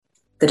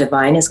The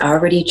divine is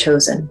already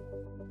chosen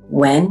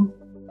when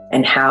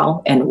and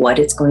how and what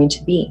it's going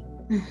to be.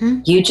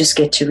 Mm-hmm. You just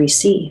get to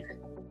receive.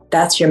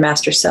 That's your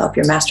master self.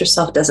 Your master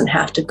self doesn't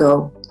have to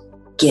go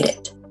get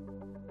it.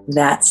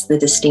 That's the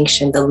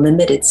distinction, the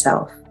limited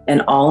self.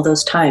 And all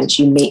those times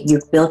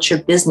you've built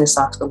your business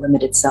off the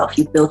limited self.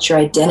 You built your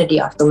identity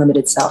off the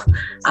limited self.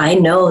 I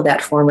know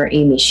that former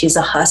Amy, she's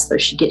a hustler.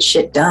 She gets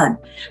shit done,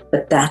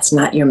 but that's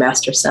not your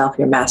master self.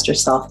 Your master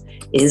self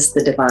is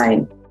the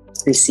divine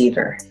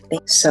receiver.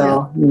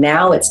 So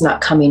now it's not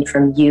coming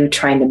from you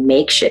trying to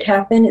make shit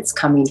happen. It's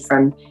coming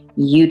from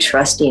you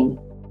trusting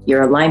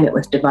your alignment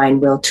with divine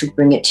will to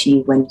bring it to you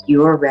when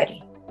you're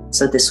ready.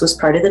 So this was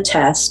part of the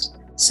test.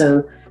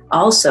 So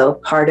also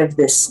part of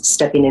this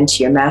stepping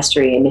into your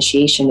mastery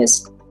initiation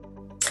is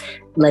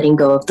letting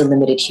go of the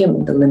limited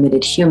human. The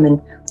limited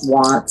human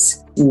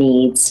wants,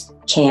 needs,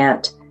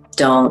 can't,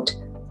 don't,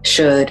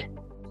 should,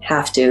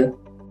 have to.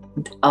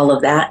 All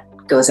of that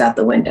goes out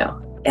the window.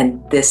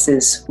 And this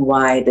is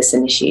why this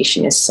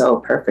initiation is so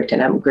perfect.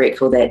 And I'm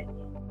grateful that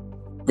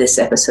this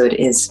episode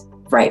is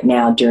right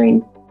now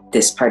during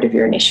this part of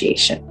your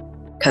initiation,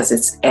 because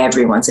it's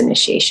everyone's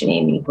initiation,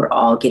 Amy. We're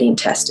all getting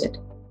tested.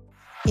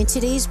 In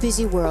today's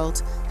busy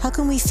world, how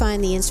can we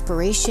find the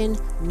inspiration,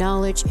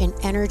 knowledge, and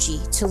energy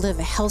to live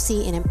a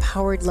healthy and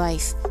empowered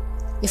life?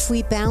 If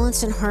we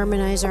balance and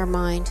harmonize our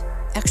mind,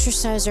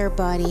 exercise our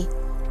body,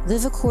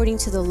 live according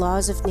to the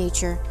laws of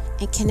nature,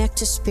 and connect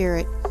to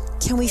spirit,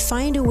 can we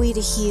find a way to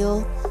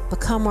heal,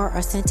 become our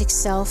authentic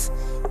self,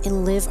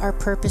 and live our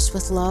purpose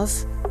with love?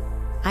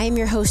 I am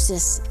your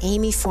hostess,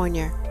 Amy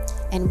Fournier,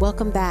 and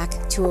welcome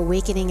back to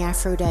Awakening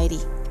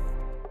Aphrodite.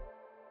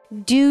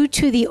 Due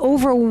to the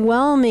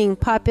overwhelming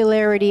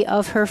popularity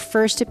of her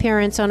first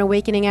appearance on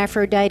Awakening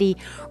Aphrodite,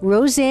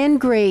 Roseanne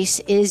Grace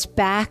is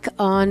back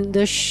on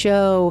the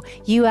show.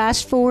 You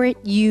asked for it,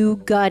 you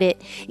got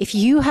it. If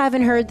you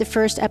haven't heard the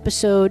first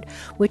episode,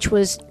 which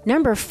was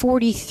number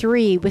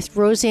 43 with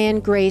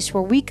Roseanne Grace,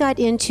 where we got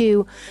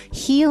into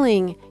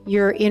healing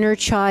your inner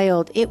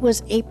child, it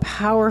was a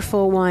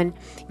powerful one.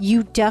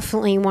 You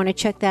definitely want to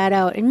check that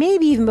out. And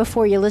maybe even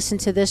before you listen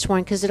to this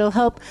one, because it'll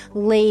help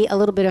lay a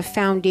little bit of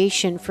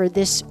foundation for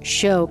this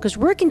show, because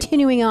we're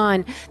continuing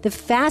on the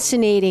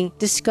fascinating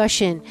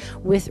discussion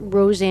with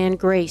Roseanne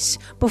Grace.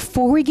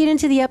 Before we get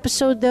into the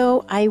episode,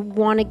 though, I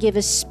want to give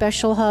a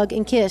special hug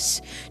and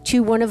kiss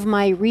to one of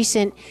my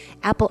recent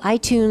Apple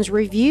iTunes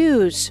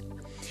reviews.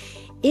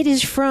 It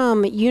is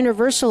from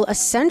Universal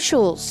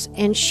Essentials,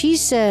 and she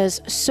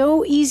says,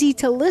 so easy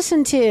to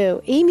listen to.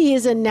 Amy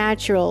is a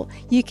natural.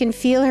 You can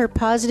feel her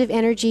positive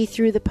energy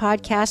through the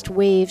podcast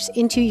waves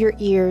into your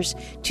ears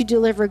to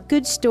deliver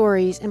good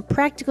stories and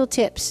practical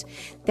tips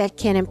that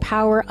can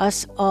empower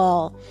us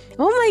all.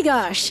 Oh my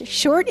gosh,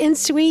 short and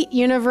sweet,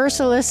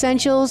 Universal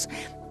Essentials.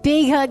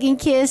 Big hug and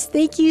kiss.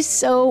 Thank you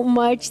so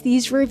much.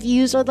 These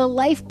reviews are the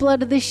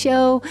lifeblood of the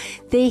show.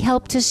 They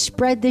help to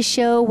spread the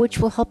show, which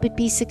will help it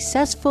be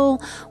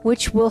successful,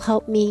 which will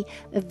help me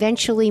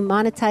eventually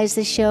monetize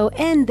the show,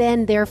 and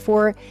then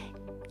therefore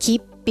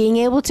keep being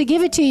able to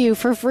give it to you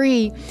for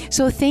free.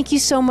 So thank you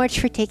so much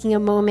for taking a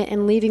moment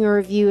and leaving a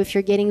review. If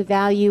you're getting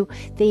value,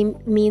 they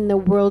mean the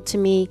world to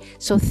me.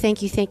 So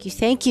thank you, thank you,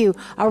 thank you.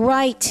 All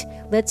right,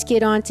 let's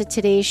get on to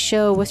today's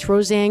show with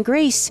Roseanne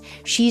Grace.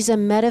 She's a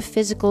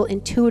metaphysical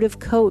intuitive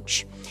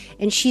coach,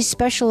 and she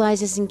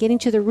specializes in getting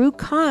to the root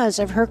cause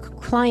of her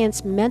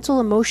clients' mental,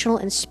 emotional,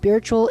 and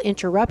spiritual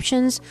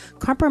interruptions,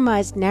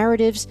 compromised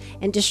narratives,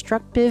 and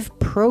destructive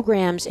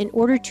programs in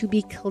order to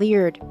be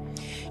cleared.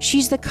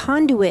 She's the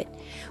conduit,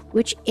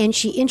 and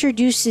she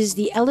introduces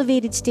the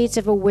elevated states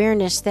of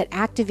awareness that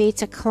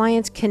activates a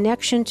client's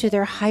connection to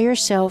their higher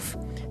self,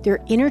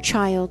 their inner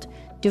child,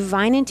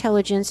 divine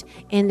intelligence,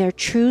 and their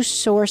true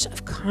source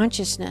of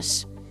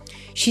consciousness.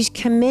 She's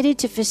committed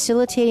to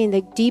facilitating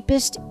the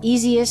deepest,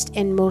 easiest,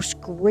 and most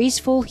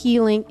graceful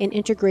healing and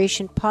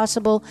integration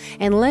possible.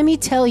 And let me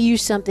tell you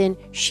something,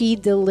 she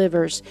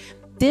delivers.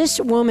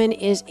 This woman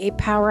is a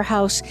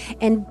powerhouse.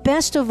 And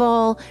best of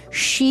all,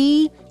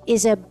 she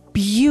is a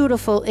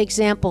beautiful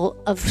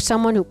example of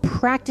someone who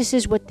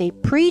practices what they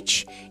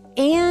preach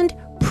and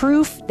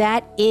proof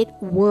that it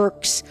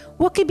works.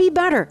 What could be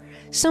better?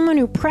 Someone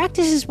who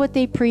practices what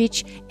they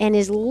preach and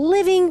is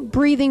living,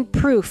 breathing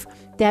proof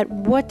that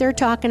what they're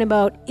talking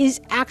about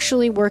is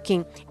actually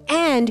working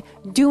and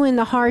doing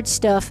the hard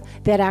stuff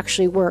that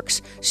actually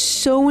works.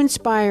 So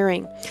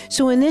inspiring.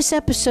 So in this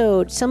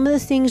episode, some of the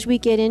things we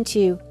get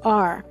into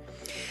are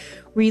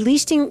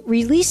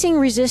releasing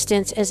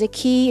resistance as a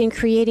key in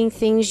creating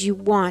things you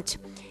want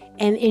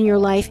and in your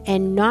life,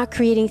 and not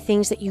creating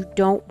things that you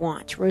don't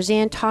want.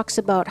 Roseanne talks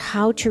about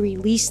how to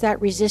release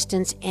that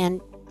resistance and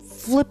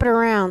flip it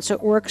around so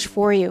it works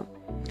for you.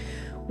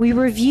 We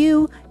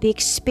review the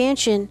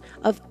expansion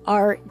of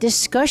our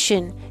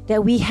discussion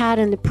that we had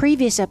in the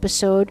previous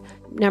episode,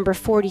 number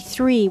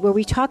 43, where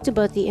we talked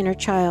about the inner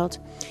child,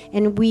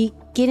 and we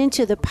get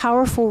into the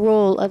powerful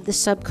role of the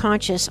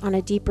subconscious on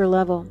a deeper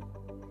level.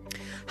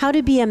 How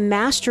to be a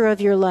master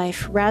of your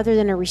life rather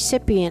than a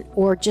recipient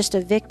or just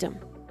a victim.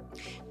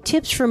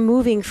 tips for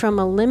moving from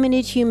a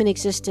limited human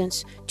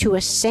existence to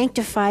a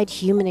sanctified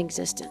human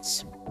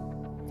existence.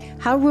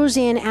 How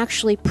Roseanne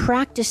actually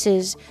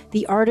practices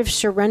the art of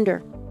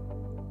surrender,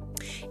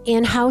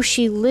 and how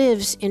she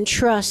lives in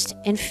trust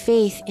and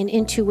faith and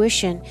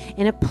intuition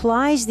and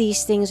applies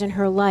these things in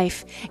her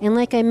life. And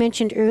like I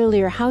mentioned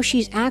earlier, how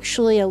she's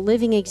actually a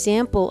living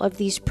example of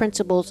these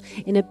principles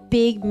in a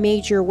big,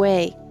 major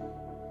way.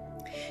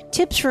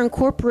 Tips for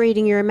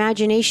incorporating your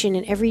imagination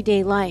in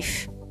everyday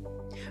life.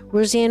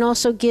 Roseanne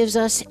also gives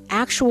us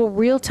actual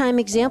real-time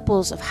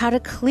examples of how to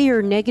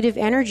clear negative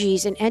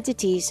energies and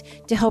entities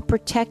to help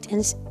protect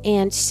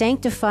and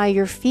sanctify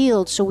your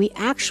field. So we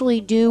actually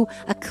do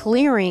a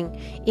clearing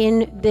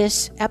in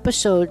this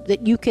episode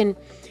that you can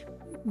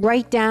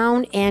write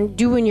down and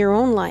do in your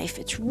own life.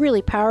 It's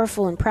really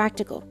powerful and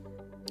practical.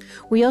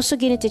 We also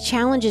get into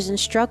challenges and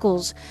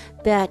struggles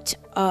that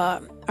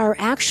are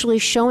actually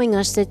showing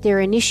us that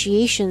they're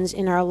initiations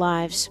in our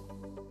lives.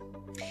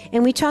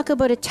 And we talk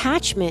about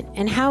attachment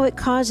and how it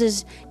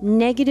causes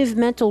negative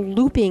mental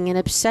looping and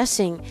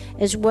obsessing,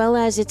 as well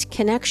as its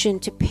connection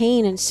to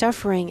pain and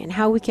suffering, and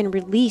how we can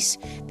release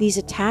these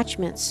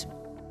attachments.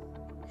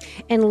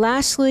 And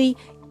lastly,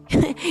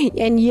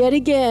 and yet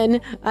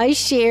again, I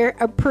share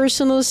a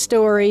personal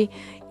story,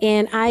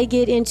 and I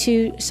get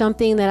into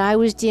something that I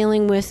was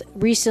dealing with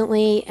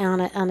recently on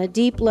a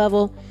deep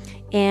level.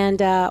 And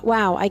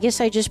wow, I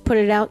guess I just put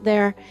it out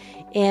there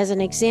as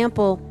an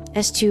example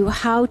as to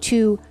how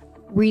to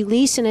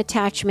release an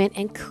attachment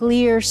and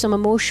clear some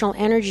emotional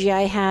energy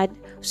I had,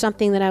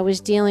 something that I was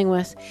dealing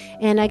with.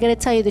 And I got to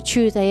tell you the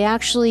truth, I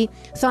actually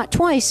thought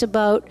twice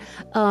about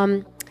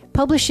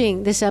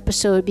publishing this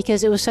episode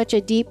because it was such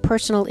a deep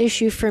personal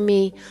issue for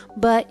me.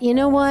 But you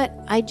know what?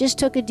 I just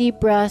took a deep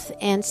breath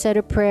and said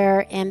a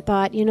prayer and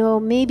thought,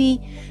 maybe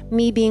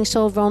me being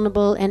so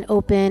vulnerable and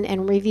open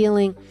and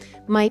revealing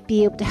might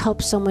be able to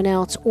help someone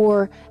else,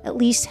 or at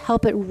least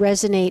help it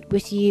resonate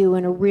with you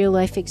in a real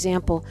life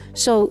example.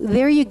 So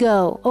there you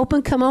go.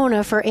 Open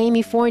kimono for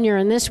Amy Fournier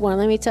on this one.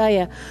 Let me tell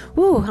you,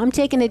 I'm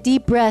taking a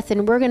deep breath,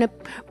 and we're going to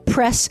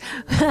press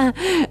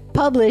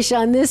publish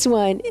on this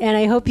one. And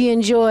I hope you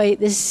enjoy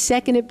this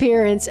second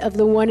appearance of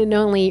the one and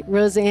only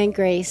Roseanne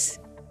Grace.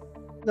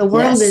 The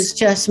world is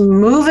just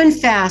moving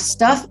fast.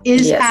 Stuff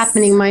is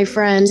happening, my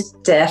friend.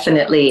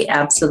 Definitely.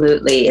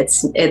 Absolutely.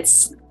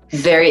 It's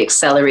very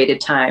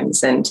accelerated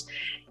times, and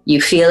you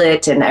feel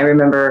it. And I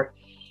remember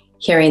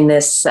hearing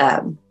this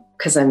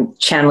because I'm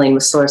channeling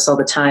with Source all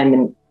the time,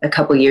 and a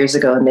couple years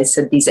ago, and they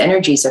said these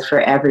energies are for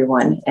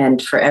everyone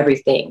and for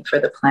everything, for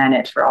the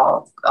planet, for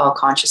all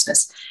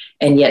consciousness,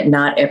 and yet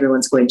not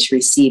everyone's going to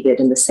receive it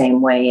in the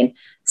same way. And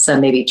some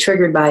may be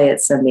triggered by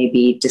it, some may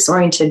be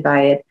disoriented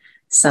by it,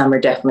 some are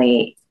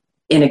definitely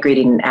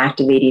integrating and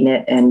activating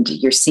it, and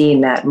you're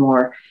seeing that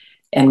more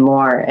and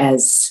more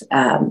as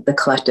the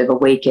collective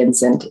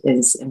awakens and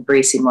is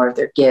embracing more of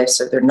their gifts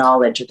or their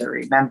knowledge or their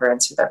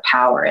remembrance or their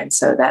power. And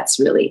so that's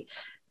really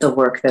the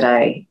work that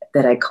I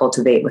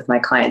cultivate with my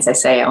clients. I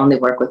say I only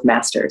work with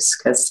masters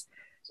because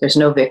there's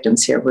no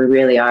victims here. We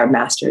really are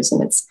masters,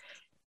 and it's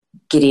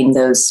getting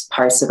those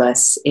parts of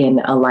us in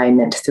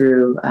alignment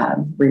through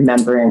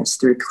remembrance,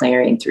 through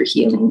clearing, through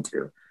healing,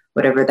 through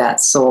whatever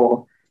that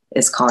soul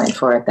is calling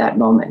for at that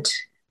moment.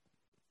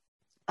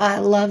 I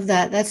love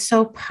that. That's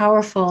so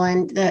powerful.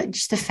 And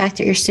just the fact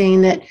that you're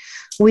saying that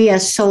we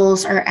as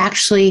souls are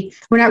actually,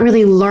 we're not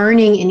really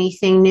learning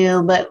anything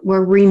new, but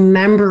we're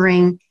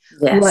remembering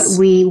what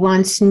we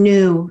once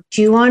knew.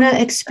 Do you want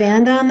to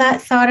expand on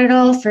that thought at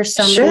all for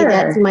somebody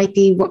that might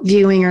be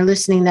viewing or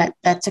listening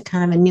that's a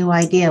kind of a new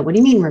idea? What do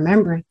you mean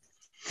remembering?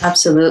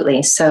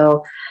 Absolutely.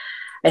 So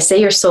I say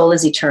your soul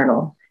is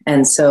eternal.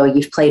 And so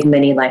you've played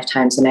many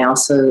lifetimes. And I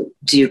also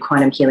do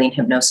quantum healing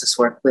hypnosis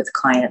work with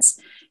clients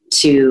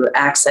to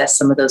access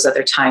some of those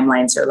other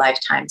timelines or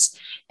lifetimes.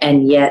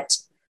 And yet,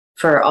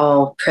 for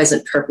all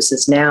present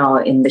purposes now,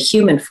 in the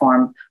human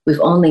form, we've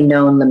only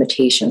known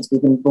limitations.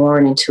 We've been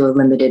born into a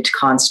limited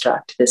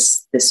construct,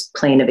 this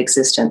plane of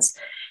existence.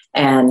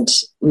 And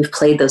we've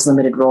played those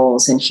limited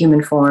roles in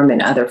human form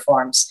and other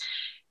forms.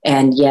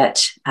 And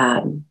yet,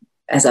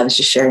 as I was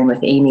just sharing with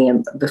Amy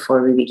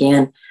before we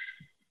began,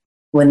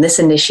 when this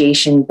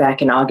initiation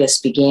back in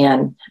August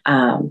began,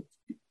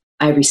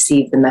 I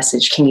received the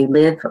message, can you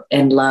live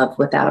and love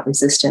without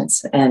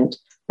resistance? And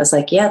I was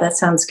like, yeah, that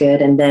sounds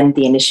good. And then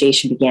the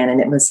initiation began, and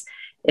it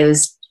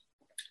was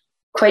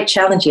quite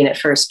challenging at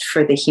first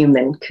for the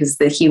human, because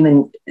the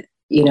human,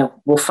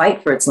 will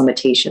fight for its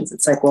limitations.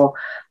 It's like, well,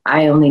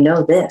 I only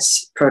know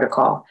this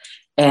protocol.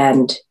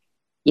 And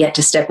yet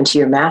to step into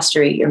your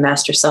mastery, your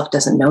master self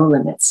doesn't know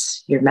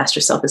limits. Your master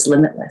self is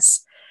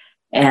limitless.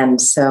 And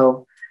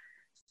so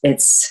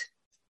it's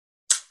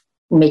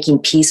making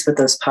peace with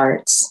those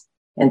parts.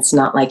 And it's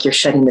not like you're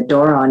shutting the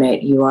door on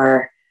it. You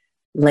are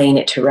laying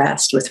it to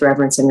rest with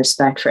reverence and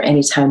respect for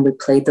any time we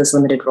played those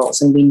limited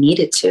roles. And we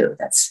needed to.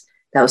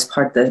 That was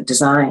part of the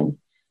design.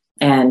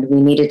 And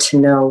we needed to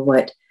know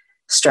what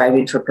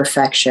striving for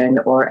perfection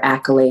or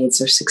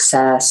accolades or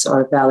success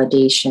or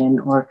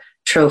validation or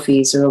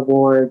trophies or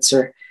awards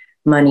or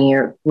money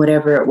or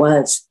whatever it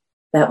was,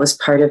 that was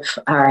part of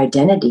our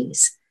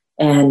identities.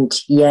 And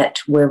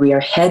yet where we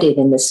are headed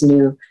in this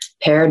new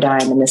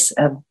paradigm and this,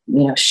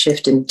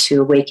 shift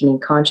into awakening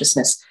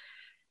consciousness,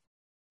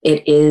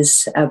 it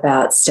is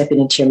about stepping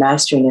into your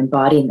mastery and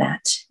embodying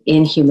that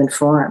in human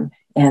form.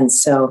 And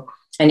so,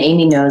 and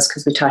Amy knows,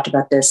 because we talked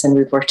about this and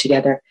we've worked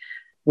together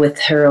with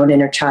her own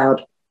inner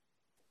child,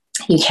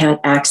 you can't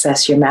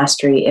access your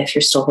mastery if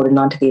you're still holding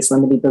on to these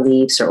limiting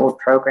beliefs or old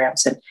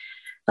programs. And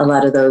a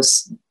lot of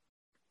those,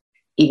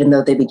 even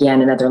though they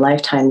began in other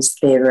lifetimes,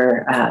 they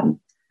were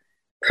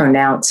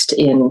pronounced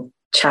in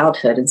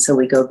childhood. And so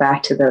we go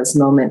back to those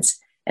moments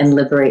and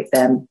liberate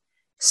them,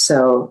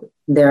 so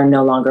they're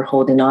no longer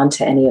holding on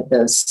to any of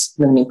those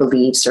limiting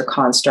beliefs or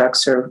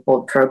constructs or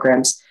old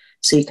programs.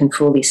 So you can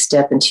fully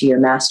step into your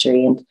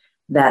mastery. And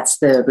that's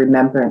the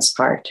remembrance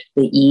part,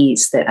 the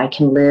ease that I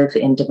can live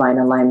in divine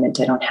alignment.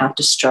 I don't have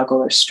to struggle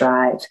or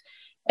strive.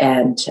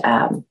 And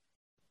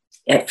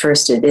at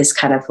first it is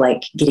kind of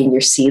like getting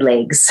your sea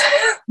legs,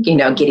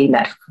 getting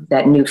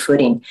that new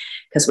footing,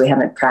 because we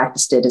haven't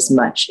practiced it as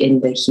much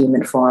in the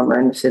human form or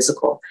in the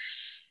physical.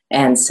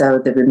 And so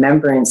the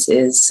remembrance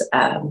is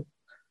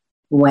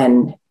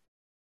when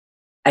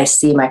I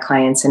see my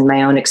clients and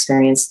my own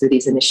experience through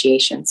these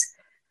initiations,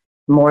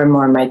 more and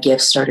more my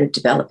gifts started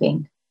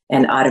developing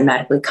and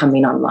automatically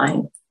coming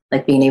online,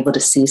 like being able to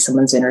see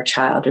someone's inner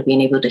child or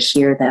being able to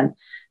hear them.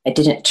 I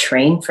didn't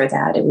train for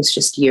that. It was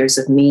just years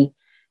of me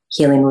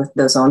healing with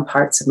those own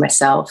parts of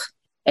myself.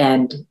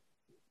 And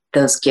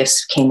those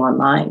gifts came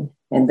online,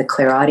 and the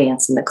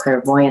clairaudience and the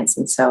clairvoyance.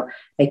 And so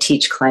I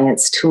teach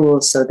clients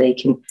tools so they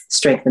can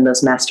strengthen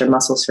those master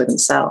muscles for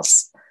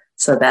themselves.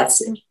 So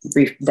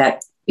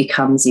that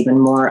becomes even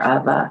more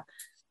of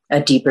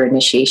a deeper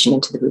initiation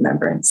into the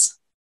remembrance.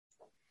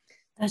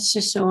 That's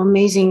just so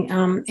amazing.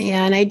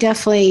 And I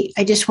just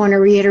want to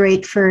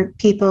reiterate for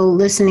people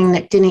listening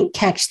that didn't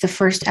catch the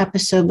first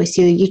episode with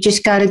you, you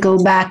just got to go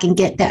back and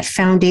get that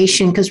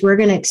foundation, because we're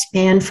going to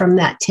expand from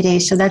that today.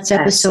 So that's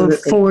episode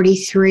Absolutely.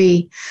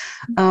 43.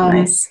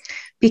 Nice.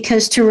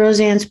 Because to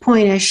Roseanne's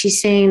point, as she's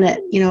saying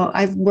that,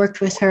 I've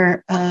worked with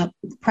her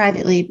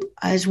privately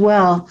as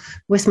well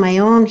with my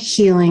own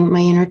healing, my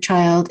inner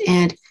child.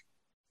 And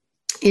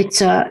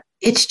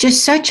it's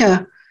just such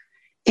a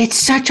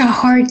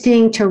hard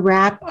thing to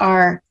wrap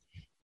our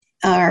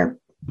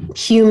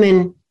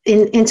human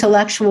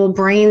intellectual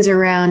brains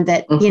around,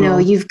 that,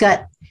 Mm-hmm. You've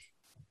got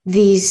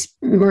these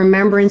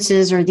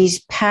remembrances or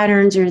these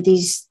patterns or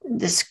this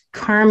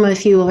karma,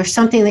 if you will, or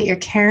something that you're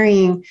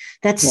carrying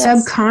that's Yes.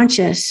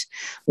 subconscious,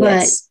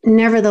 but Yes.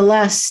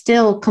 nevertheless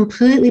still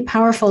completely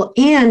powerful,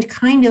 and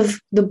kind of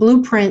the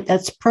blueprint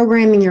that's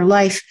programming your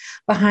life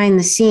behind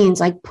the scenes,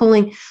 like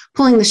pulling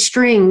the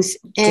strings,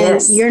 and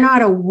Yes. you're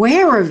not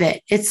aware of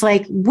it. It's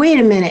like, wait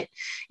a minute,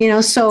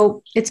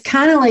 so it's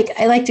kind of like,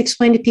 I like to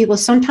explain to people,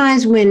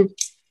 sometimes when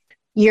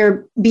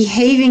you're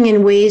behaving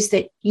in ways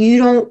that you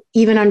don't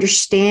even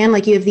understand,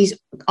 like you have these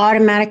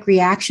automatic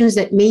reactions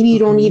that maybe you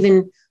don't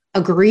even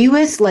agree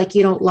with, like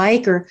you don't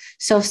like, or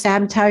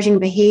self-sabotaging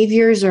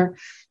behaviors, or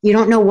you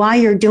don't know why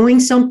you're doing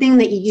something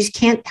that you just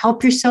can't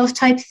help yourself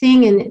type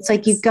thing. And it's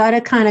like, you've got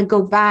to kind of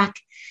go back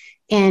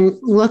and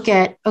look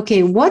at,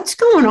 okay, what's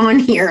going on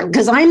here?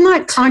 Because I'm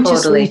not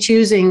consciously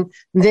choosing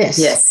this.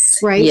 Yes.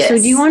 Right. Yes. So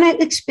do you want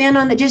to expand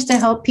on that just to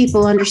help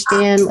people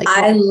understand?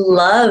 I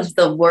love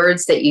the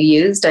words that you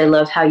used. I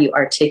love how you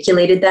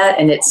articulated that.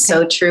 And it's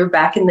so true.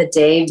 Back in the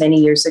day, many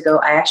years ago,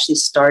 I actually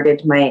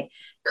started my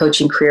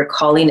coaching career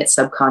calling it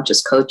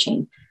subconscious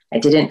coaching. I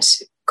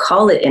didn't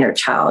call it inner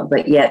child,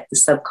 but yet the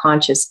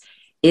subconscious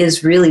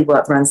is really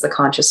what runs the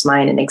conscious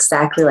mind. And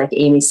exactly like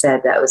Amy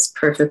said, that was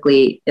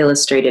perfectly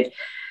illustrated.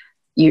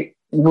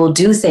 We'll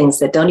do things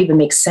that don't even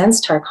make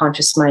sense to our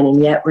conscious mind,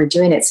 and yet we're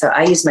doing it. So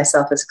I use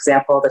myself as an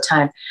example all the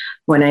time.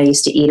 When I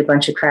used to eat a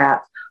bunch of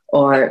crap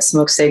or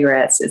smoke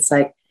cigarettes, it's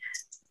like,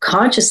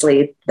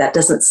 consciously, that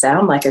doesn't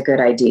sound like a good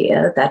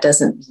idea. That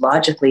doesn't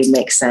logically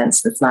make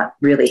sense. That's not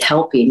really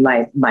helping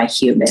my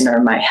human or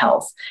my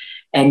health.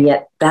 And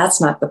yet that's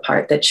not the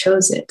part that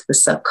chose it. The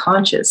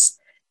subconscious,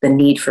 the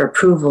need for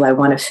approval. I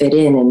want to fit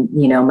in, and,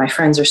 my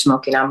friends are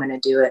smoking, I'm going to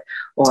do it.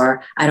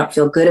 Or I don't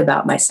feel good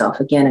about myself.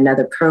 Again,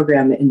 another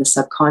program in the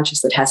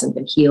subconscious that hasn't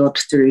been healed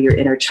through your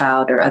inner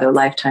child or other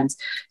lifetimes.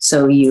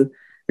 So you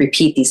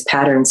repeat these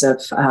patterns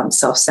of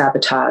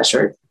self-sabotage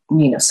or,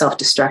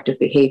 self-destructive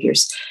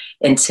behaviors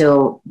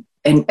until,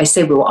 and I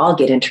say we'll all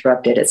get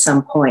interrupted at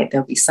some point.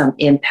 There'll be some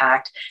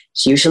impact.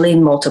 It's usually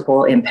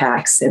multiple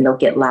impacts, and they'll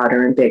get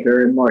louder and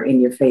bigger and more in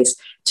your face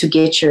to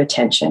get your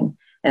attention.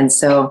 And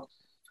so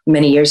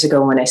many years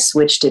ago, when I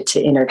switched it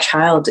to inner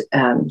child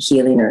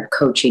healing or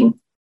coaching,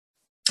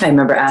 I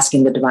remember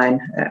asking the divine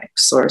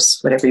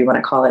source, whatever you want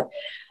to call it,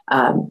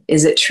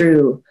 is it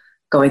true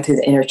going through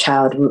the inner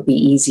child would be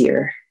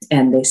easier?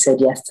 And they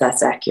said, yes,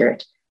 that's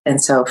accurate. And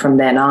so from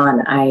then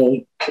on,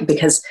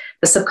 because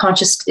the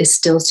subconscious is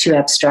still too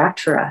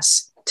abstract for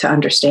us to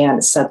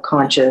understand,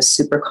 subconscious,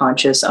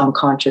 superconscious,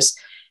 unconscious,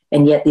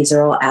 and yet these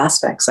are all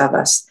aspects of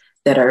us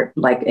that are,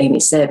 like Amy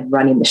said,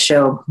 running the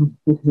show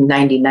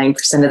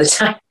 99% of the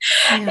time.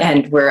 Yeah.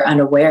 And we're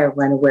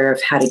unaware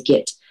of how to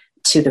get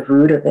to the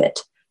root of it.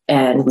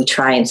 And we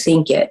try and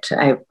think it.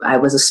 I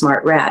was a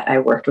smart rat. I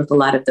worked with a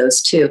lot of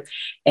those too.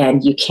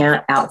 And you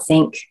can't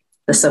outthink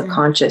the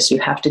subconscious. You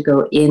have to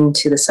go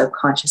into the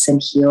subconscious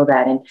and heal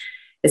that. And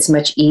it's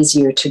much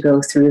easier to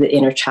go through the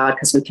inner child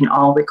because we can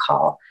all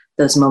recall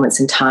those moments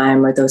in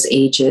time or those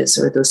ages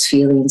or those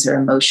feelings or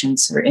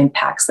emotions or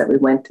impacts that we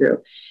went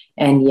through.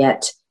 And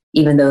yet,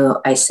 even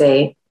though I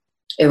say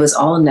it was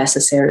all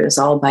necessary, it was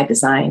all by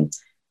design,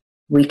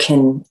 we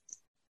can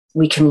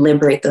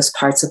liberate those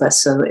parts of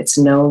us so it's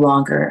no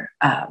longer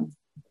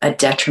a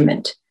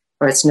detriment,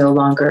 or it's no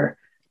longer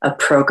a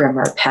program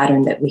or a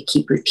pattern that we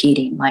keep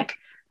repeating. Like,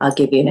 I'll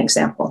give you an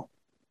example.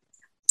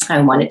 I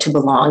wanted to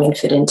belong and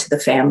fit into the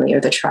family or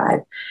the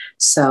tribe.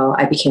 So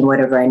I became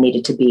whatever I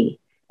needed to be.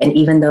 And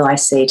even though I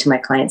say to my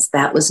clients,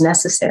 that was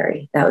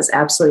necessary, that was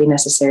absolutely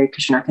necessary,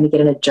 because you're not going to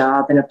get in a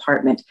job, an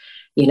apartment,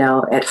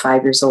 at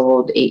 5 years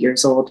old, 8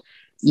 years old,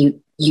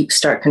 you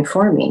start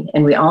conforming.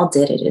 And we all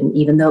did it. And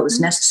even though it was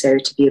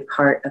necessary to be a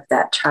part of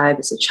that tribe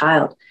as a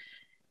child,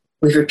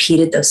 we've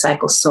repeated those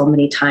cycles so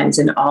many times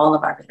in all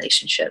of our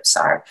relationships,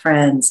 our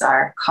friends,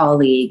 our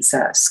colleagues,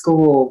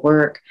 school,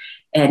 work.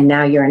 And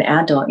now you're an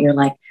adult and you're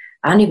like,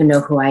 I don't even know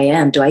who I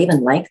am. Do I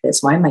even like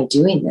this? Why am I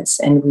doing this?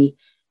 And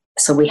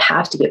so we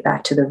have to get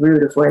back to the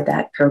root of where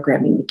that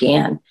programming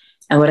began.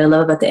 And what I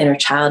love about the inner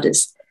child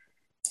is,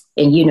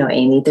 and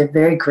Amy, they're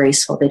very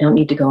graceful. They don't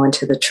need to go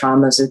into the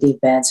traumas or the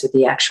events or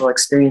the actual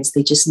experience.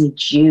 They just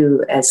need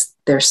you as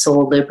their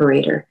soul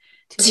liberator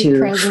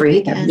to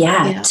free them.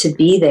 Yeah, to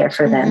be there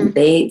for them.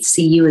 They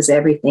see you as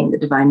everything, the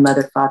divine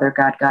mother, father,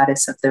 God,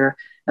 goddess of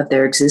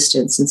their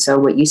existence. And so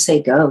what you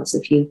say goes.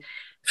 If you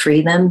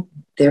free them,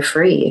 they're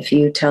free. If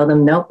you tell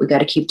them, nope, we got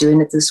to keep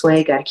doing it this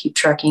way, got to keep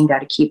trucking, got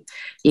to keep,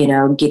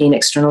 getting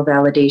external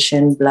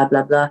validation, blah,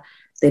 blah, blah,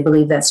 they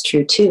believe that's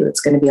true too. It's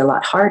going to be a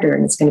lot harder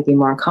and it's going to be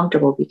more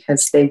uncomfortable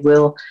because they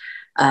will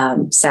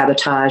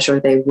sabotage,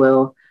 or they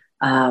will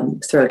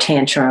throw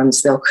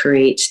tantrums. They'll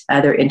create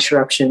other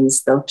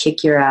interruptions. They'll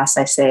kick your ass.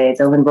 I say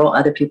they'll enroll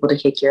other people to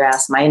kick your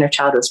ass. My inner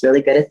child was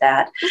really good at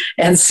that.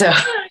 And so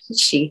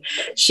she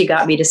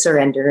got me to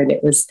surrender, and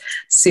it was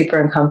super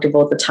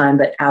uncomfortable at the time,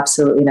 but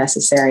absolutely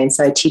necessary. And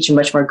so I teach a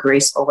much more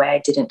graceful way.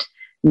 I didn't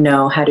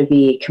know how to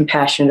be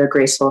compassionate or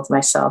graceful with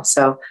myself.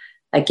 So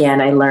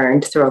again, I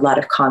learned through a lot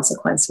of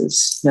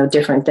consequences, no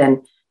different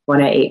than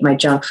when I ate my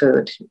junk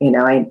food.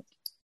 I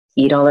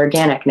eat all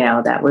organic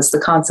now. That was the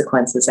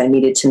consequences. I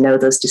needed to know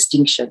those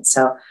distinctions.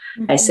 So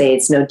I say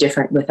it's no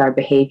different with our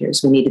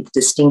behaviors. We needed the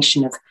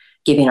distinction of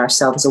giving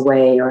ourselves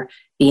away or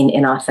being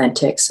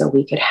inauthentic so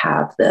we could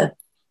have the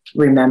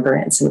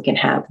remembrance and we can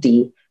have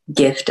the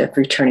gift of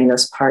returning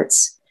those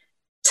parts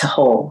to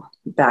whole,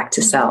 back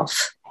to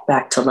self,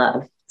 back to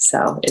love.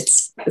 So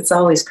it's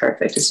always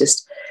perfect. It's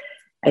just,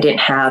 I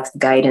didn't have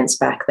guidance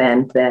back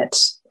then that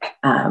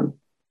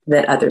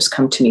others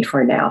come to me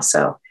for now.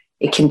 So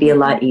it can be a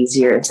lot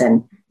easier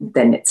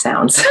than it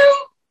sounds.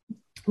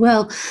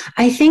 Well,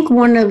 I think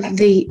one of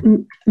the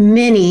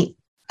many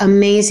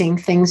amazing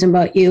things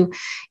about you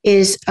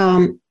is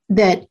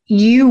that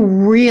you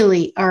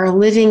really are a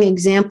living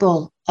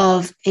example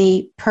of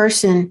a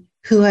person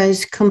who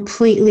has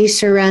completely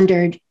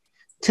surrendered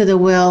to the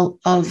will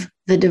of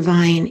the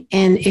divine.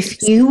 And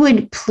if you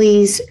would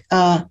please,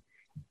 I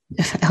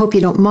hope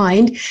you don't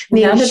mind,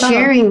 maybe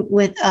sharing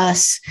with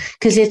us,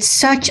 because it's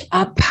such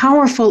a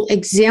powerful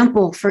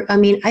example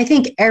I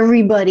think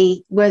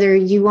everybody, whether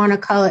you want to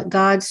call it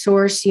God,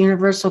 source,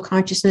 universal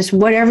consciousness,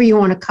 whatever you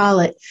want to call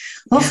it,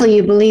 hopefully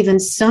you believe in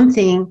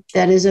something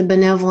that is a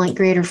benevolent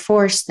greater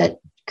force that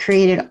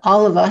created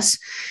all of us.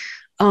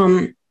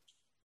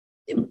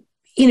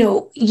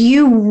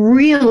 You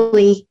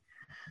really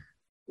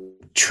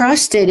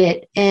trusted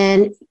it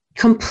and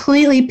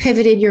completely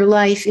pivoted your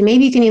life. And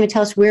maybe you can even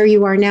tell us where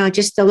you are now,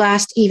 just the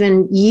last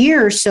even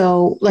year or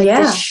so,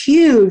 this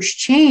huge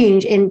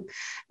change. And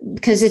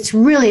because it's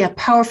really a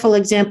powerful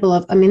example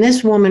of,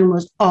 this woman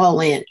was all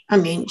in.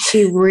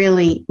 She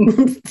really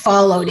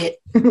followed it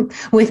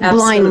with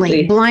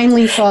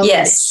blindly followed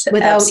it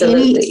without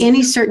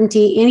any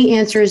certainty, any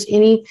answers,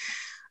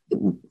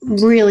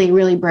 really,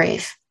 really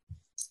brave.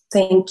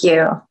 Thank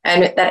you.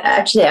 And that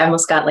actually, I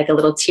almost got like a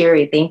little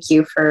teary. Thank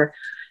you for,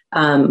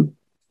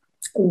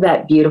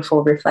 that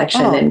beautiful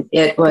reflection. And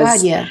it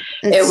was,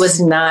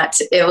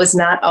 it was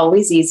not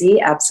always easy.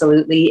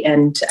 Absolutely.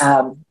 And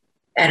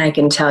I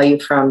can tell you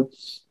from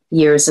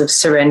years of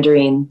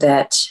surrendering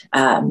that,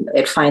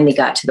 it finally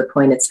got to the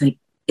point, it's like,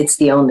 it's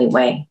the only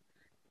way,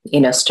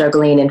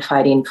 struggling and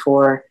fighting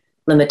for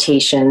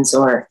limitations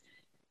or,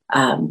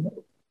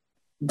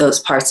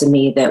 those parts of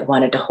me that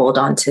wanted to hold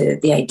on to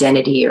the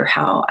identity or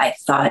how I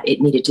thought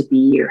it needed to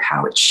be or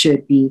how it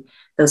should be.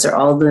 Those are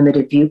all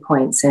limited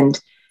viewpoints. And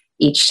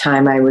each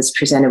time I was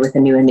presented with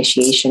a new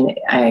initiation,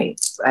 I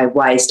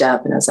wised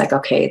up and I was like,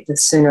 okay, the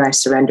sooner I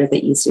surrender,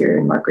 the easier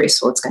and more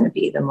graceful it's going to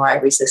be. The more I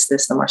resist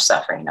this, the more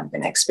suffering I'm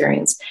going to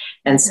experience.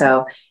 And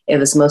so it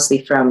was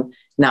mostly from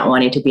not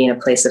wanting to be in a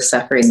place of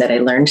suffering that I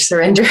learned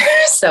surrender.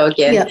 So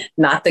again,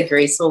 not the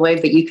graceful way,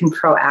 but you can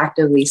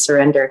proactively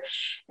surrender.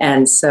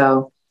 And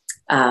so,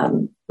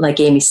 like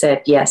Amy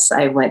said, yes,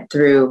 I went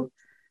through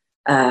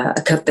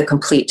the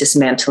complete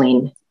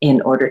dismantling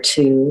in order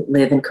to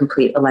live in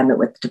complete alignment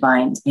with the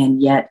divine.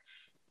 And yet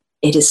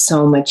it is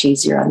so much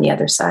easier on the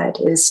other side.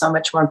 It is so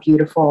much more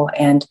beautiful.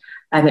 And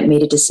I haven't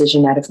made a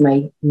decision out of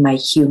my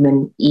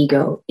human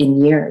ego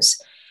in years.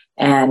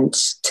 And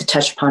to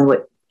touch upon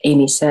what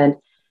Amy said,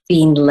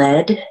 being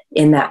led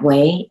in that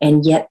way,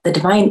 and yet the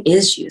divine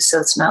is you. So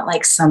it's not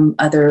like some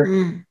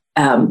other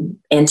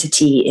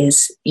entity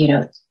is,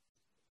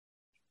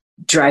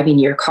 driving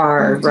your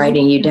car,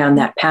 riding you down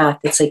that path.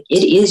 It's like,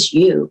 it is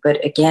you.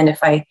 But again,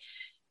 if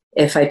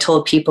I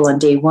told people on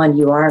day one,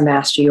 you are a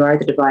master, you are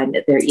the divine,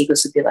 their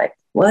egos would be like,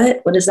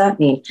 what does that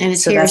mean? And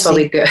so that's why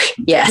we go.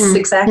 Yes,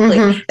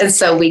 exactly. And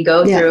so we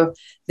go through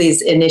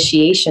these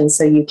initiations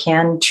so you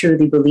can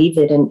truly believe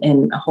it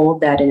and hold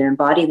that and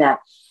embody that.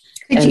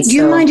 Do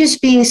you mind just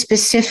being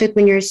specific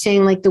when you're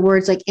saying like the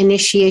words like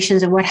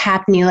initiations of what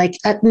happened to you, like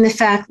in the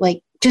fact,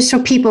 like, just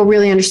so people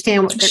really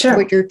understand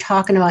what you're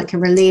talking about, can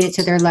relate it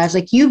to their lives.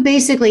 Like you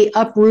basically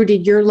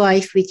uprooted your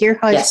life with your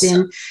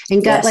husband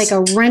and got like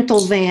a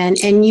rental van,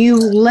 and you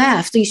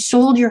left, you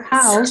sold your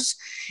house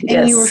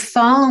and you were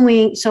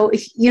following. So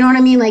if you know what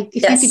I mean? Like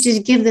if you could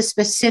just give the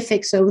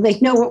specifics so they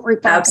know what we're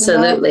talking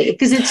about.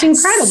 Because it's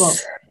incredible.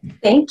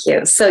 Thank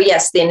you. So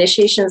yes, the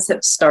initiations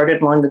have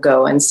started long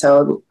ago. And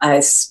so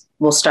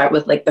we'll start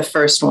with like the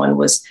first one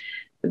was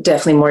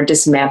definitely more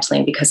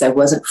dismantling because I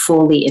wasn't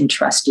fully in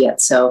trust yet.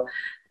 So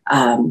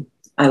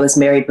I was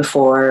married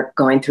before,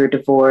 going through a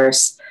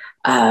divorce.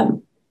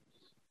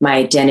 My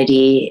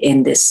identity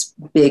in this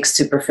big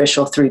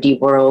superficial 3D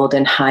world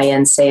and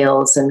high-end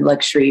sales and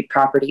luxury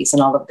properties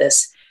and all of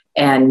this.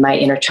 And my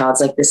inner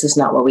child's like, this is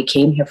not what we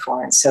came here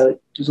for. And so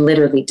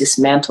literally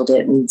dismantled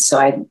it. And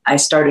so I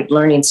started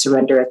learning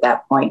surrender at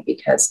that point,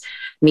 because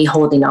me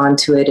holding on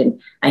to it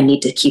and I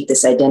need to keep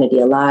this identity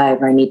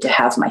alive, or I need to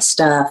have my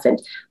stuff,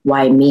 and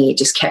why me? It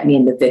just kept me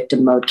in the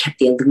victim mode, kept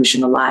the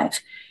illusion alive.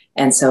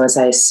 And so as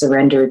I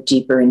surrendered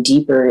deeper and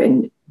deeper,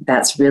 and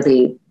that's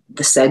really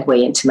the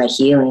segue into my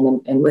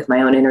healing and with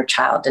my own inner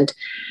child.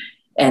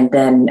 And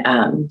then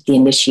the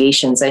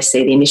initiations, I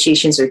say the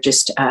initiations are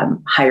just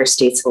higher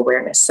states of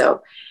awareness.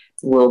 So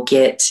we'll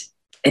get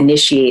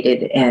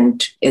initiated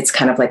and it's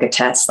kind of like a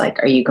test, like,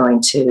 are you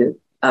going to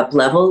up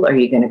level, or are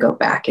you going to go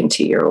back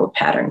into your old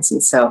patterns?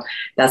 And so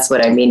that's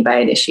what I mean by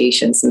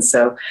initiations. And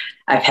so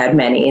I've had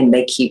many, and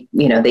they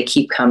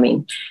keep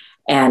coming.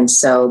 And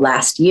so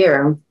last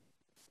year,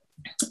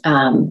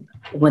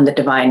 when the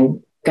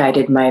divine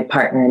guided my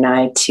partner and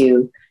I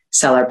to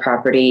sell our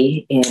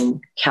property in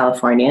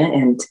California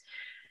and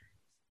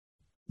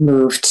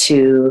move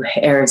to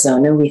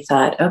Arizona, we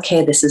thought,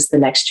 okay, this is the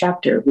next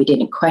chapter. We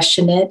didn't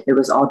question it. It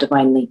was all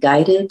divinely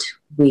guided.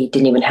 We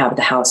didn't even have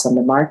the house on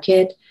the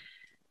market.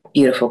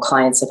 Beautiful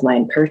clients of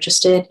mine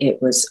purchased it.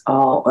 It was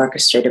all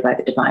orchestrated by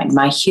the divine.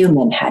 My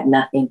human had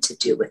nothing to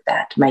do with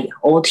that. My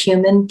old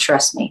human,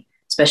 trust me,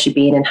 especially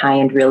being in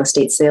high-end real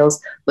estate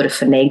sales, would have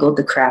finagled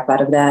the crap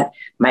out of that,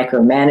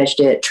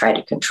 micromanaged it, tried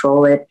to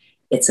control it.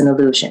 It's an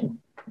illusion.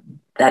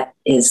 That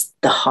is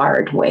the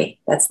hard way.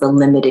 That's the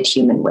limited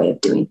human way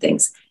of doing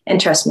things. And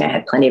trust me, I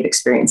had plenty of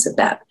experience of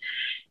that.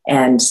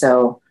 And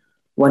so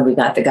when we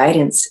got the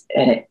guidance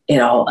and it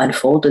all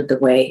unfolded the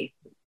way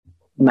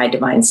my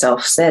divine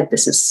self said,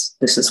 this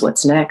is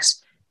what's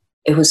next,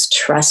 it was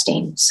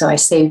trusting. So I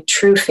say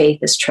true faith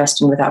is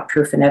trusting without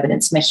proof and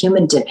evidence. My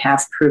human didn't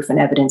have proof and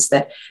evidence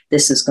that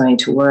this is going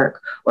to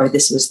work or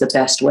this was the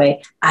best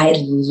way. I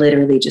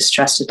literally just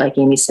trusted, like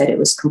Amy said, it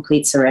was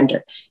complete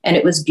surrender. And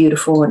it was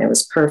beautiful and it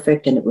was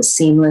perfect and it was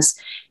seamless.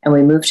 And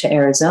we moved to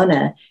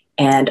Arizona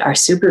and our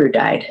Subaru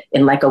died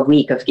in like a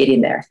week of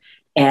getting there.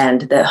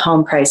 And the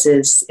home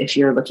prices, if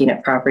you're looking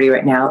at property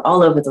right now,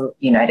 all over the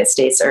United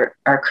States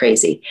are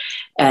crazy.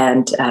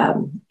 And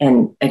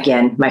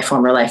again, my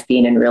former life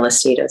being in real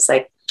estate, it's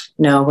like,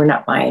 no, we're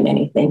not buying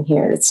anything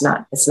here. It's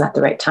not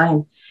the right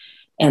time.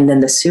 And then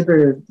the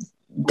Subaru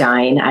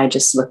dying, I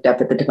just looked up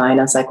at the divine.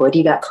 I was like, what do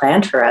you got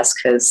planned for us?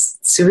 Because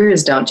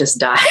Subarus don't just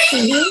die.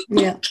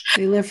 Yeah,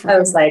 they live forever. I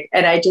was like,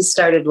 and I just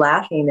started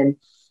laughing.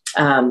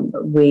 And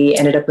we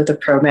ended up with a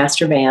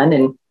ProMaster van,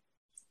 and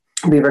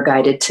we were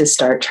guided to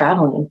start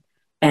traveling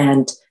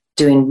and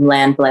doing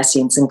land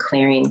blessings and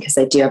clearing, because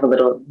I do have a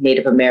little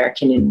Native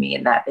American in me,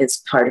 and that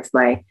is part of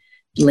my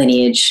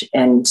lineage.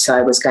 And so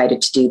I was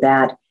guided to do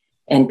that,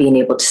 and being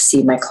able to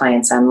see my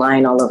clients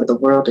online all over the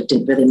world. It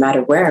didn't really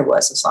matter where I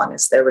was, as long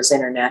as there was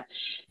internet,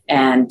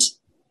 and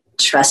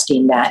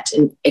trusting that.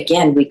 And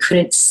again, we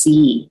couldn't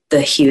see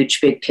the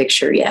huge, big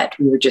picture yet.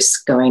 We were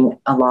just going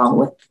along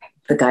with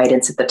the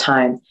guidance at the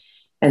time.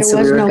 And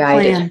so we were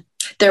guided. Plan.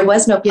 There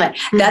was no plan.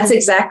 Yeah. That's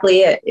exactly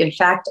it. In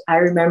fact, I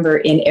remember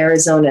in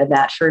Arizona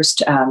that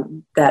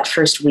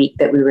first week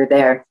that we were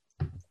there,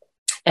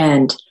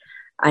 and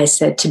I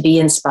said, to be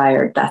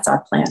inspired, that's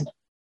our plan.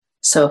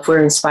 So if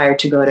we're inspired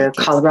to go to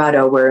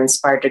Colorado, we're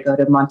inspired to go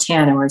to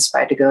Montana, we're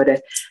inspired to go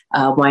to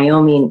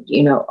Wyoming,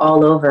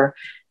 all over.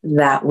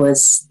 That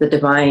was the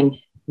divine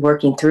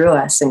working through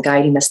us and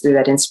guiding us through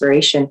that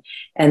inspiration.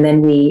 And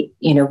then we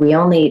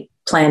only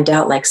planned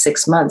out like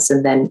 6 months.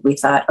 And then we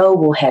thought, oh,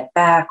 we'll head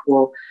back.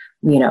 We'll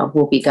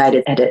be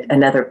guided at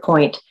another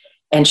point.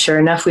 And sure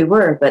enough, we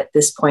were, but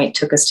this point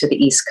took us to the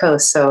East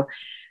Coast. So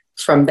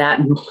from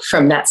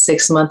that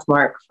 6 month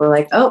mark, we're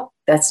like, oh,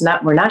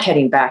 we're not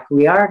heading back.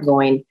 We are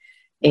going,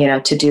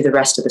 to do the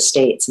rest of the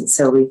states. And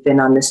so we've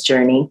been on this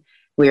journey.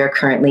 We are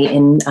currently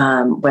in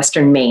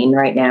Western Maine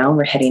right now.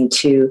 We're heading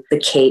to the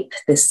Cape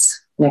this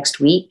next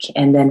week,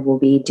 and then we'll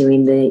be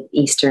doing the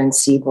Eastern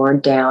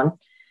Seaboard down.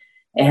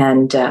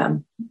 And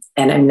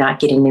I'm not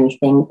getting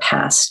anything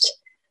past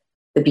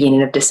the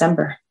beginning of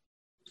December.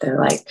 They're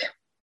like,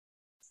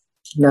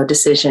 no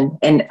decision.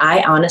 And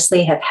I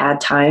honestly have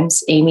had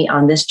times, Amy,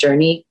 on this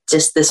journey,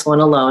 just this one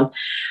alone,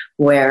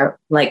 where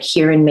like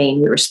here in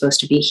Maine, we were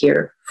supposed to be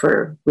here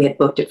we had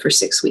booked it for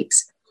 6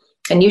 weeks.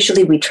 And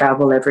usually we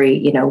travel every,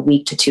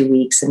 week to 2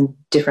 weeks in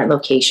different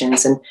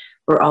locations. And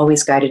we're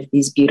always guided to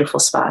these beautiful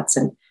spots.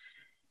 And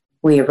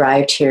we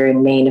arrived here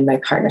in Maine and my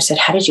partner said,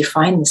 how did you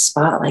find this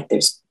spot? Like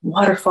there's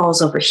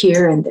waterfalls over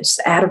here and there's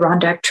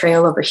Adirondack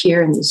Trail over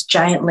here and these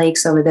giant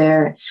lakes over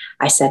there.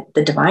 I said,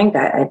 the divine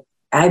guide,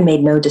 I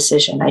made no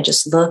decision. I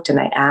just looked and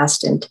I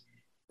asked and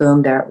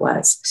boom, there it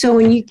was. So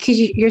because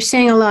you're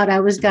saying a lot,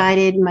 I was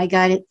guided,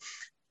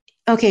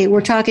 okay,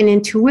 we're talking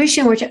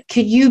intuition.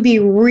 Could you be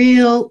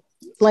real,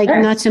 like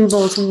sure. Nuts and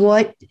bolts?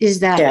 What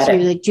is that? Do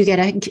you get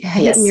a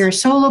hit in your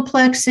solar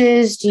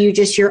plexus? Do you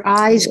just, your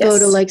eyes go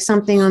to like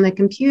something on the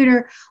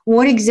computer?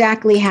 What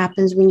exactly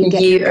happens when you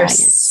get your guidance?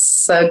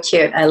 You are so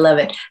cute. I love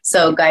it.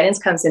 So guidance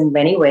comes in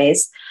many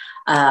ways.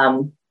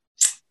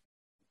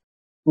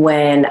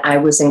 When I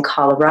was in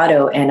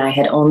Colorado and I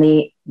had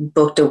only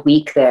booked a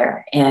week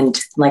there. And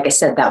like I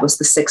said, that was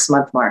the 6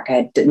 month mark.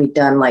 We'd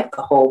done like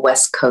the whole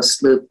West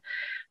Coast loop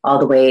all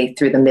the way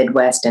through the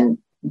Midwest and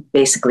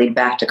basically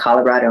back to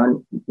Colorado.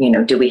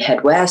 And, do we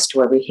head west?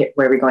 Where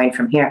are we going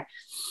from here?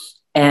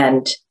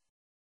 And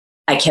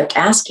I kept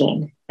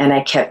asking and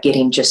I kept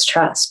getting just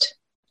trust.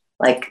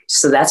 Like,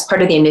 so that's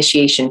part of the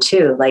initiation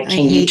too. Like,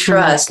 can you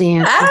trust?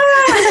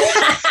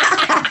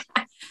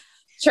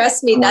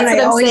 Trust me,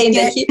 that's what I'm saying.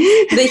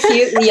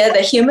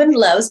 The human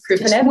loves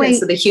proof and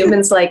evidence. So the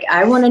human's like,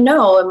 I want to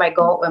know,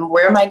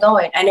 where am I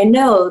going? And I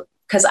know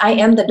because I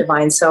am the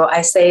divine. So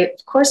I say,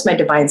 of course, my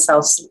divine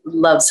self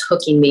loves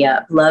hooking me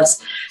up,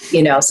 loves,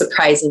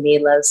 surprising me,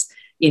 loves,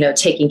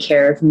 taking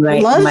care of my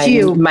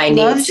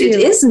needs.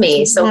 It is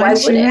me. So why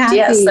wouldn't it?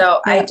 Yeah.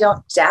 So I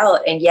don't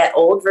doubt. And yet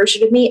old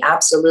version of me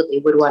absolutely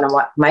would want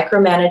to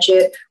micromanage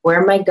it. Where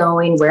am I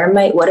going?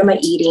 What am I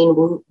eating?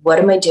 What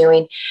am I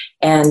doing?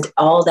 And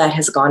all that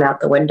has gone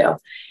out the window.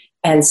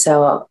 And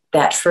so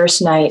that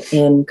first night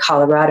in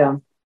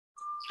Colorado,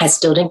 I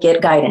still didn't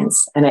get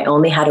guidance and I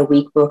only had a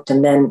week booked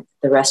and then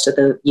the rest of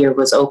the year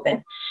was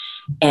open.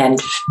 And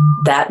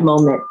that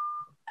moment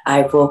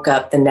I woke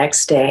up the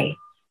next day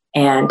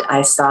and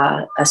I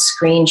saw a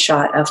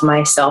screenshot of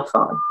my cell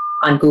phone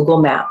on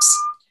Google Maps.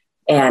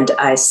 And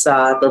I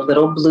saw the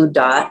little blue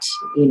dot,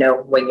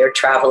 when you're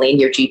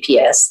traveling, your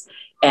GPS,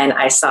 and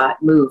I saw it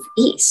move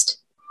east.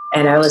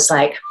 And I was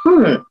like,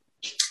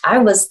 I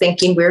was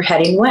thinking we were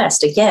heading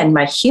west. Again,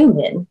 my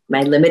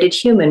limited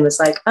human was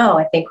like, oh,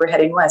 I think we're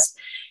heading west.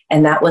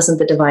 And that wasn't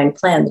the divine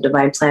plan. The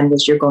divine plan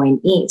was you're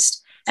going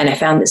east. And I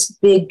found this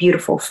big,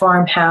 beautiful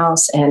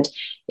farmhouse and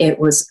it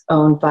was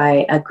owned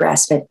by a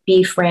grass-fed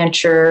beef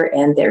rancher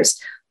and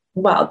there's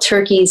wild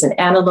turkeys and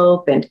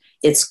antelope and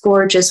it's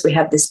gorgeous. We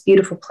have this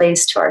beautiful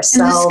place to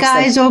ourselves. And the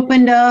skies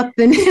opened up.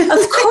 And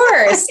of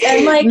course.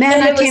 And like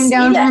manna came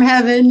down from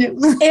heaven. It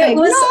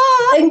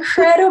was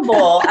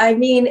incredible. I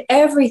mean,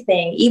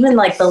 everything, even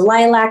like the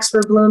lilacs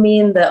were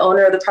blooming. The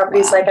owner of the property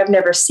is like, I've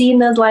never seen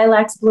those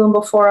lilacs bloom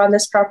before on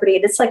this property.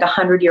 And it's like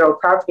 100-year-old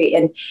property.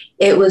 And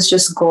it was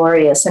just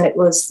glorious. And it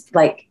was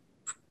like,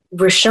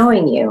 we're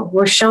showing you,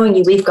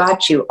 we've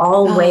got you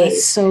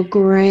always. So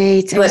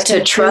great. But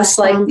to trust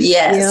like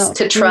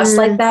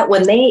that,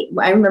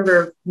 I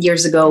remember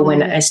years ago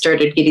when I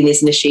started getting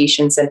these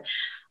initiations and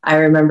I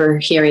remember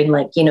hearing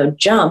like,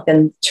 jump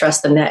and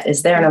trust the net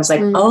is there. And I was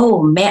like,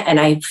 oh man. And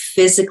I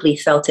physically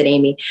felt it,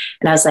 Amy.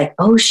 And I was like,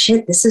 oh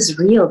shit, this is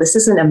real. This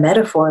isn't a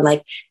metaphor.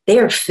 Like they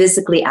are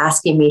physically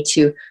asking me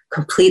to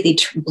completely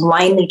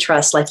blindly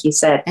trust, like you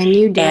said. And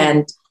you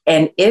did.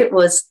 And it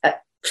was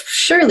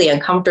surely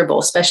uncomfortable,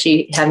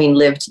 especially having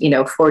lived,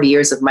 40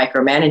 years of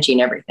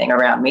micromanaging everything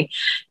around me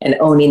and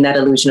owning that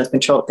illusion of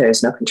control. There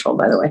is no control,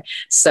 by the way.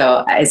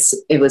 So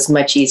it was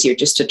much easier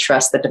just to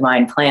trust the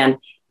divine plan.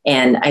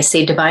 And I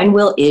say divine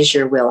will is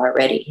your will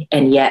already.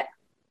 And yet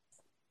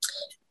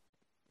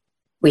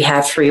we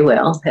have free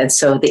will. And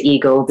so the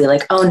ego will be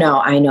like, oh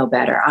no, I know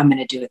better. I'm going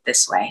to do it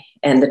this way.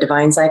 And the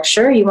divine's like,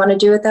 sure, you want to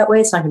do it that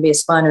way. It's not going to be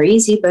as fun or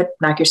easy, but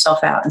knock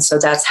yourself out. And so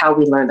that's how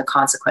we learn the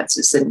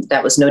consequences. And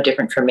that was no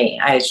different for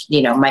me.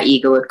 My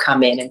ego would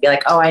come in and be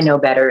like, oh, I know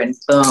better. And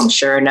boom,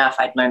 sure enough,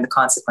 I'd learn the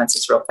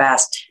consequences real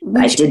fast.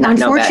 Which, I did not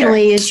know better.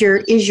 Unfortunately, is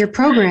your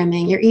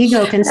programming. Your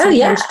ego can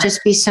sometimes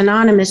just be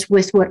synonymous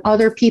with what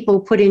other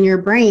people put in your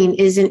brain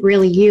isn't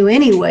really you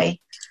anyway.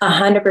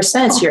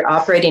 100%. You're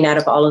operating out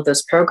of all of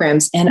those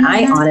programs. And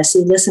I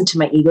honestly listened to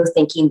my ego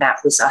thinking that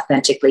was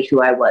authentically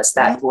who I was.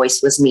 That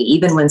voice was me.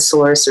 Even when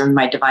source or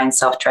my divine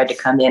self tried to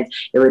come in,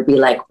 it would be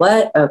like,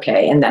 what?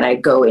 Okay. And then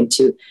I'd go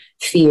into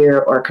fear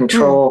or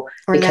control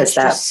because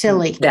that's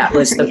silly. That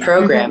was the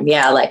program.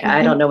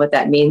 I don't know what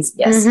that means.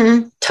 Yes,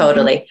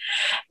 totally.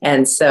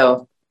 And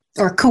so.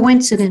 Or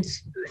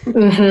coincidence.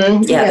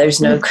 There's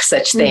no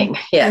such thing.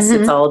 Yes,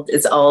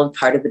 it's all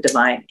part of the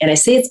divine. And I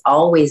say it's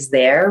always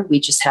there. We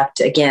just have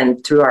to,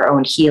 again, through our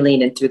own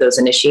healing and through those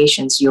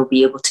initiations, you'll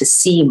be able to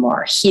see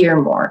more, hear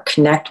more,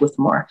 connect with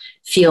more,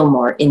 feel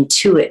more,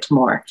 intuit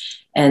more.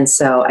 And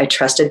so I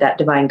trusted that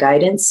divine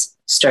guidance,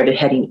 started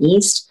heading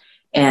east,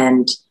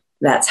 and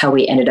that's how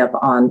we ended up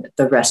on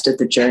the rest of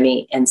the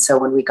journey. And so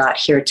when we got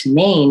here to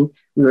Maine,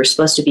 we were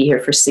supposed to be here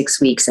for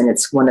 6 weeks, and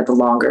it's one of the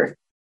longer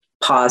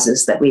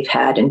pauses that we've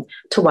had, and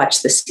to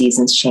watch the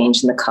seasons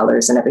change and the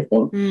colors and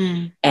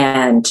everything.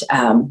 And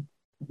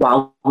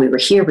while we were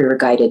here, we were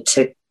guided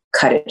to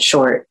cut it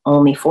short,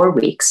 only 4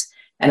 weeks.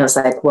 And I was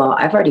like, well,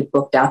 I've already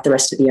booked out the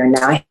rest of the year.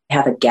 Now I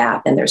have a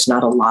gap and there's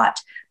not a lot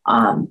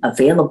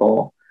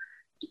available.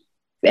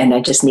 And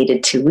I just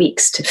needed 2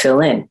 weeks to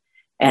fill in.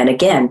 And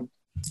again,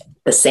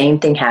 the same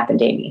thing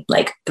happened, Amy.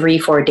 Like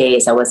 3-4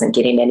 days, I wasn't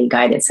getting any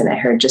guidance, and I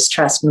heard, just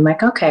trust me. I'm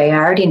like, okay, I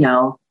already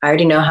know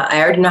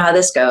how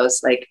this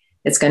goes. Like,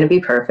 it's going to be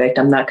perfect.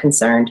 I'm not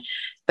concerned.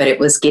 But it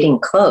was getting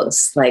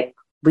close. Like,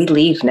 we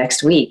leave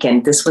next week.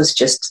 And this was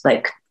just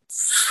like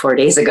 4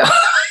 days ago.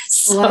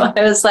 So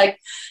I was like,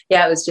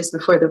 it was just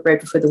right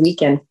before the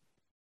weekend.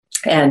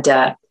 And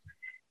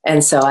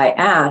so I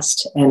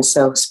asked. And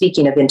so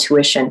speaking of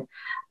intuition,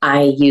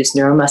 I use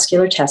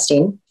neuromuscular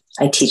testing.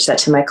 I teach that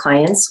to my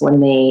clients when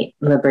they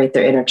liberate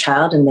their inner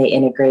child and they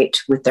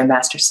integrate with their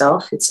master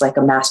self. It's like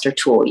a master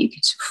tool. You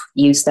could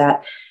use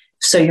that.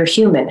 So your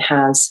human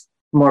has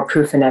more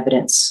proof and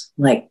evidence.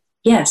 Like,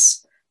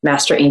 yes,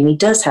 Master Amy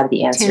does have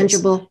the answers.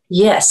 Tangible.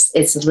 Yes,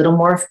 it's a little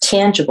more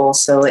tangible.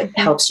 So it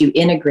helps you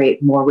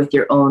integrate more with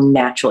your own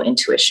natural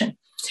intuition.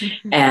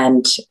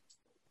 And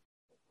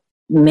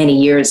many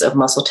years of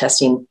muscle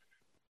testing,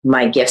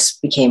 my gifts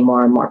became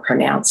more and more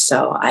pronounced.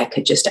 So I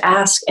could just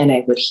ask and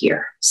I would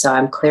hear. So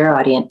I'm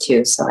clairaudient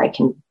too. So I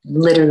can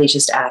literally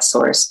just ask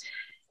source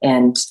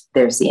and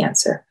there's the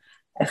answer.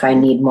 If I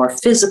need more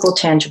physical,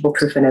 tangible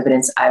proof and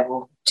evidence, I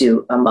will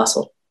do a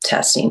muscle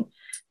testing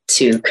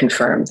to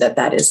confirm that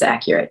that is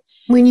accurate.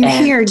 When you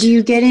hear, do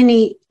you get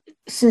any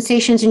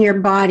sensations in your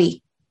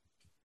body?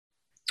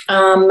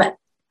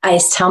 I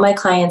tell my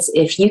clients,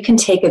 if you can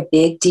take a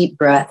big, deep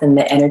breath and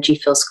the energy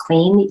feels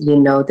clean, you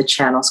know the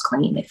channel's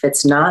clean. If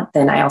it's not,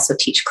 then I also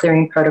teach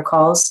clearing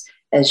protocols,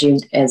 as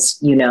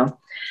you know,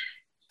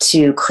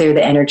 to clear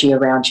the energy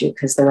around you,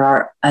 because there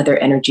are other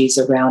energies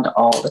around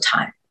all the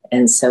time.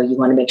 And so you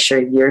want to make sure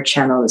your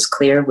channel is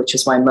clear, which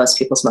is why most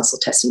people's muscle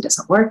testing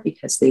doesn't work,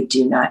 because they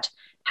do not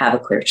have a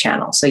clear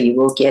channel. So you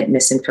will get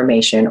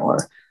misinformation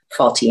or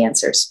faulty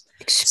answers.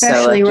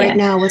 Especially right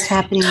now, what's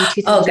happening in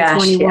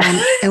 2021.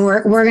 And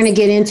we're going to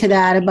get into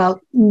that about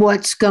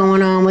what's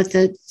going on with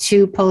the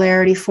two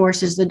polarity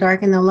forces, the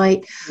dark and the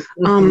light,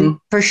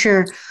 for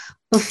sure.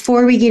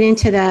 Before we get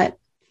into that,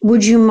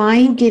 would you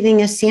mind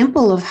giving a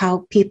sample of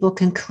how people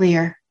can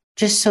clear,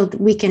 just so that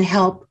we can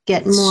help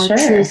get more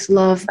truth,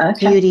 love,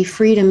 beauty,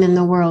 freedom in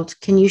the world?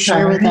 Can you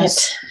share with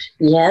us?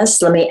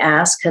 Yes, let me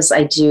ask, because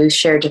I do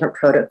share different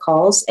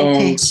protocols.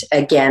 And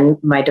again,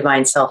 my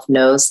divine self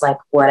knows like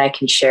what I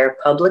can share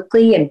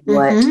publicly and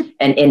what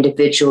an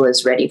individual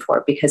is ready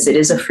for, because it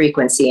is a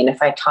frequency. And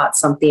if I taught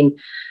something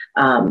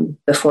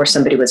before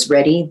somebody was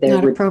ready, they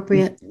not would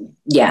appropriate.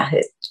 Yeah.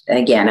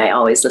 Again, I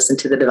always listen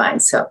to the divine.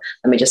 So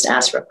let me just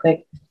ask real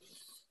quick.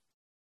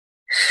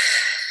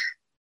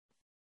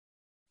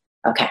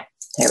 Okay,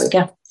 there we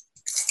go.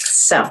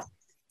 So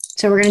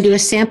we're going to do a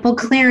sample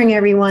clearing,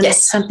 everyone. Yes.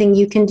 It's something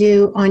you can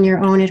do on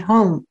your own at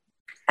home.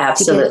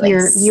 Absolutely. To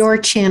get your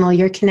channel,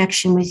 your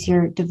connection with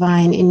your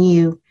divine in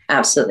you.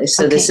 Absolutely.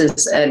 So this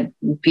is a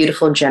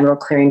beautiful general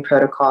clearing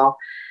protocol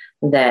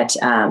that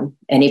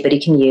anybody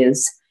can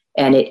use.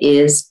 And it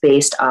is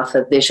based off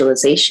of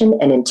visualization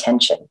and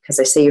intention, because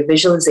I say your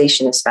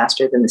visualization is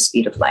faster than the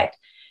speed of light.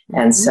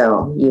 And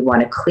so you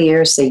want to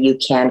clear so you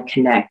can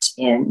connect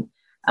in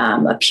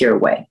a pure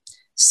way.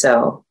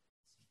 So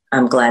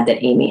I'm glad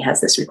that Amy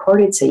has this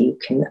recorded, so you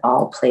can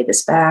all play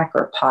this back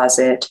or pause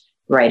it,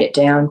 write it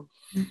down.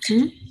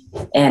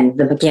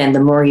 And again, the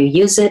more you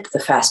use it, the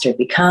faster it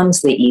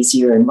becomes, the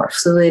easier and more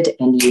fluid,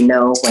 and you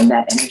know when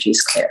that energy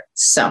is clear.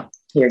 So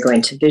you're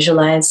going to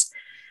visualize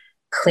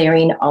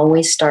Clearing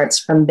always starts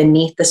from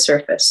beneath the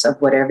surface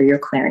of whatever you're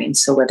clearing.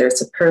 So whether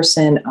it's a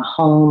person, a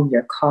home,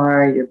 your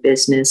car, your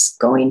business,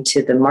 going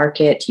to the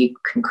market, you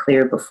can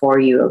clear before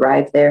you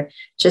arrive there,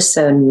 just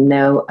so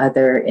no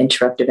other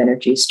interruptive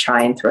energies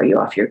try and throw you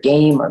off your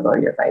game or lower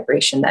your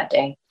vibration that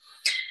day.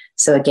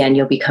 So again,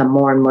 you'll become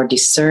more and more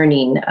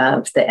discerning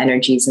of the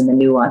energies and the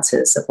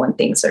nuances of when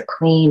things are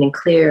clean and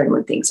clear and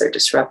when things are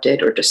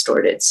disrupted or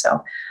distorted.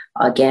 So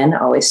again,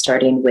 always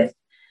starting with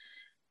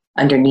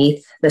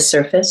underneath the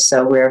surface.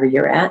 So wherever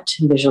you're at,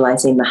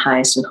 visualizing the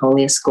highest and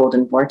holiest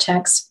golden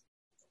vortex.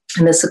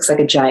 And this looks like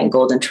a giant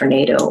golden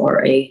tornado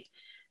or a,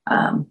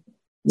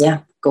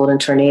 golden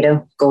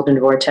tornado, golden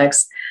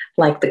vortex,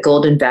 like the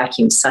golden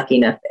vacuum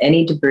sucking up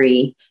any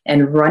debris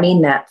and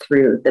running that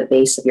through the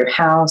base of your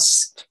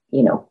house,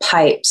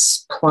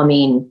 pipes,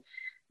 plumbing,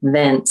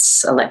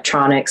 vents,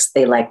 electronics.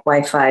 They like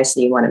Wi-Fi, so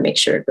you want to make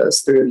sure it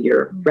goes through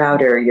your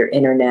router, your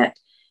internet,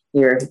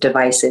 your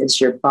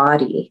devices, your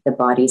body, the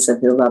bodies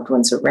of your loved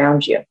ones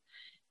around you,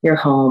 your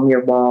home,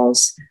 your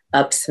walls,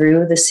 up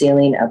through the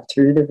ceiling, up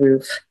through the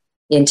roof,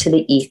 into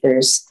the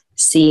ethers,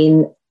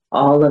 seeing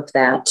all of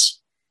that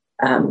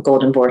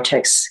golden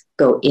vortex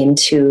go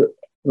into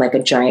like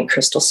a giant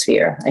crystal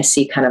sphere. I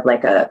see kind of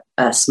like a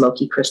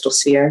smoky crystal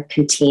sphere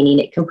containing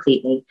it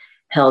completely,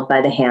 held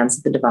by the hands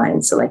of the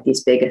divine. So like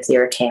these big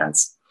etheric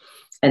hands.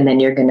 And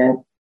then you're going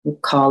to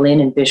call in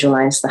and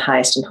visualize the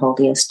highest and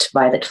holiest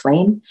violet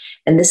flame.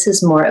 And this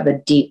is more of a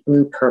deep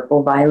blue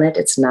purple violet.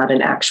 It's not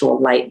an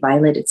actual light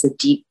violet. It's a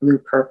deep blue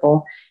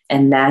purple.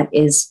 And that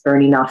is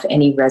burning off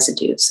any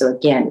residue. So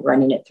again,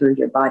 running it through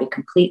your body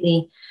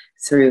completely,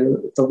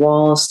 through the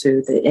walls,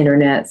 through the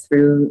internet,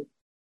 through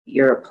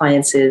your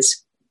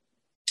appliances,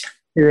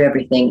 through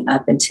everything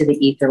up into the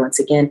ether once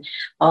again,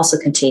 also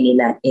containing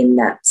that in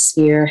that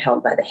sphere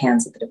held by the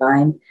hands of the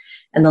divine.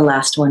 And the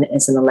last one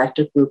is an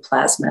electric blue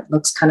plasma. It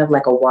looks kind of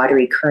like a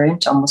watery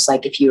current, almost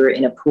like if you were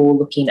in a pool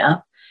looking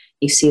up.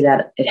 You see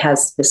that it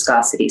has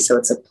viscosity, so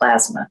it's a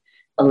plasma.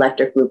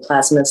 Electric blue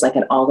plasma is like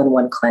an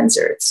all-in-one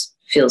cleanser. It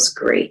feels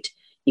great.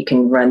 You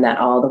can run that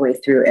all the way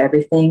through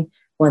everything.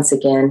 Once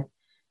again,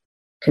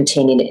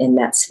 containing it in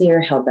that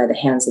sphere held by the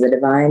hands of the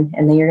divine.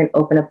 And then you're going to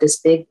open up this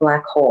big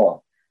black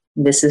hole.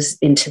 This is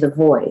into the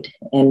void,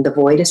 and the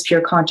void is pure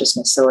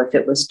consciousness. So if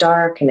it was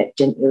dark and it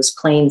was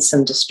playing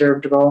some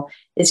disturbed role,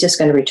 it's just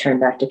going to return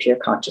back to pure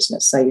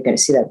consciousness. So you're going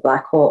to see that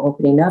black hole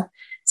opening up,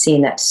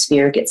 seeing that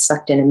sphere get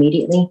sucked in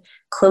immediately,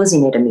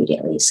 closing it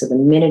immediately. So the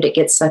minute it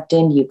gets sucked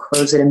in, you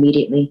close it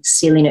immediately,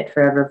 sealing it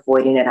forever,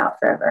 voiding it out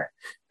forever.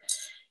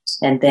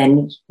 And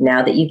then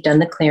now that you've done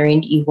the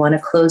clearing, you want to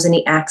close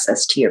any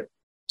access to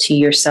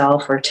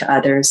yourself or to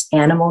others.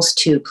 Animals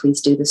too,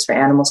 please do this for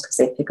animals because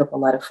they pick up a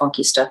lot of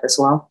funky stuff as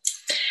well.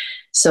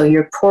 So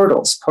your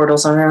portals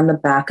are on the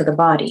back of the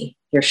body.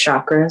 Your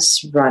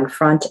chakras run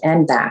front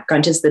and back.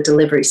 Front is the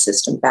delivery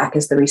system, back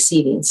is the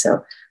receiving.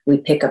 So we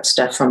pick up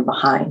stuff from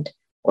behind,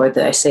 or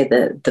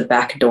the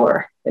back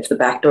door. If the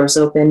back door is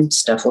open,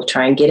 stuff will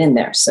try and get in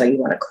there. So you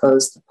want to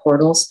close the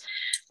portals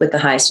with the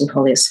highest and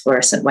holiest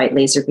fluorescent white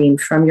laser beam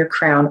from your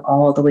crown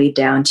all the way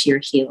down to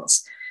your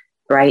heels.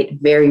 Bright,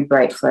 very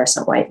bright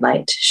fluorescent white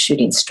light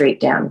shooting straight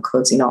down,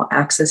 closing all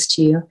access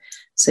to you.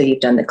 So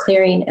you've done the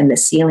clearing and the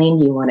sealing.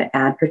 You want to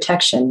add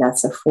protection.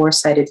 That's a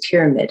 4-sided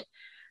pyramid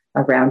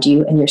around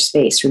you and your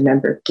space.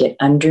 Remember, get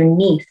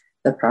underneath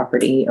the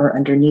property or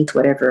underneath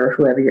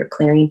whoever you're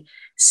clearing,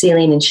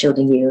 sealing and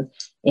shielding you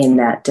in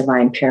that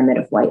divine pyramid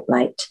of white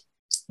light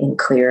in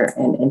clear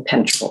and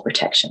impenetrable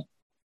protection.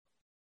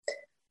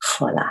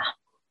 Voila.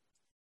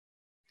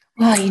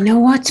 Well, you know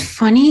what's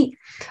funny?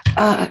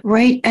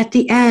 Right at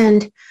the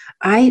end,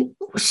 I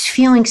was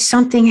feeling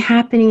something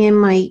happening in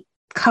my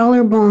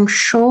collarbone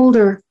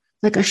shoulder,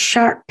 like a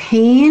sharp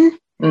pain.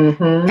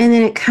 Mm-hmm. And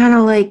then it kind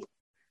of like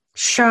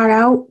shot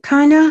out,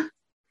 kind of.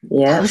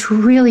 Yeah. It was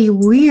really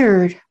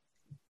weird.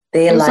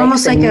 They like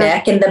almost the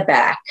neck and the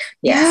back.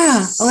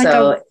 Yes. Yeah. Like I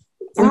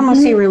don't want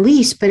to say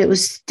release, but it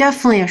was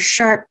definitely a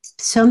sharp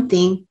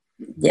something.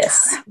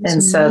 Yes.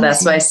 And so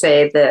that's why I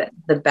say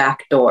the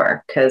back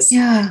door, because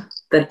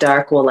the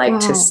dark will like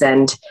to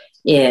send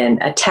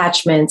in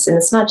attachments. And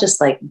it's not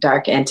just like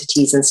dark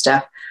entities and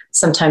stuff.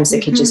 Sometimes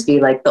it could just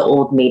be like the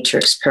old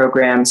matrix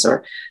programs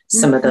or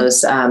some of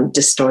those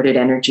distorted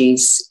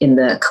energies in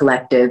the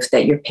collective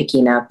that you're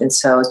picking up. And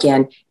so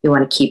again, you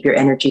want to keep your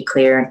energy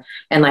clear.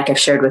 And like I've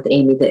shared with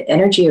Amy, the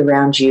energy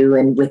around you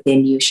and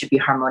within you should be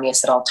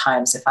harmonious at all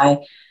times.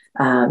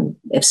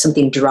 If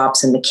something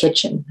drops in the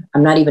kitchen,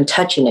 I'm not even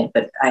touching it,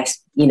 but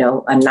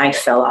a knife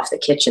fell off the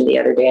kitchen the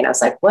other day and I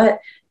was like,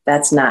 what?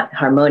 That's not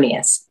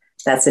harmonious.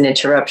 That's an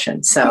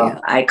interruption. So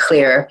I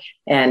clear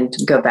and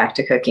go back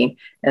to cooking.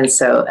 And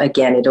so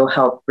again, it'll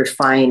help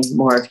refine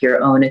more of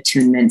your own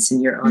attunements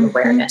and your own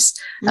awareness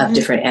of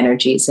different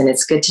energies. And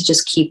it's good to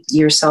just keep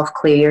yourself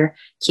clear,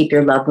 keep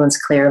your loved ones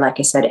clear. Like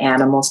I said,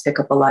 animals pick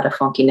up a lot of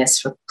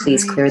funkiness, so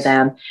please clear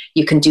them.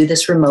 You can do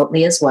this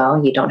remotely as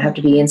well. You don't have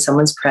to be in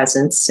someone's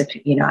presence. If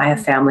I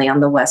have family on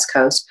the West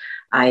Coast,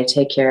 I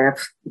take care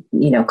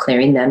of,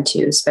 clearing them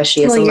too,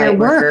 especially as a light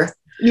worker.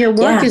 Your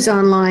work is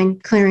online,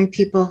 clearing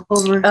people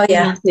over. Oh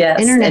yeah, yes,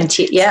 internet.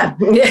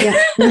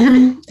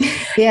 And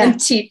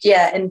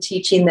yeah. And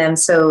teaching them.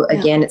 So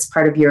again, it's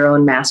part of your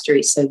own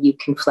mastery. So you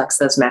can flex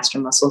those master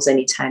muscles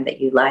anytime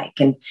that you like,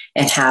 and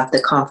have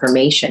the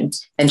confirmation.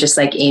 And just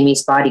like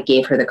Amy's body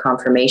gave her the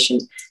confirmation,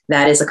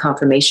 that is a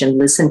confirmation.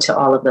 Listen to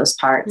all of those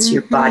parts.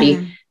 Your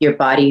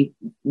body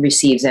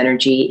receives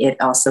energy. It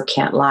also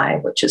can't lie,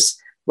 which is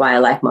why I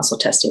like muscle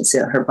testing.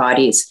 So her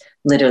body's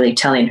literally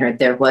telling her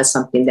there was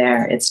something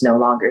there. It's no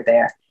longer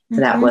there.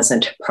 That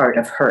wasn't part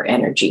of her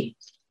energy.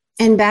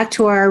 And back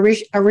to our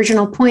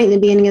original point in the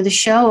beginning of the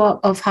show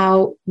of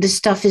how this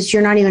stuff is,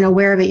 you're not even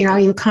aware of it. You're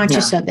not even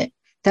conscious of it,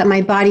 that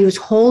my body was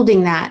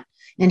holding that.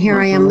 And here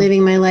I am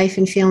living my life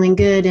and feeling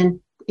good and,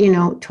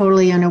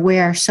 totally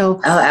unaware. So,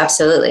 oh,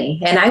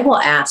 absolutely. And I will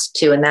ask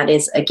too, and that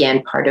is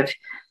again, part of,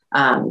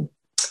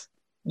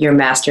 your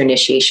master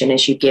initiation.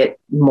 As you get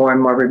more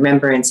and more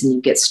remembrance and you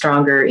get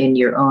stronger in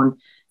your own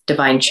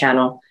divine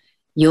channel,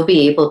 you'll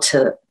be able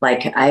to,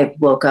 like, I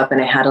woke up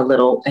and I had a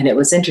little, and it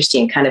was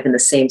interesting, kind of in the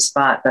same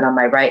spot, but on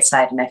my right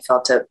side, and I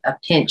felt a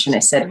pinch, and I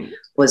said,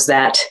 was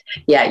that,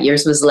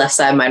 yours was left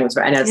side, mine was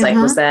right. And I was like,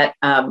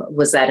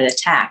 was that an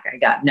attack? I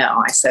got,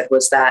 no. I said,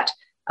 was that,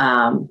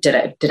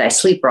 did I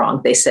sleep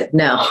wrong? They said,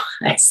 no.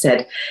 I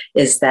said,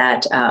 is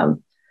that,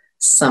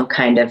 some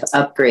kind of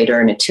upgrade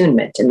or an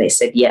attunement? And they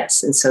said,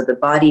 yes. And so the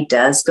body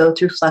does go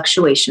through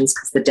fluctuations,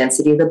 because the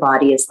density of the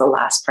body is the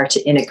last part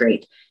to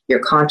integrate. Your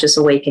conscious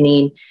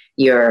awakening,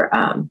 your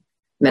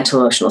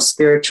mental, emotional,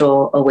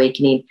 spiritual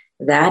awakening,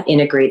 that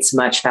integrates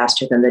much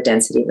faster than the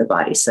density of the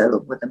body. So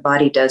when the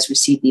body does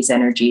receive these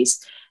energies,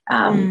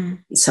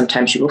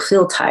 sometimes you will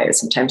feel tired.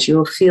 Sometimes you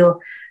will feel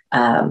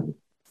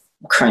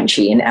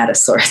crunchy and out of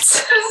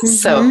sorts.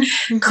 So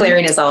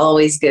clearing is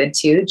always good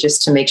too,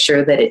 just to make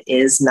sure that it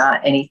is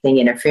not anything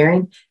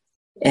interfering,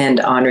 and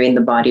honoring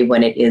the body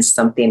when it is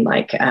something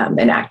like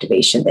an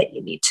activation that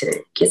you need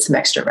to get some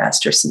extra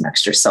rest or some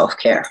extra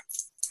self-care.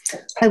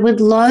 I would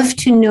love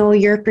to know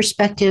your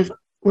perspective,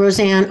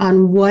 Roseanne,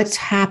 on what's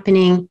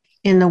happening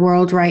in the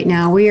world right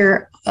now.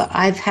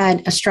 I've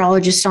had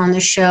astrologists on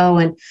the show,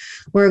 and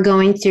we're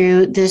going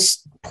through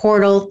this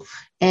portal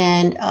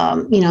and,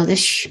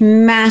 this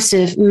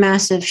massive,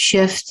 massive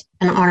shift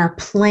on our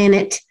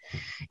planet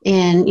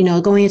and,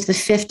 going into the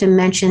fifth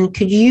dimension.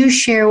 Could you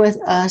share with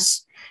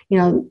us,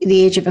 the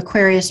age of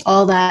Aquarius,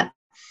 all that,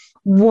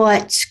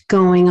 what's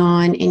going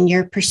on in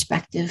your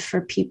perspective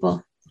for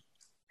people?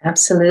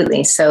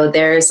 Absolutely. So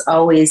there's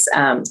always,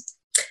 I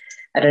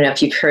don't know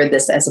if you've heard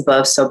this, as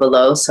above, so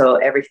below. So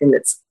everything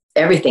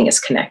is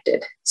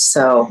connected.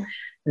 So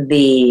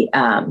the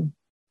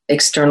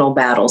external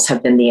battles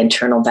have been the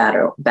internal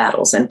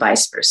battles, and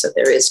vice versa.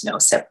 There is no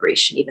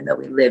separation, even though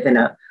we live in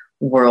a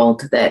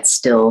world that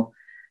still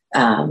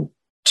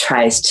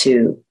tries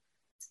to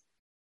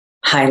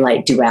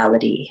highlight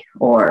duality,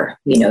 or,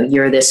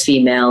 you're this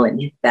female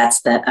and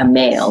that's a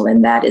male,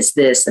 and that is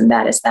this and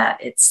that is that.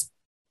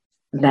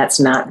 That's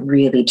not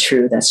really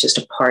true. That's just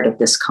a part of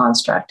this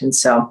construct. And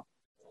so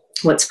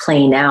what's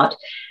playing out,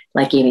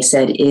 like Amy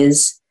said,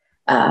 is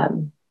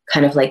kind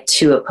of like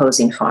two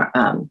opposing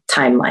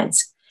timelines.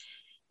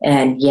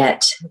 And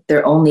yet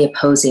they're only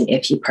opposing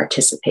if you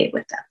participate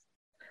with them.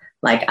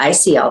 Like, I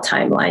see all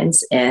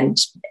timelines, and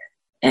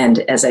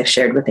as I've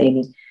shared with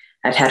Amy,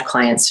 I've had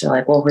clients who are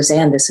like, well,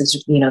 Roseanne, this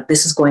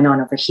is going on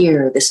over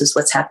here. This is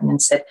what's happening.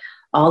 And said,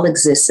 all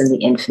exists in the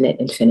infinite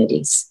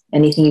infinities.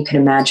 Anything you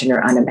can imagine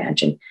or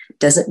unimagine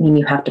doesn't mean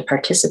you have to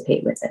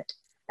participate with it.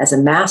 As a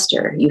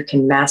master, you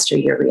can master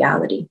your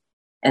reality.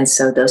 And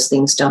so those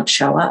things don't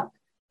show up.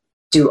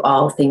 Do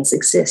all things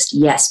exist?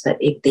 Yes, but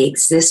they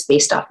exist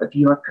based off of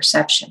your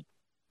perception.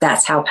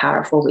 That's how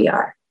powerful we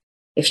are.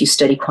 If you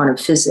study quantum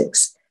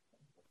physics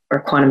or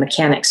quantum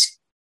mechanics,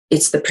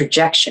 it's the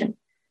projection.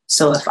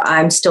 So if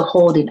I'm still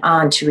holding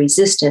on to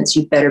resistance,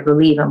 you better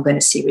believe I'm going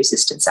to see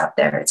resistance out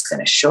there. It's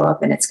going to show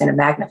up and it's going to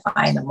magnify.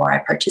 And the more I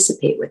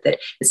participate with it,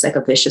 it's like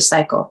a vicious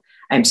cycle.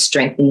 I'm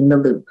strengthening the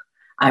loop.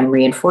 I'm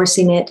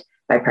reinforcing it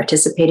by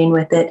participating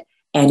with it,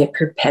 and it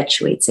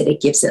perpetuates it.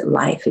 It gives it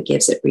life. It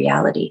gives it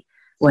reality.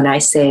 When I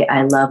say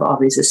I love all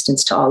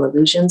resistance to all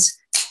illusions,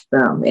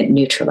 boom, it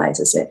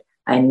neutralizes it.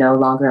 I no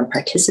longer am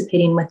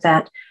participating with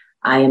that.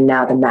 I am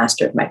now the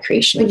master of my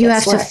creation. But you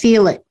have to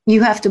feel it.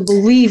 You have to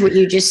believe what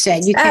you just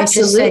said. You can't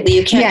Absolutely. Just say,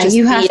 you can't just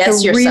you have BS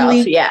to yourself.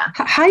 Really,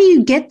 how do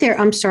you get there?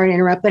 I'm sorry to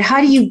interrupt, but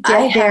how do you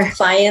get there? I have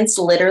clients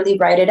literally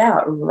write it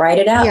out,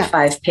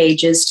 5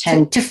 pages,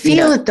 10. To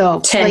feel it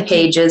though. 10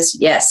 pages.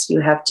 Yes, you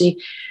have to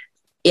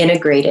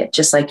integrate it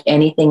just like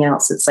anything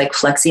else. It's like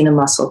flexing a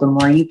muscle. The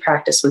more you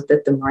practice with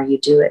it, the more you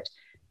do it,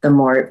 the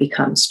more it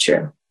becomes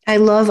true. I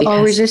love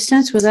all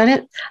resistance. Was that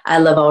it? I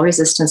love all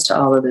resistance to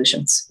all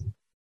illusions.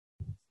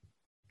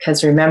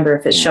 Because remember,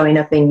 if it's showing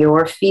up in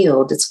your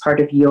field, it's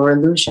part of your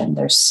illusion.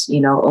 There's,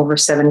 over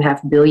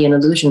 7.5 billion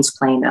illusions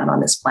playing out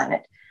on this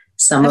planet.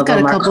 Some I've of them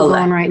are got a couple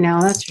going right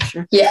now, that's for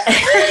sure. Yeah.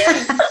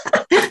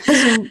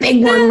 There's a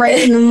big one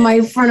right in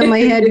my front of my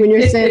head when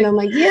you're saying, I'm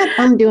like, yep,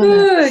 I'm doing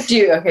that. Do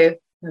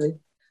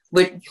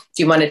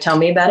you want to tell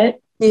me about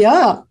it?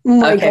 Yeah. Oh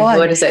my God.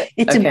 What is it?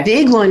 It's a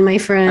big one, my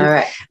friend. All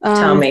right.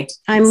 Tell me.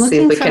 I'm looking see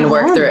if we for can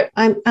work through it.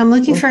 I'm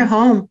looking for a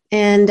home.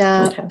 And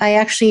I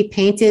actually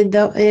painted,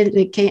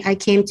 I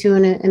came to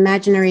an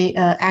imaginary,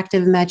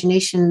 active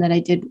imagination that I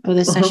did with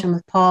a session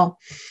with Paul.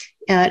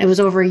 It was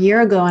over a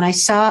year ago. And I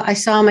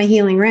saw my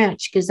healing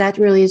ranch, because that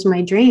really is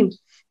my dream.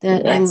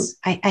 That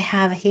I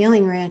have a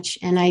healing ranch,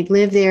 and I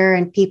live there,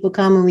 and people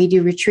come and we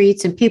do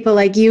retreats, and people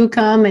like you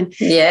come and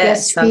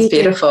sounds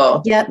beautiful.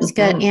 And, yep, it's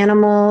got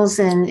animals,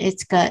 and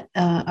it's got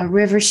a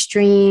river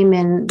stream,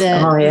 and the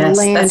land.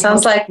 That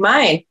sounds like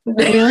mine.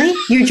 Really,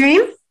 your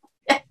dream?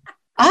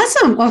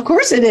 Awesome, of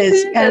course it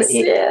is.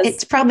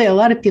 It's probably a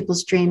lot of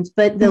people's dreams,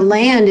 but the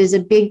land is a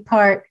big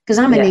part, because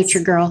I'm a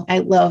nature girl. I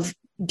love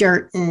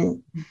dirt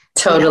and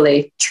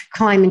totally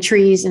climbing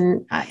trees,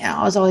 and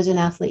I was always an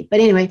athlete.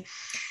 But anyway.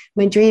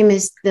 My dream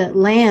is the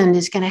land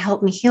is going to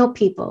help me heal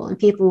people, and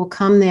people will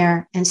come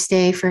there and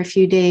stay for a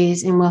few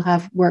days, and we'll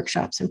have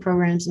workshops and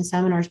programs and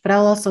seminars, but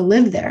I'll also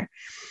live there.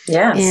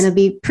 Yes. And it'll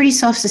be pretty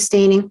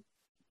self-sustaining.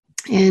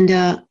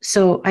 And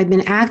so I've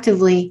been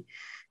actively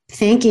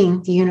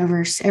thanking the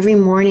universe every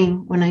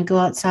morning when I go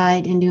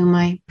outside and do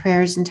my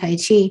prayers and Tai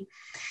Chi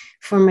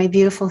for my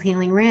beautiful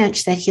healing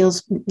ranch that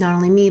heals not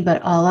only me,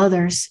 but all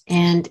others.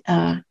 And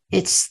I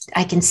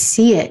can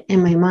see it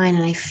in my mind,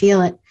 and I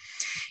feel it.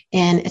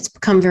 And it's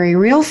become very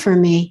real for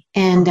me.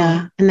 And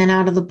then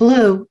out of the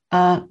blue,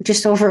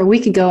 just over a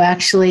week ago,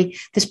 actually,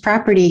 this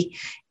property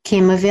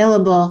came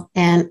available.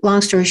 And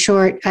long story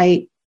short,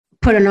 I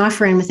put an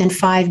offer in within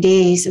 5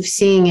 days of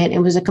seeing it. It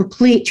was a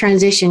complete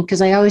transition,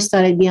 because I always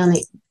thought I'd be on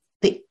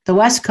the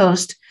West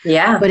Coast.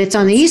 Yeah. But it's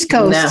on the East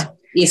Coast. No.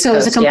 East Coast, it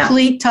was a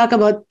complete talk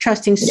about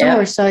trusting source.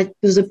 Yeah. So it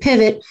was a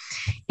pivot,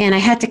 and I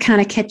had to kind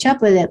of catch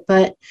up with it.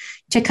 But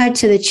to cut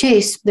to the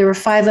chase, there were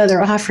 5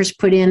 other offers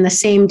put in the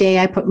same day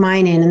I put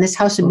mine in, and this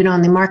house had been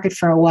on the market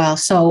for a while.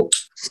 So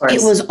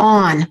it was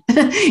on.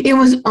 It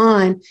was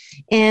on.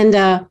 And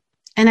I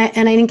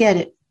didn't get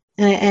it.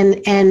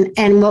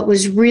 And what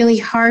was really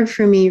hard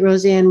for me,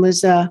 Roseanne,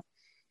 was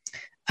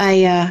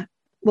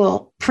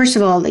well, first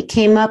of all, it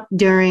came up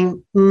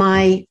during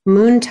my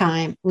moon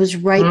time. It was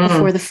right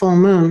before the full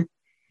moon.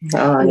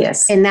 Oh,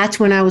 yes. And that's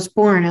when I was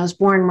born. I was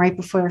born right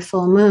before the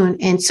full moon.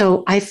 And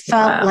so I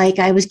felt like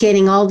I was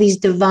getting all these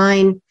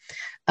divine,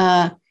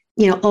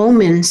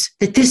 omens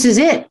that this is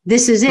it.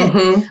 This is it.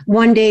 Mm-hmm.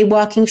 One day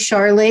walking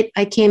Charlotte,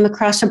 I came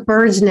across a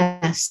bird's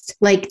nest,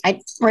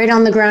 right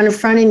on the ground in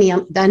front of me,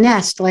 a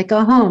nest, like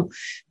a home.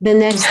 The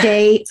next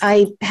day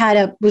I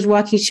was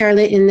walking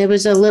Charlotte, and there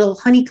was a little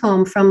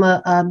honeycomb from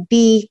a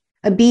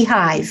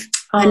beehive,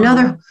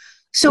 another.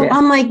 So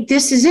I'm like,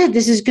 this is it.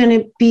 This is going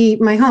to be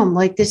my home.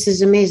 Like, this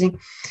is amazing.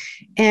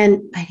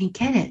 And I didn't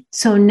get it.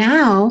 So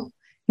now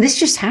this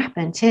just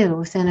happened too,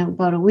 within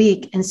about a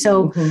week. And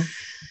so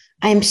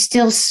I'm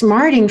still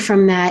smarting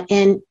from that.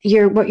 And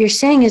what you're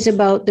saying is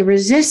about the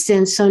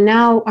resistance. So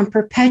now I'm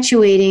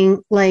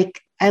perpetuating,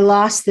 like, I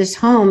lost this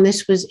home.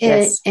 This was it.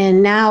 Yes.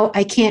 And now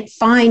I can't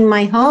find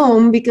my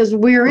home, because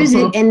where is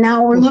it? And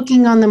now we're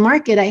looking on the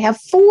market. I have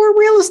 4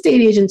 real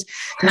estate agents.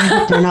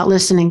 They're not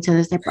listening to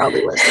this. They're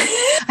probably listening.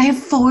 I have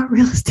 4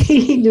 real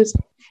estate agents,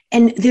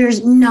 and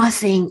there's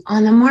nothing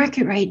on the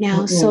market right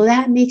now. So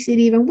that makes it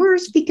even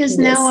worse, because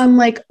now I'm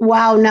like,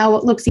 wow, now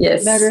it looks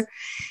even better.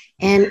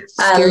 And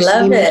I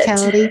love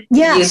mentality. It.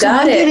 Yeah, you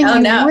got it. Oh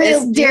no,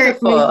 it's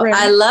beautiful.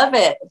 I love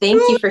it.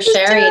 Thank you for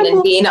sharing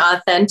and being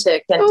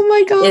authentic. And oh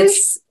my gosh,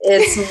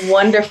 it's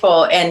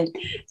wonderful. And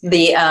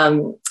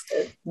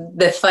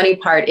the funny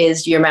part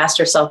is your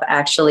master self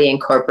actually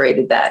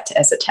incorporated that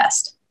as a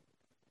test.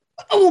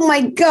 Oh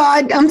my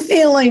God, I'm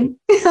failing.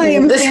 I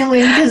am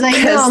failing, because I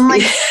know I'm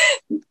like,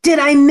 did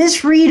I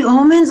misread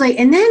omens?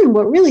 And then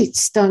what really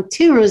stunk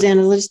too,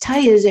 Rosanna, let's tell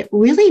you, is it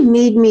really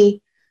made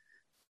me.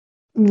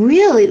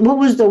 Really, what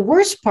was the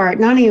worst part,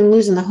 not even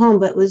losing the home,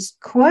 but was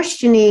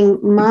questioning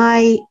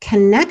my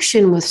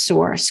connection with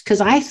source, because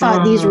I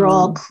thought these were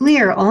all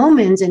clear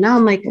omens, and now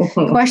I'm like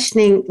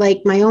questioning like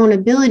my own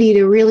ability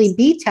to really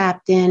be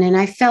tapped in. And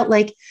I felt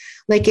like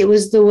it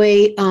was the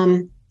way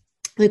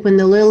like when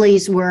the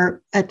lilies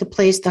were at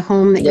the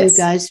home that you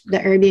guys, the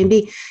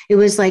Airbnb, it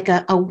was like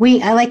a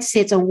wink. I like to say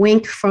it's a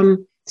wink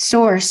from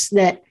source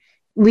that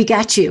we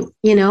got you,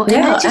 and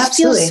that just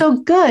feels so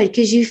good,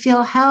 because you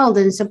feel held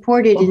and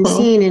supported and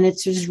seen, and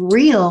it's just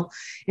real.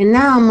 And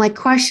now I'm like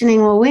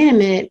questioning, well, wait a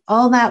minute,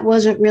 all that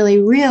wasn't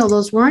really real.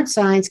 Those weren't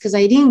signs, because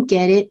I didn't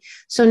get it.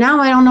 So now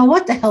I don't know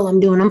what the hell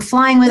I'm doing. I'm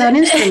flying without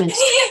instruments,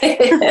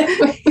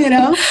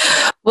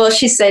 Well,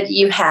 she said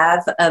you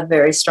have a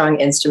very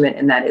strong instrument,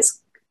 and that is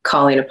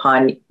calling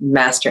upon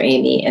Master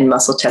Amy and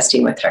muscle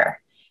testing with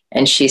her.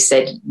 And she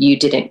said you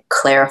didn't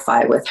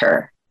clarify with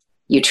her.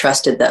 You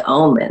trusted the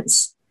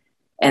omens.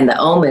 And the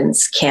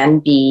omens can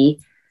be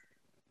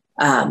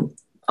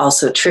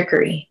also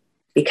trickery,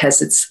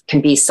 because it can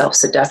be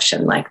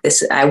self-seduction. Like,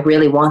 this, I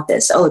really want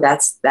this. Oh,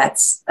 that's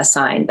a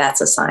sign.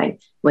 That's a sign.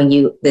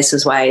 This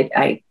is why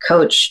I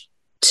coach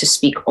to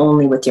speak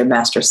only with your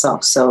master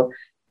self. So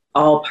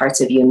all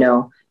parts of you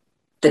know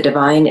the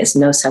divine is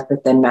no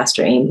separate than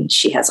Master Amy.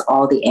 She has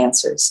all the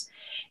answers.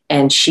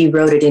 And she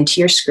wrote it into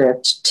your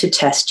script to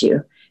test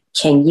you.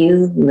 Can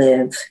you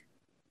live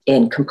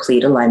in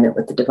complete alignment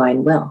with the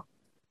divine will?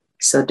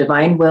 So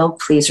divine will,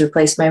 please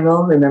replace my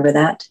will. Remember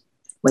that?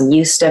 When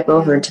you step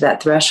over into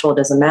that threshold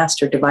as a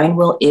master, divine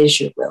will is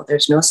your will.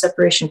 There's no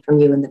separation from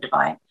you and the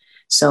divine.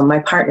 So my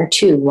partner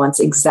too wants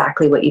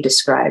exactly what you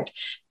described.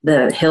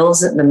 The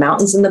hills, the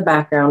mountains in the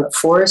background,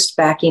 forest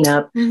backing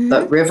up,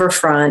 but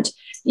riverfront,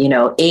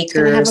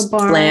 acres,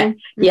 land,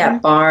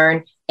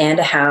 barn and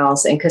a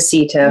house and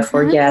casita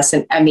for guests.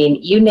 And I mean,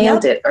 you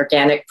nailed it,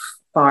 organic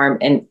farm.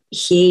 And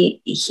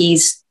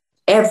he's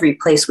every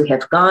place we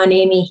have gone,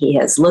 Amy, he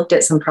has looked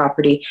at some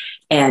property.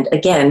 And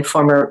again,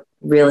 former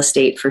real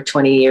estate for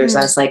 20 years.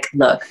 I was like,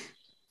 look,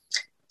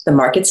 the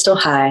market's still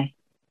high.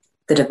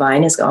 The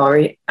divine has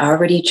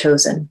already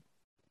chosen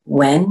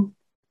when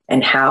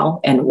and how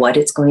and what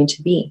it's going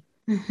to be.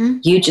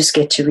 You just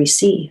get to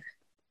receive.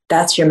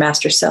 That's your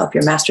master self.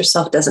 Your master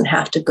self doesn't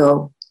have to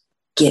go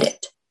get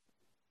it.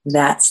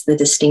 That's the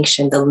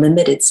distinction, the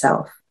limited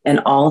self. And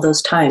all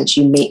those times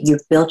you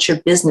built your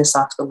business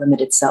off the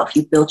limited self.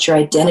 You built your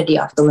identity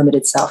off the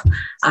limited self.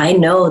 I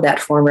know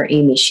that former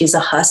Amy, she's a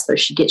hustler.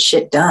 She gets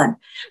shit done,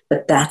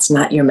 but that's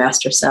not your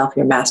master self.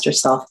 Your master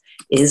self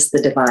is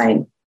the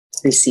divine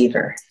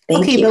receiver.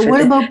 Thank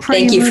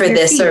you for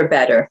this or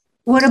better.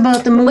 What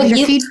about the move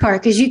your feet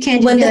part? Because you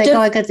can't just be like,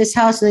 I got this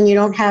house, and then you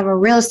don't have a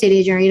real estate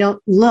agent, or you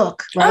don't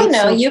look, right? Oh,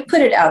 no, you put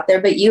it out there,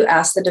 but you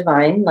ask the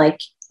divine, like,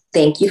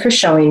 thank you for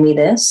showing me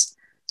this.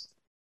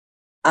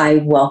 I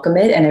welcome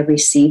it and I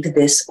receive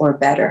this or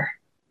better.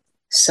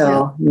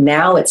 So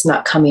now it's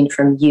not coming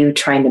from you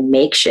trying to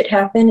make shit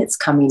happen. It's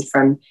coming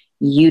from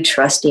you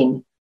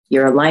trusting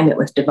your alignment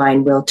with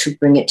divine will to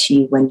bring it to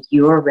you when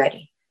you're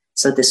ready.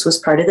 So this was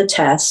part of the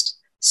test.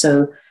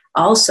 So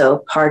also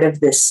part of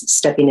this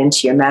stepping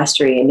into your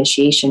mastery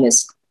initiation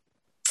is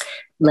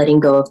letting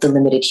go of the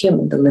limited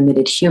human. The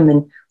limited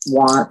human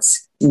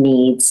wants,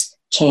 needs,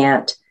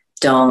 can't,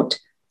 don't,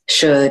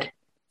 should,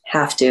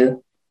 have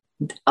to,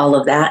 all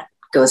of that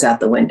goes out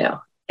the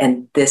window.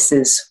 And this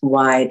is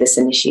why this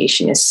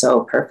initiation is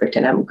so perfect.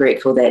 And I'm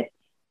grateful that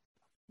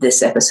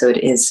this episode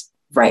is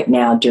right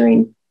now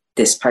during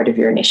this part of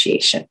your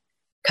initiation,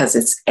 because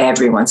it's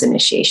everyone's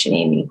initiation,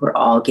 Amy. We're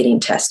all getting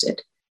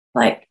tested.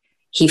 Like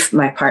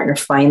my partner,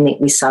 finally,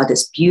 we saw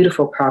this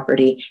beautiful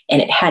property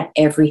and it had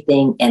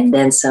everything and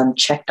then some,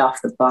 checked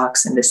off the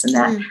box and this and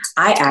that.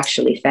 I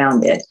actually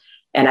found it.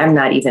 And I'm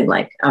not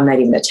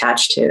even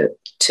attached to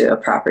a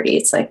property.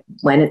 It's like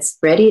when it's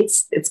ready,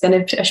 it's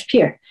going to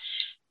appear.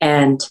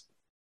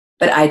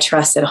 But I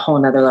trust at a whole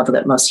nother level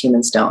that most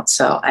humans don't.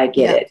 So I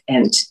get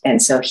it.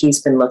 And so he's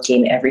been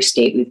looking every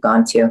state we've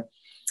gone to.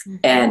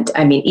 And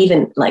I mean,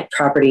 even like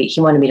property, he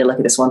wanted me to look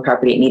at this one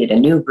property. It needed a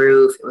new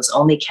roof. It was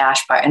only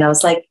cash buy. And I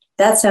was like,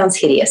 that sounds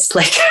hideous.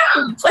 Like,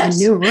 a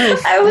new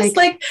roof. I was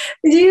like,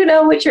 do you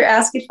know what you're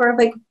asking for? I'm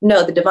like,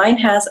 no, the divine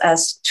has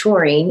us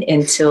touring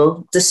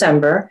until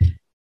December.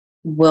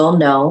 We'll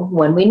know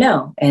when we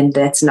know. And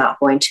that's not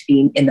going to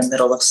be in the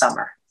middle of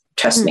summer.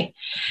 Trust me.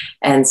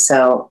 And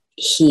so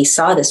he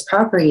saw this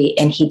property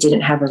and he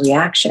didn't have a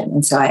reaction.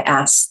 And so I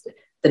asked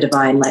the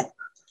divine, like,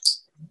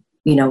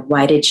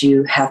 why did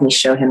you have me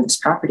show him this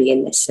property?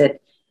 And they said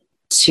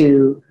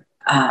to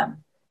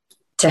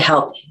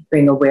help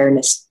bring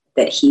awareness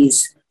that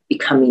he's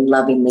becoming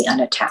lovingly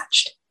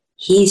unattached.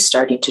 He's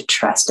starting to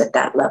trust at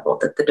that level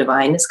that the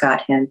divine has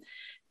got him.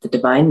 The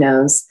divine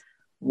knows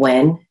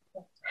when,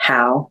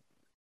 how,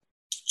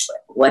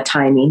 what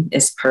timing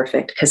is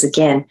perfect. Because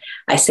again,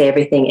 I say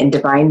everything in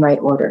divine right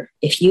order.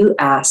 If you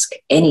ask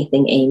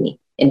anything, Amy,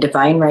 in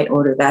divine right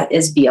order, that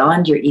is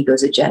beyond your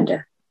ego's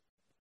agenda.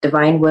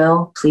 Divine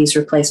will, please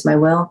replace my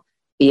will,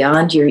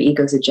 beyond your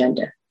ego's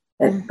agenda.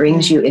 That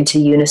brings you into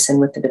unison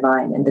with the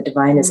divine. And the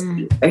divine is,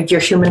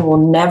 your human will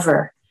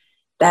never,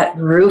 that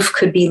roof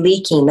could be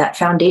leaking, that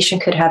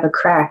foundation could have a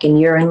crack, and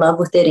you're in love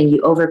with it and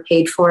you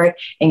overpaid for it,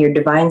 and your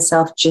divine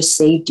self just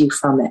saved you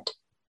from it.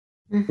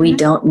 We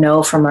don't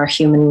know from our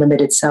human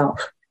limited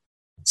self.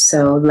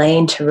 So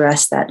laying to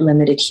rest that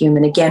limited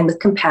human, again,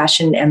 with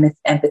compassion and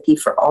empathy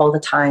for all the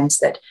times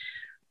that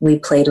we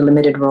played a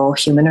limited role,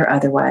 human or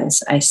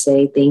otherwise. I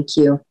say, thank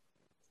you.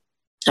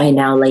 I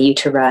now lay you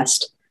to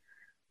rest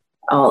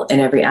all in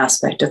every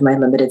aspect of my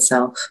limited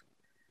self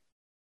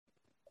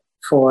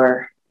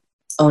for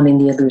owning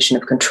the illusion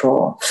of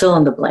control. Fill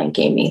in the blank,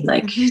 Amy,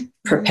 like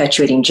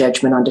perpetuating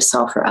judgment onto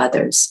self or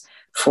others.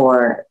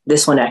 For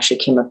this one actually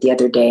came up the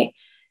other day.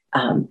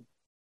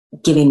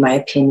 Giving my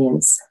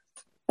opinions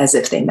as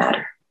if they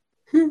matter.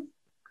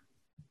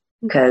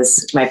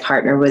 Because my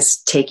partner was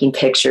taking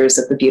pictures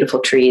of the beautiful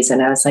trees.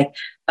 And I was like,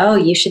 oh,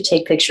 you should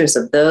take pictures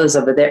of those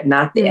over there.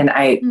 And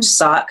I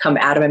saw it come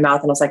out of my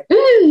mouth and I was like,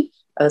 ooh.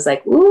 I was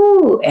like,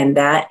 ooh. And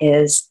that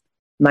is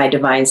my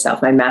divine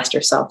self, my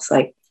master self.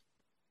 Like,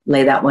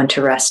 lay that one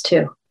to rest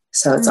too.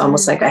 So it's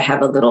almost like I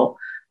have a little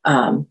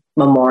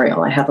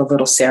memorial. I have a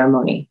little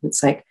ceremony.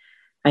 It's like,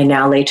 I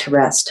now lay to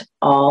rest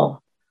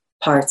all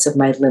parts of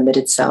my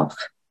limited self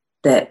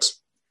that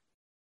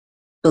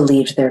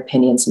believed their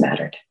opinions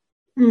mattered.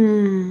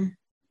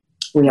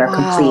 We are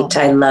complete.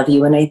 I love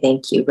you and I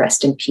thank you.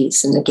 Rest in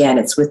peace. And again,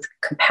 it's with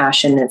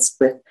compassion. It's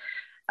with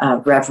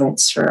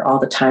reverence for all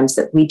the times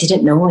that we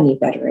didn't know any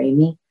better,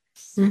 Amy.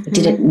 I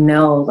didn't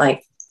know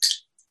like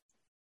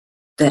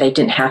that I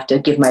didn't have to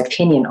give my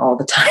opinion all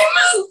the time.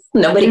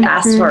 Nobody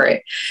asked for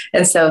it.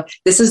 And so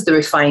this is the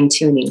refined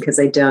tuning, because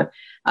I don't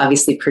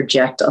obviously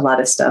project a lot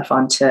of stuff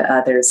onto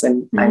others,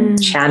 and I'm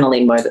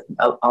channeling more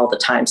all the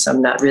time. So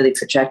I'm not really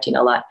projecting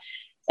a lot.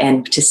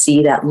 And to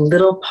see that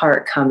little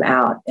part come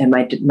out, and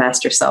my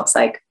master self's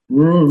like,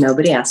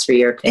 nobody asked for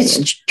your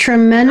opinion. It's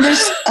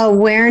tremendous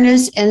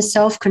awareness and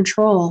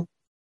self-control.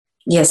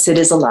 Yes, it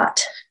is a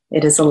lot.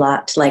 It is a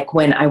lot. Like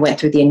when I went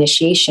through the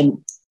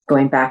initiation,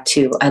 going back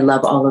to, I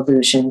love all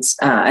illusions.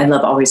 I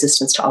love all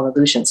resistance to all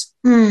illusions.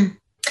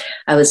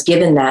 I was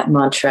given that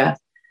mantra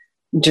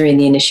during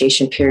the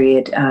initiation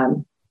period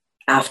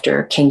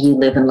after, can you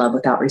live in love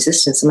without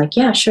resistance? I'm like,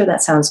 yeah, sure,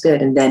 that sounds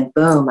good. And then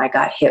boom, I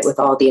got hit with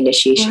all the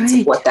initiations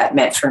of what that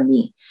meant for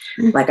me.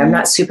 Like, I'm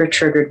not super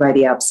triggered by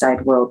the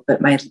outside world,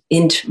 but my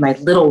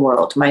little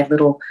world, my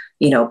little,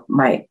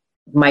 my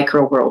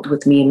micro world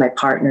with me and my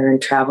partner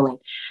and traveling.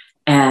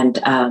 And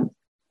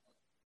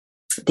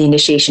the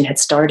initiation had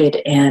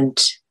started, and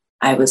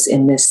I was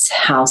in this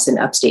house in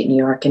upstate New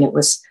York, and it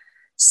was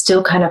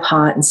still kind of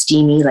hot and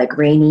steamy, like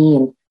rainy,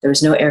 and there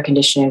was no air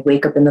conditioning. I'd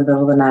wake up in the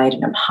middle of the night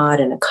and I'm hot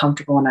and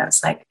uncomfortable. And I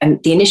was like,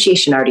 and the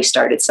initiation already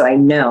started. So I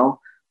know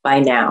by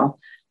now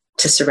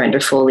to surrender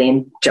fully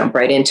and jump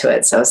right into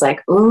it. So I was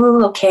like,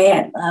 oh,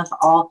 okay.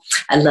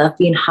 I love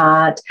being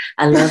hot.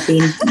 I love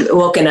being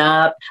woken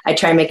up. I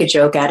try and make a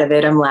joke out of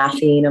it. I'm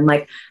laughing. I'm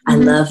like, I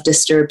love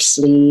disturbed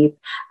sleep.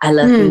 I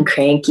love being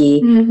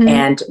cranky.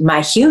 And my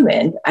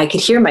human, I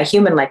could hear my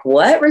human like,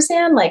 what,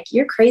 Roseanne? Like,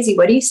 you're crazy.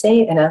 What do you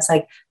say? And I was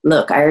like,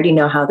 look, I already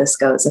know how this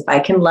goes. If I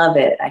can love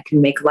it, I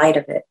can make light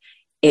of it.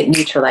 It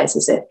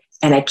neutralizes it.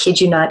 And I kid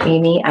you not,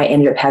 Amy, I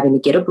ended up having to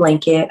get a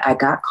blanket. I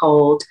got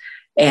cold.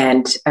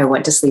 And I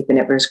went to sleep, and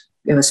it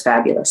was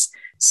fabulous.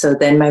 So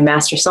then my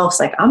master self's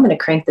like, I'm going to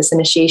crank this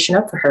initiation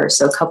up for her.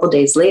 So a couple of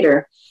days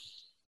later,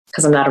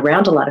 because I'm not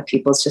around a lot of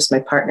people, it's just my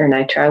partner and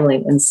I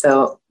traveling. And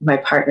so my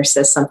partner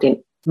says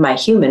something my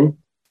human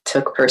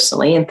took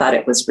personally and thought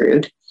it was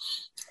rude.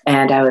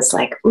 And I was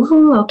like,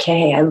 ooh,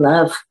 okay. I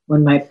love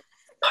when my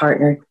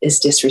partner is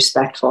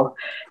disrespectful.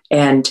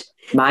 And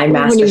my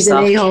master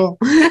self,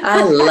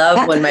 I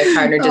love when my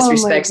partner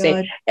disrespects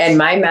me. And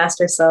my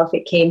master self,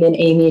 it came in,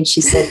 Amy, and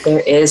she said, there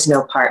is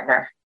no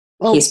partner.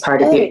 He's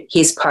part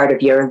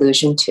of your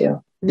illusion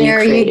too.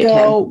 There you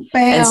go.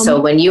 And so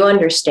when you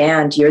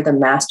understand you're the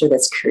master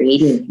that's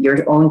creating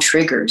your own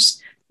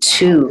triggers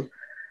to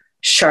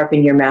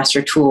sharpen your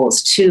master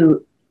tools,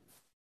 to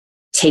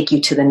take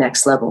you to the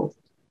next level,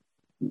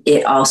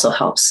 it also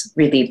helps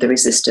relieve the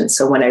resistance.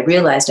 So when I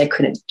realized I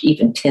couldn't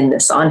even pin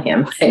this on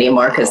him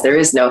anymore, because there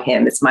is no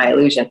him, it's my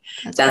illusion.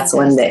 That's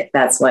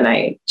when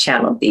I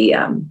channeled the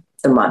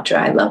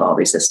mantra, I love all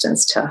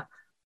resistance to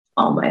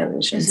all my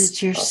illusions.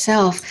 It's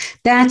yourself.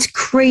 That's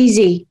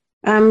crazy.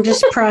 I'm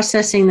just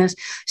processing this.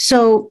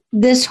 So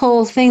this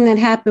whole thing that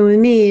happened with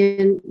me,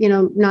 and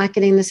not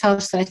getting this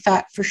house that I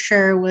thought for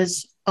sure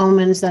was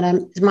omens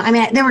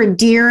that there were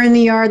deer in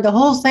the yard, the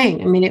whole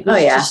thing. I mean, it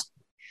was just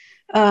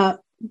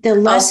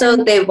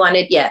also, they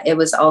wanted, it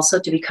was also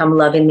to become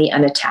lovingly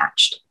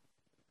unattached.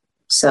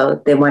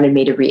 So they wanted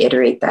me to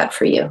reiterate that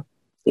for you,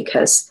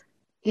 because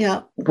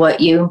what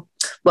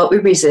we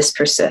resist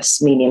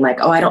persists, meaning like,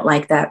 oh, I don't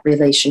like that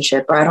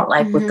relationship, or I don't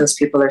like what those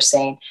people are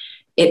saying.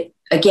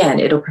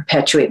 It'll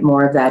perpetuate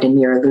more of that in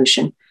your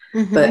illusion.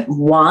 But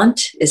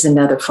want is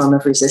another form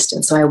of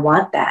resistance. So I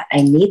want that.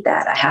 I need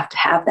that. I have to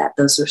have that.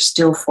 Those are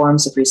still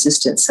forms of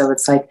resistance. So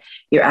it's like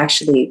you're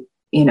actually,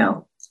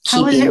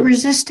 how is it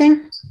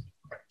resisting?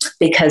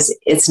 Because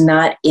it's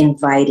not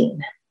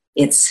inviting,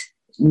 it's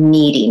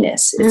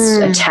neediness, it's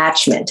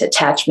attachment.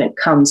 Attachment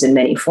comes in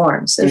many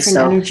forms. And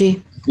different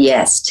energy.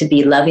 Yes, to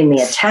be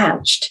lovingly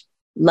attached,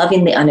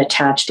 lovingly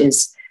unattached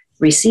is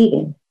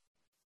receiving.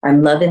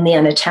 I'm lovingly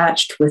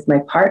unattached with my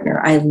partner.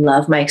 I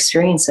love my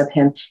experience of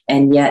him,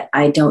 and yet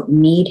I don't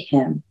need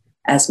him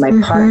as my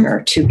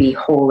partner to be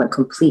whole and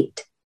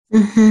complete.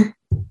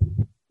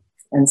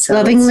 And so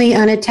lovingly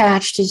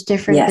unattached is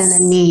different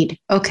than a need.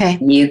 Okay.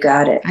 You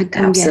got it. I'm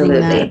absolutely.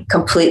 That.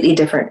 Completely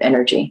different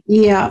energy.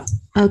 Yeah.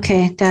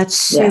 Okay. That's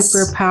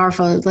super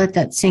powerful. Let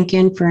that sink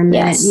in for a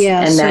minute. Yes.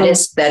 Yeah. And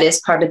that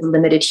is part of the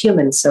limited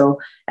human.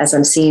 So as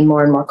I'm seeing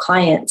more and more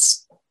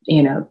clients,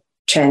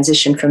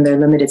 transition from their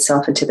limited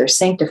self into their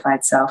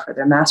sanctified self or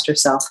their master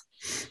self,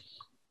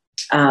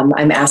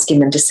 I'm asking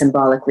them to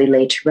symbolically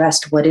lay to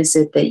rest. What is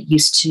it that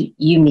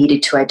you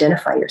needed to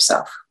identify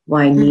yourself?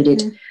 Why I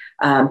needed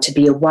to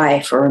be a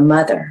wife or a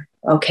mother?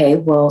 Okay,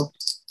 well,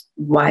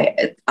 why?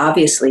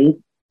 Obviously,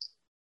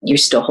 you're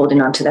still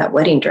holding on to that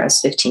wedding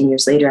dress 15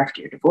 years later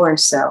after your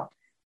divorce. So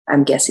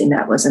I'm guessing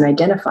that was an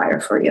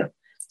identifier for you.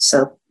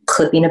 So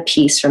clipping a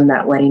piece from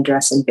that wedding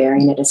dress and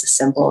bearing it as a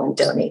symbol and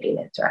donating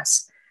a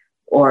dress,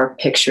 or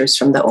pictures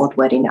from the old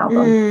wedding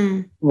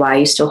album. Why are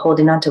you still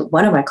holding on to?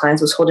 One of my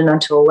clients was holding on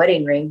to a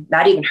wedding ring,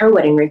 not even her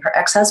wedding ring, her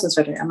ex-husband's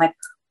wedding ring. I'm like,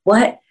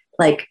 what?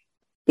 like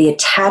the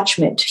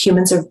attachment.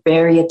 Humans are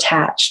very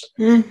attached.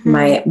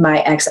 Mm-hmm. My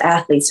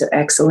ex-athletes or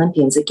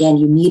ex-Olympians, again,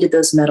 you needed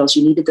those medals,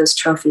 you needed those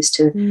trophies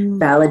to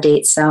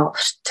validate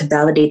self, to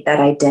validate that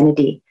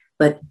identity.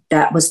 But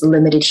that was the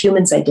limited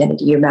human's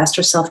identity. Your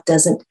master self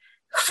doesn't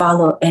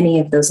follow any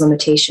of those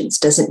limitations,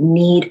 doesn't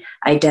need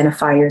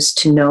identifiers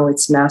to know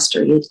it's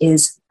master. It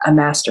is a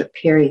master,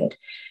 period.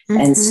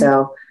 Mm-hmm. And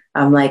so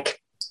I'm like,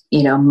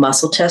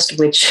 muscle test,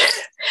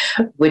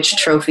 which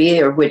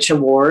trophy or which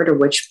award or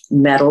which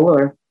medal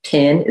or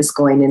pin is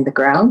going in the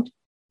ground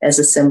as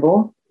a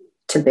symbol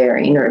to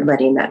burying or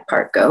letting that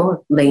part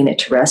go, laying it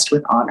to rest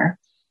with honor.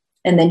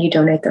 And then you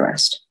donate the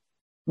rest,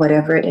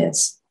 whatever it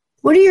is.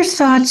 What are your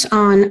thoughts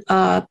on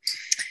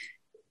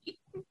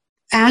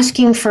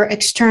asking for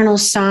external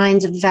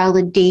signs of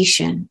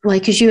validation?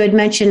 Like, as you had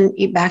mentioned,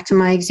 back to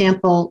my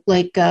example,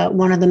 like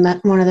one of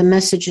the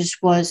messages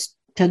was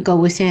to go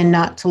within,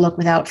 not to look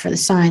without for the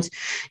signs.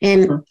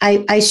 And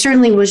I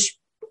certainly was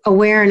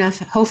aware enough.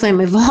 Hopefully,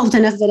 I'm evolved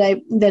enough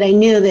that I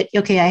knew that,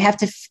 okay, I have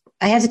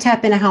to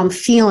tap into how I'm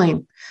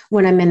feeling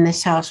when I'm in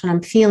this house, when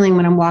I'm feeling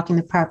when I'm walking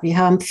the property,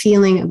 how I'm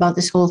feeling about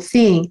this whole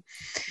thing,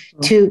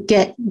 to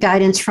get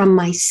guidance from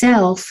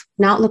myself,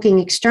 not looking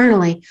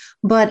externally.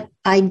 But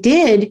I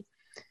did.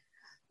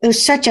 It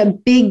was such a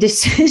big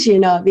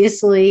decision,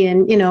 obviously,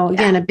 and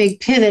again, a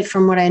big pivot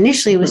from what I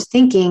initially was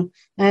thinking.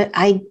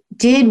 I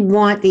did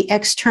want the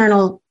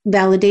external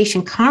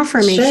validation,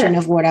 confirmation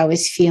of what I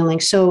was feeling.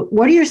 So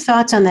what are your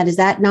thoughts on that? Is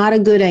that not a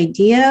good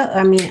idea?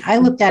 I mean, I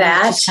looked at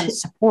it as just kind of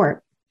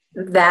support.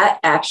 That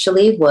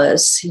actually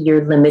was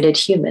your limited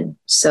human.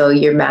 So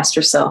your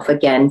master self,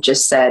 again,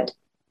 just said,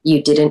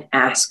 you didn't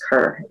ask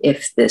her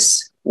if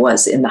this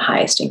was in the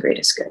highest and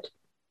greatest good.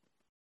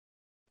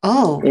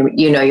 Oh.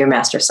 Your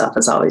master self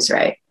is always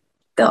right.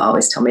 They'll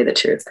always tell me the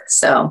truth.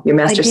 So your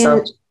master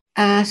self...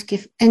 ask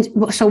if, and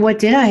so what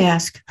did I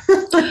ask?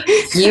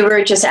 You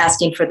were just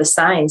asking for the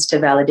signs to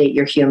validate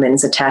your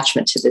human's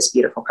attachment to this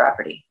beautiful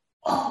property.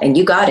 And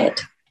you got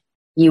it.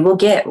 You will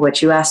get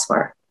what you asked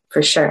for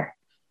sure.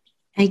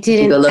 I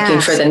didn't. You go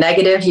looking for the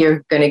negative,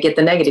 you're going to get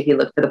the negative. You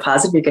look for the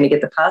positive, you're going to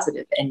get the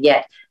positive. And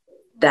yet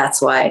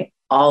that's why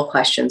all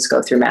questions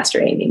go through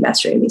Master Amy.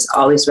 Master Amy's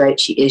always right.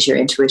 She is your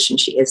intuition.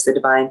 She is the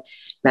divine.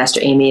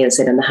 Master Amy, is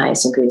it in the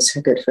highest and greatest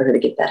good for her to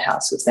get that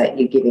house? Was that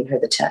you giving her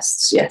the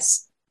tests?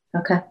 Yes.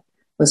 Okay.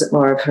 Was it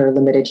more of her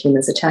limited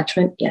human's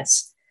attachment?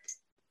 Yes.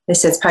 They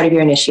said it's part of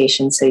your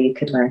initiation, so you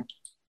could learn.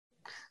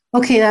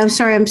 Okay, I'm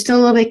sorry. I'm still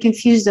a little bit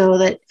confused, though,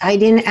 that I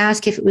didn't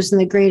ask if it was in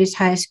the greatest,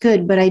 highest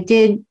good, but I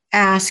did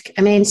ask.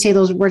 I didn't say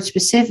those words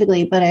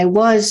specifically, but I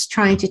was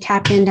trying to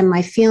tap into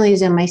my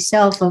feelings and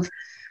myself of,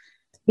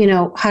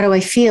 how do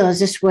I feel? Is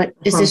this what,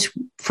 is this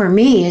for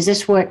me? Is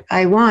this what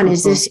I want?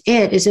 Is this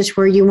it? Is this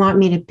where you want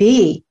me to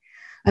be?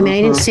 I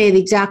didn't say the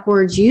exact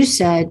words you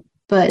said,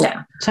 but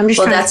so I'm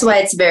just that's why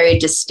it's very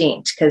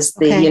distinct, because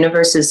the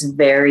universe is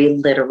very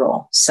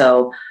literal.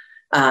 So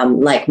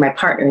like my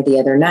partner the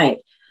other night,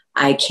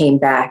 I came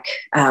back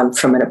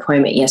from an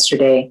appointment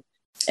yesterday,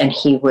 and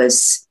he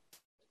was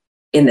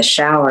in the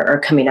shower or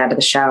coming out of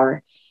the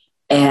shower,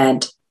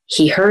 and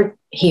he heard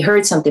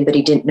something, but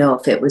he didn't know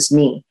if it was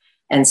me.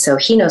 And so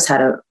he knows how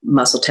to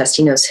muscle test.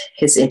 He knows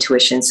his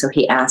intuition. So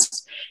he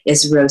asked,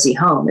 is Rosie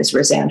home? Is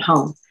Roseanne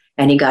home?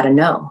 And he got a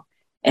no.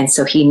 And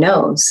so he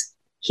knows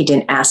he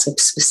didn't ask a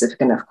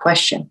specific enough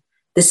question.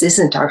 This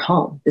isn't our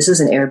home. This is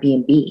an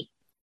Airbnb.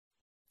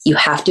 You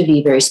have to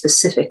be very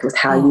specific with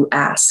how you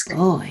ask.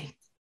 Boy.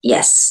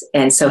 Yes.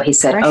 And so he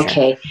said,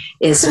 okay,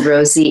 is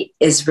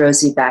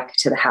Rosie back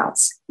to the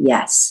house?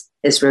 Yes.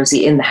 Is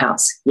Rosie in the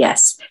house?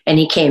 Yes. And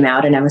he came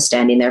out, and I was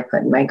standing there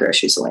putting my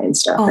groceries away and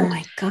stuff. Oh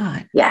my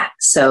God. Yeah.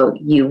 So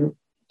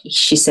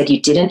she said,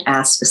 you didn't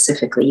ask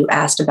specifically. You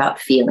asked about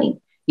feeling.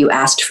 You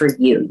asked for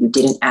you. You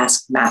didn't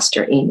ask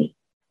Master Amy.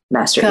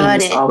 Master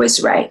Amy is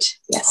always right.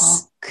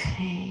 Yes.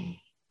 Okay.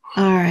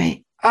 All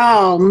right.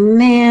 Oh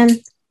man.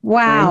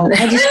 Wow.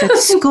 I just got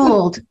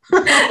schooled.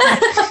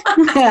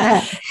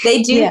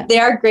 They do. Yeah. They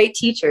are great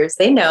teachers.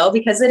 They know,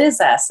 because it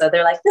is us. So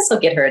they're like, this will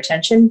get her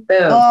attention.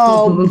 Boom.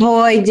 Oh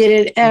boy, did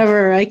it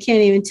ever. I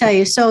can't even tell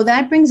you. So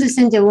that brings us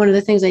into one of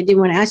the things I did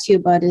want to ask you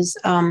about is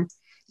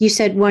you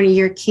said one of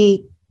your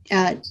key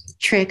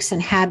tricks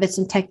and habits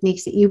and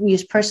techniques that you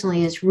use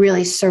personally is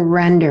really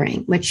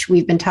surrendering, which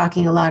we've been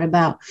talking a lot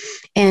about.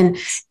 And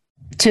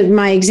to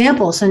my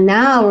example, so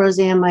now,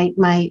 Roseanne,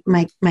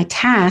 my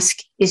task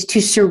is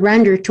to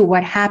surrender to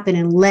what happened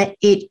and let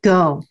it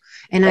go.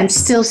 And I'm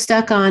still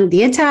stuck on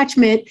the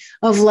attachment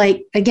of,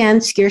 like, again,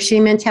 scarcity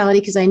mentality,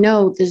 because I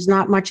know there's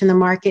not much in the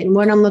market, and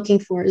what I'm looking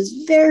for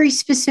is very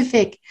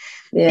specific.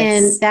 Yes.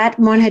 And that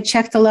one had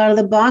checked a lot of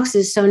the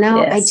boxes. So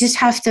now I just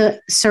have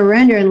to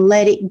surrender and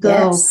let it go.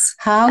 Yes,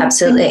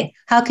 absolutely.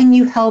 How can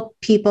you help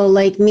people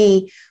like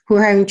me who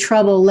are having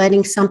trouble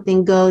letting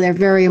something go they're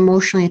very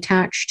emotionally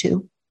attached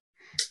to?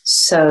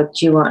 So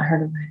do you want her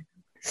to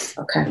write?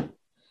 Okay.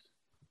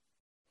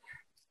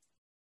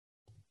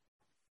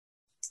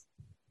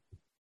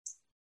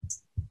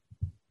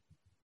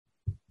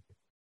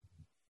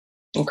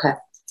 Okay.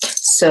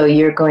 So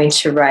you're going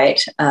to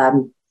write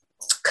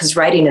because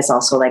writing is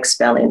also like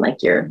spelling, like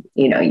you're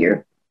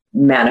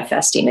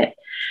manifesting it.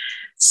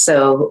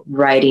 So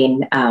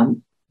writing,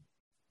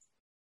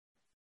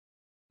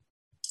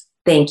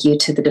 thank you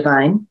to the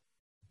divine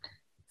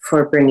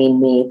for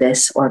bringing me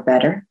this or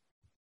better.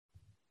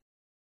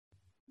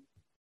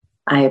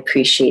 I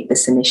appreciate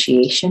this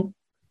initiation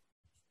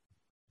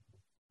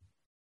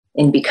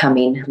in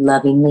becoming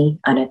lovingly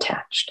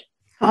unattached.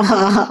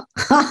 Oh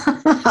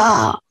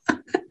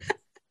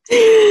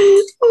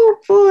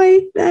boy,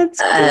 that's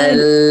good. I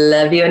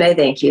love you and I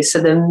thank you. So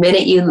the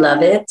minute you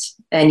love it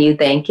and you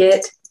thank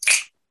it,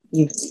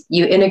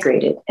 you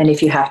integrate it. And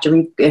if you have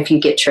to, if you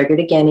get triggered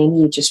again, and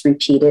you just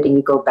repeat it and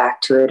you go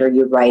back to it or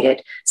you write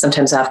it.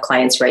 Sometimes I have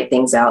clients write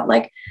things out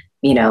like,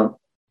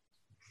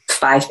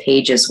 5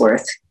 pages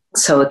worth.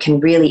 So it can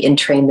really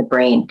entrain the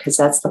brain, because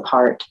that's the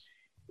part.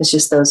 It's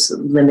just those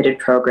limited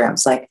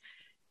programs. Like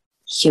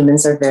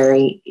humans are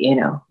very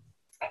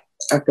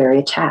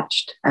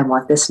attached. I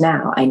want this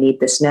now. I need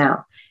this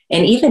now.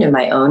 And even in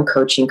my own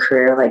coaching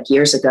career, like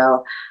years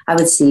ago, I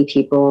would see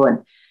people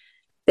and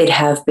they'd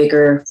have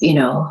bigger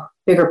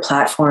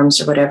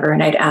platforms or whatever.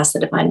 And I'd ask the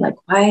divine, like,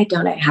 why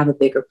don't I have a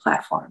bigger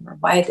platform, or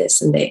why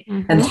this? And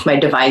and my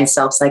divine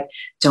self's like,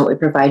 don't we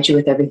provide you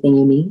with everything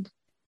you need?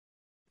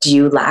 Do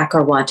you lack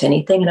or want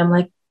anything? And I'm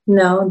like,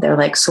 no. They're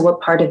like, so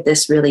what part of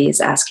this really is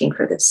asking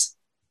for this?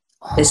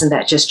 Isn't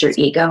that just your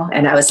ego?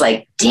 And I was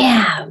like,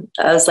 damn.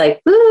 I was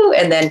like, woo.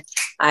 And then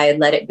I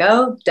let it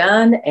go,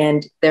 done.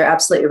 And they're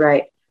absolutely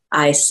right.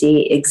 I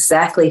see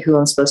exactly who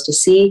I'm supposed to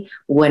see,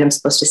 when I'm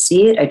supposed to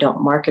see it. I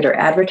don't market or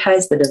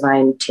advertise. The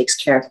divine takes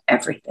care of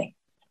everything.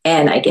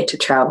 And I get to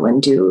travel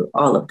and do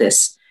all of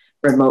this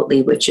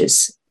remotely, which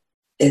is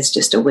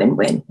just a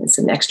win-win. It's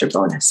an extra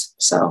bonus.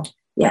 So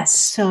yes.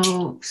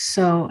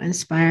 So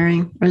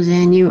inspiring.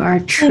 Roseanne, you are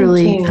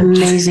truly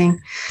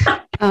amazing.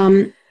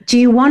 Do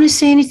you want to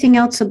say anything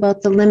else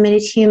about the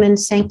limited human,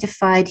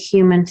 sanctified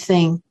human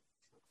thing?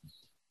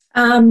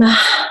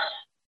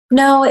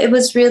 No, it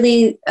was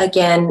really,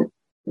 again,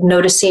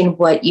 noticing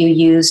what you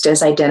used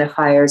as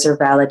identifiers or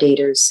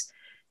validators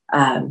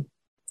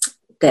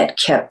that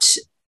kept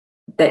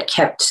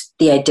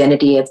the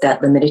identity of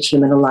that limited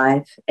human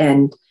alive,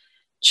 and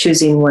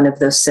choosing one of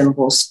those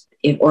symbols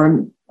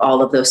or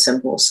all of those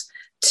symbols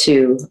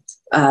to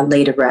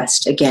lay to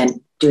rest.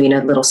 Again, doing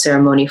a little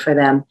ceremony for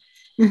them.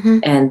 Mm-hmm.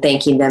 And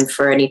thanking them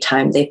for any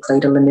time they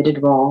played a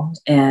limited role,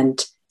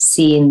 and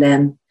seeing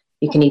them.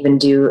 You can even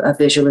do a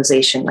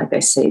visualization, like I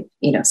say,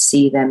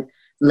 see them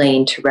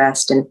laying to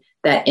rest, and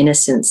that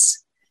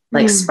innocence,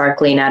 like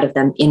sparkling out of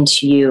them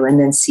into you, and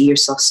then see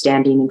yourself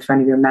standing in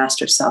front of your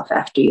master self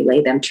after you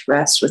lay them to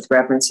rest with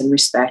reverence and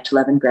respect,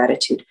 love and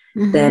gratitude,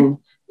 then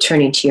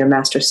turning to your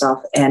master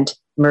self and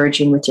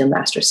merging with your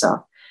master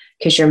self.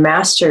 Because your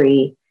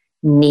mastery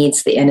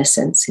needs the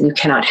innocence. And you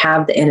cannot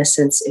have the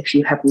innocence if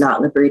you have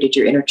not liberated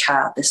your inner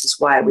child. This is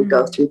why we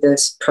go through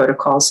this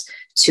protocols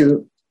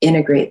to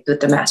integrate with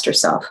the master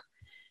self,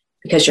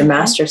 because your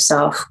master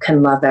self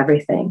can love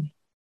everything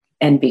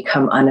and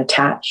become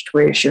unattached,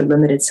 whereas your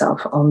limited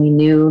self only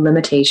knew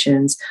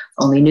limitations,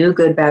 only knew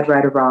good, bad,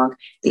 right, or wrong.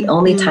 The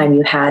only time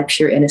you had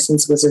pure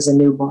innocence was as a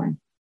newborn.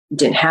 You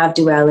didn't have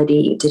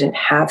duality. You didn't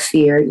have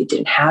fear. You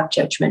didn't have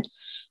judgment.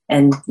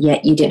 And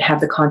yet you didn't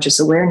have the conscious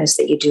awareness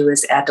that you do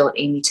as adult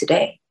Amy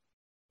today.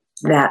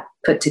 That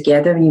put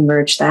together, you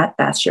merge that,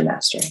 that's your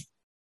mastery.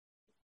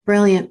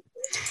 Brilliant.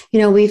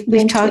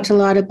 We've talked a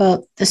lot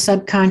about the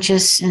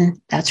subconscious, and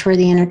that's where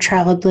the inner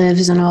child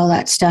lives and all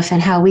that stuff,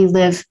 and how we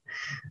live.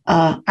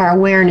 Our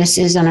awareness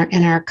is in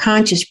our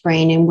conscious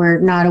brain, and we're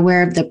not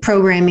aware of the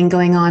programming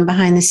going on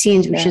behind the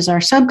scenes, which is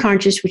our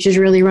subconscious, which is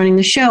really running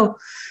the show.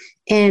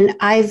 And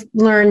I've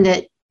learned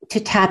that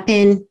to tap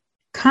in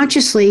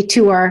consciously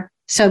to our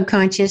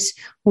subconscious,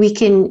 we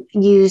can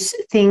use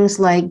things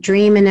like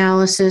dream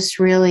analysis,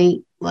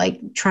 really like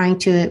trying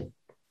to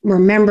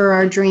remember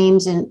our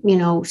dreams and,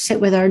 sit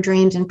with our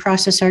dreams and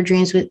process our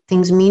dreams, what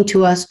things mean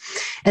to us,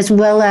 as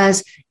well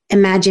as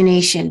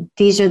imagination.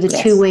 These are the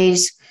two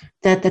ways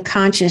that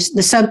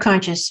the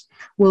subconscious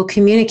will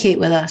communicate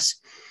with us.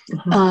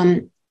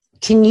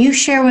 Can you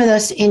share with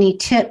us any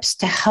tips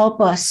to help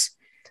us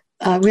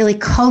really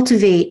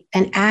cultivate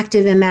an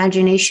active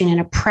imagination in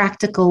a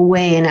practical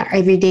way in our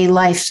everyday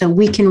life, so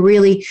we can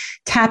really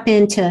tap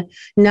into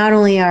not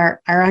only our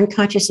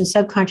unconscious and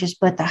subconscious,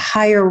 but the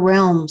higher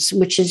realms,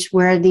 which is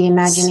where the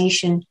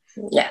imagination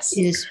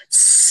is?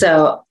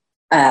 So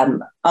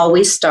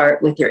always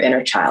start with your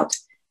inner child,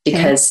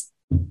 because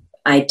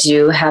I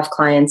do have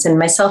clients, and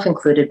myself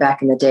included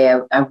back in the day,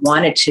 I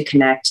wanted to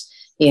connect,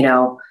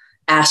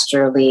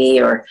 astrally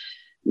or,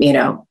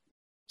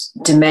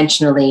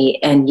 dimensionally,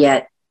 and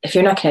yet if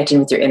you're not connecting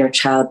with your inner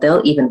child,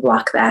 they'll even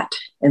block that.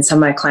 And some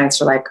of my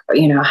clients are like,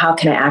 how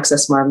can I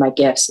access more of my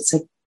gifts? It's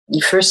like,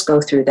 you first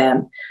go through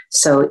them.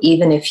 So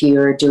even if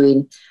you're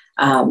doing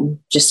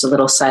just a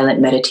little silent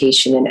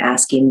meditation and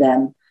asking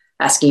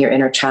your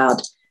inner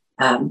child,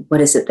 what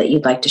is it that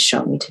you'd like to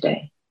show me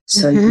today?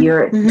 So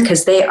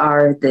because they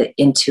are the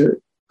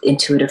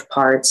intuitive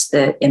parts,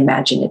 the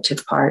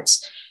imaginative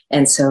parts.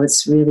 And so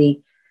it's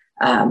really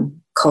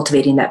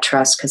cultivating that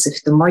trust. Because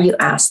if the more you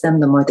ask them,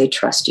 the more they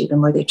trust you. The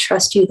more they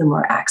trust you, the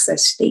more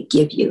access they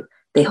give you.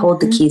 They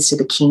hold the keys to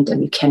the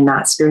kingdom. You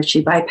cannot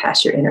spiritually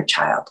bypass your inner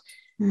child.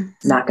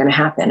 Not going to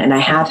happen. And I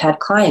have had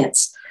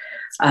clients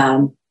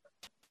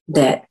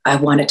that I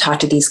want to talk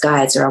to these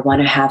guides, or I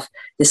want to have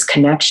this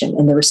connection.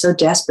 And they were so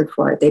desperate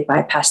for it. They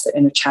bypassed their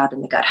inner child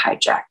and they got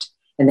hijacked.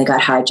 And they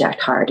got hijacked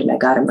hard. And I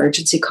got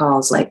emergency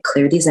calls like,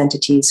 clear these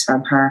entities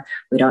from her.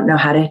 We don't know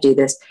how to do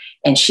this.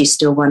 And she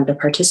still wanted to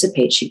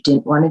participate. She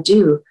didn't want to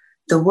do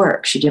the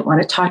work. She didn't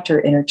want to talk to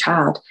her inner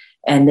child.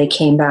 And they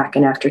came back.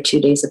 And after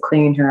 2 days of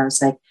clearing her, I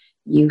was like,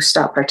 you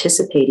stop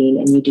participating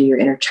and you do your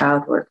inner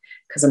child work,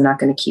 because I'm not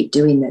going to keep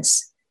doing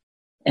this.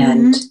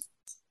 And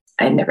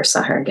I never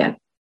saw her again.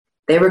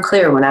 They were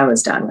clear when I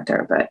was done with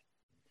her. But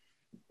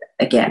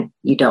again,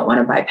 you don't want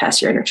to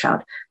bypass your inner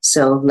child.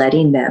 So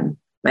letting them,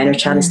 my inner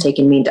child has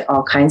taken me to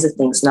all kinds of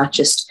things, not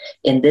just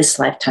in this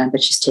lifetime,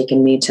 but she's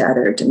taken me to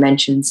other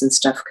dimensions and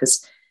stuff,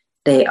 because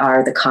they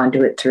are the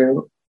conduit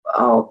through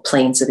all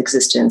planes of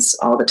existence,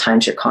 all the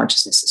times your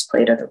consciousness has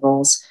played other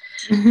roles.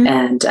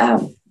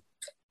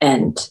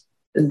 And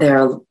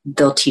they'll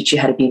teach you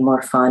how to be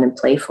more fun and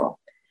playful.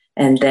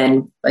 And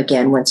then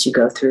again, once you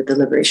go through the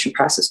liberation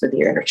process with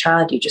your inner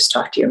child, you just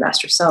talk to your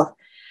master self.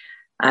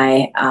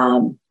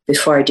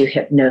 Before I do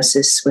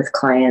hypnosis with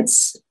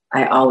clients,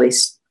 I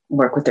always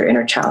work with their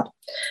inner child.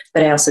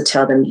 But I also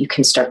tell them you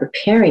can start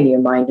preparing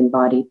your mind and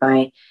body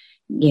by,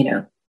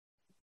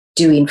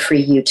 doing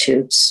free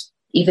YouTubes,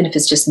 even if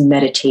it's just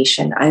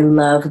meditation. I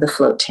love the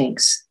float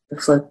tanks,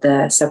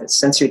 the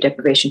sensory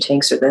deprivation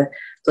tanks, or the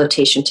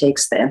flotation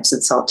tanks, the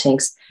Epsom salt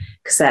tanks,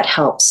 because that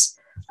helps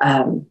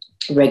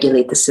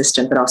regulate the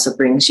system, but also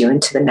brings you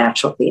into the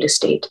natural theta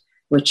state,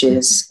 which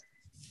is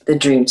the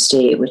dream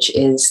state, which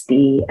is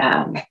the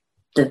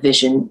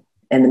vision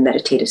and the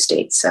meditative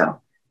state. So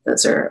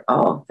those are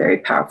all very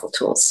powerful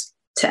tools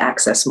to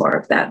access more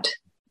of that.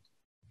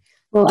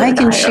 Well, I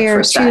can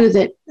share too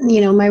that,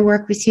 my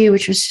work with you,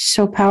 which was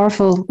so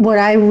powerful. What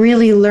I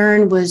really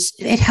learned was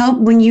it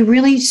helped when you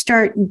really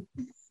start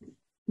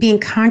being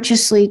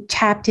consciously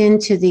tapped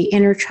into the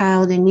inner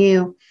child in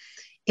you.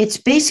 It's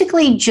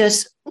basically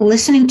just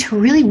listening to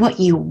really what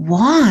you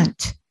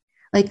want.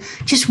 Like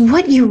just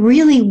what you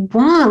really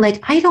want.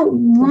 Like, I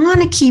don't want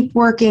to keep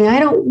working. I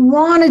don't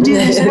want to do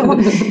this.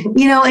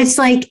 It's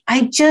like,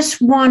 I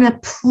just want to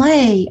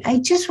play. I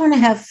just want to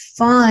have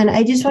fun.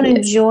 I just want to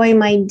enjoy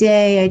my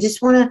day. I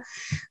just want to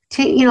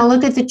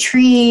look at the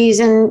trees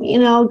and,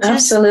 just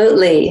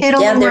absolutely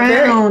piddle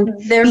around.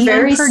 They're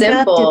very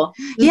simple.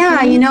 Yeah.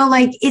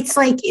 It's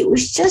like, it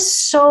was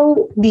just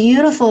so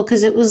beautiful,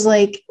 because it was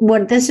like, what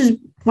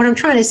I'm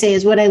trying to say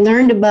is what I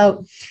learned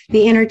about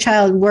the inner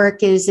child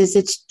work is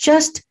it's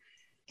just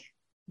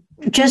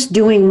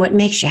doing what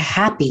makes you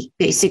happy,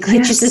 basically.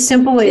 Yes. Just a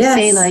simple way to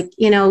say,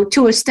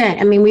 to a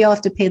extent. I mean, we all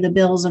have to pay the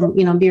bills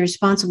and, be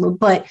responsible,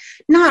 but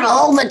not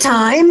all the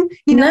time.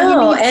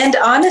 And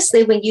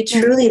honestly, when you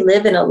truly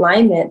live in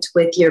alignment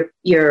with your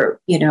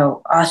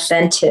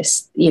authentic,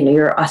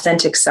 your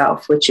authentic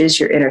self, which is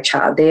your inner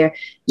child,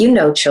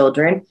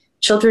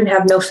 children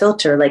have no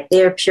filter, like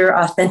they are pure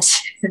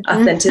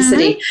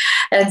authenticity.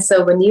 And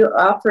so when you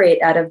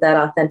operate out of that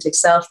authentic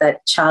self,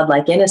 that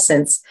childlike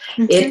innocence,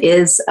 it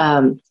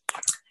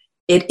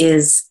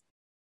is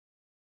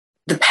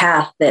the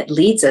path that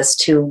leads us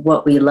to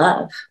what we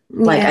love.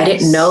 Like, I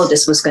didn't know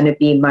this was going to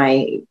be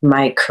my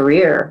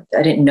career.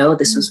 I didn't know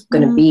this was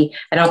going to be,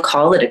 I don't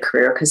call it a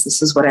career because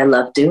this is what I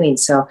love doing.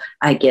 So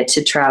I get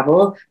to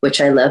travel, which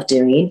I love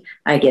doing.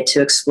 I get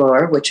to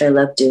explore, which I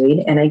love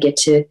doing. And I get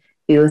to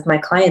be with my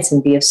clients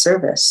and be of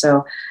service.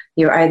 So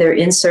you're either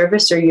in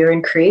service or you're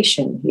in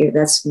creation.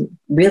 That's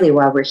really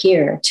why we're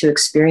here, to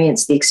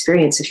experience the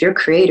experience. If you're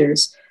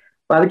creators,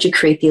 why would you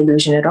create the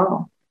illusion at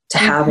all? To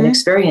have an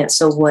experience.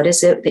 So what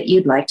is it that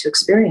you'd like to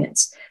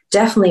experience?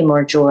 Definitely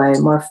more joy,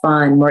 more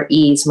fun, more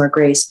ease, more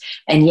grace.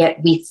 And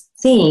yet we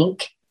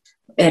think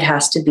it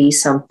has to be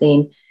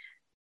something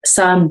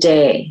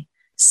someday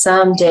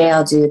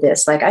I'll do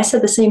this. Like I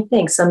said the same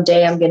thing.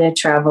 Someday I'm going to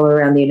travel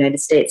around the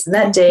United States. And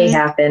that day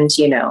happened,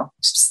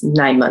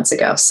 9 months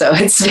ago. So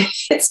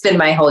it's been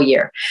my whole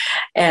year.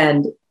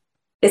 And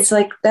it's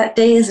like that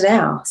day is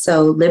now.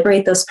 So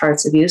liberate those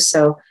parts of you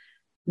so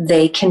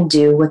they can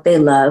do what they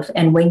love.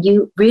 And when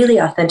you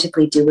really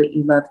authentically do what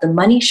you love, the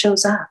money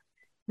shows up.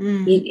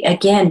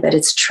 But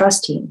it's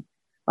trusting.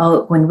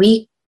 When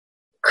we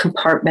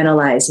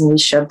compartmentalize and we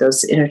shove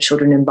those inner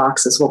children in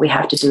boxes, well, we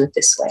have to do it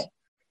this way.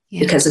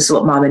 Because this is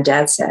what mom and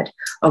dad said,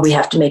 or we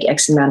have to make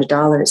X amount of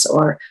dollars,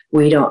 or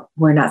we're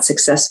not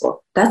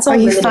successful. That's all. Or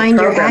you find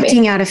you're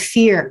acting out of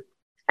fear.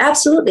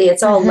 Absolutely.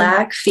 It's all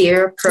lack,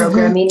 fear,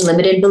 programming,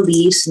 limited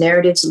beliefs,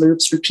 narratives,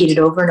 loops, repeated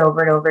over and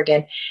over and over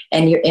again.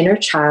 And your inner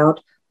child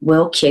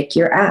will kick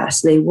your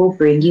ass. They will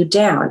bring you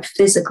down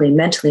physically,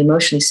 mentally,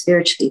 emotionally,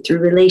 spiritually, through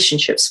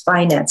relationships,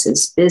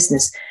 finances,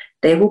 business.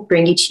 They will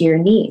bring you to your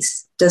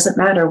knees. Doesn't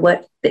matter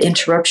what the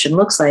interruption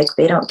looks like.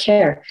 They don't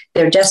care.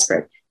 They're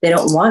desperate. They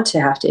don't want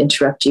to have to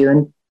interrupt you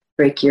and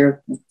break you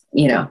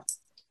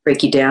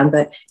down.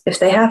 But if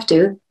they have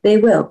to, they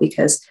will,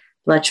 because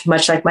much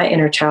like my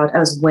inner child, I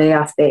was way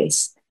off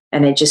base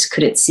and I just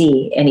couldn't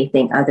see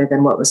anything other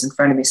than what was in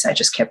front of me. So I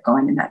just kept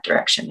going in that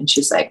direction. And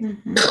she's like,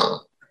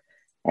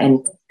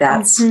 and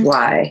that's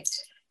why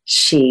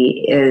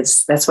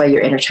that's why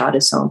your inner child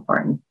is so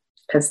important,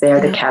 because they are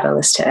the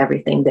catalyst to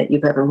everything that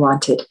you've ever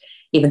wanted,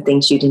 even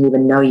things you didn't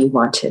even know you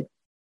wanted.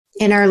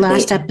 In our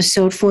last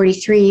episode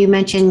 43, you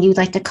mentioned you'd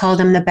like to call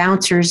them the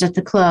bouncers at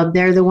the club.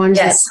 They're the ones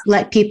that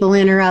let people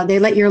in or out. They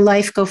let your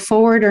life go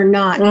forward or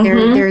not.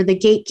 They're the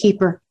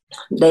gatekeeper.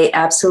 They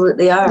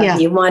absolutely are. Yeah.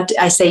 You want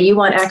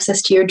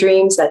access to your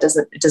dreams. It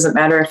doesn't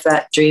matter if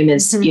that dream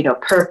is,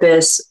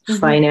 purpose,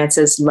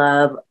 finances,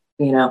 love,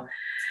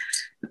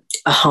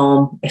 a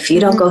home. If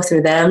you don't go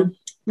through them,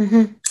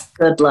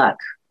 good luck.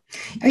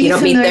 If you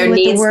don't meet their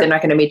needs, they're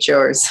not going to meet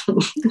yours.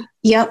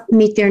 Yep.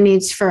 Meet their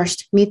needs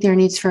first.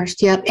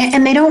 Yep.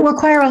 And they don't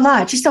require a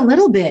lot, just a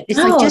little bit. It's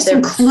like just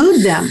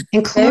include them.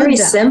 Very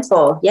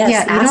simple. Yes.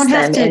 Yeah. You don't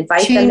have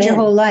to change your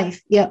whole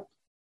life. Yep.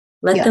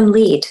 Let them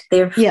lead.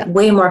 They're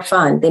way more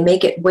fun. They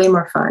make it way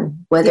more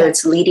fun, whether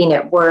it's leading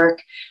at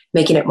work,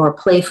 making it more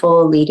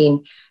playful,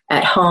 leading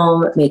at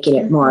home, making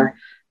it more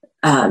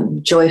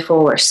joyful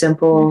or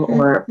simple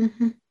or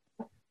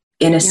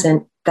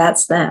innocent.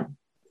 That's them.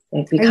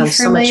 It becomes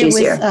so much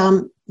easier.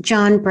 With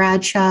John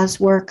Bradshaw's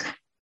work?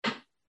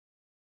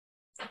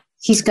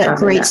 He's got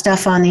great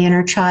stuff on the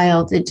inner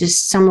child. It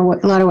just a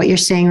lot of what you're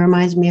saying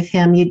reminds me of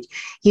him.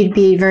 You'd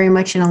be very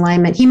much in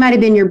alignment. He might have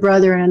been your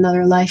brother in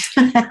another life.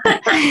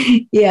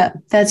 Yeah,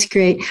 that's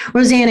great.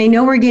 Roseanne, I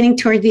know we're getting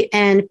toward the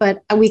end,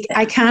 but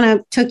I kind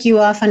of took you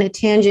off on a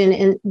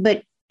tangent,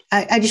 but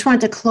I just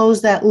wanted to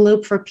close that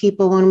loop for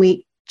people when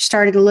we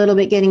started a little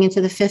bit getting into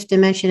the fifth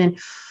dimension. And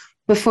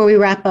before we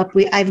wrap up,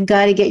 I've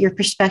got to get your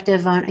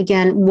perspective on,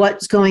 again,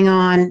 what's going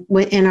on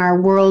in our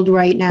world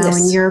right now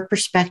and your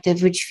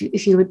perspective, which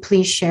if you would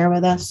please share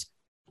with us.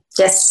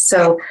 Yes.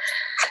 So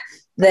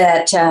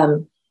that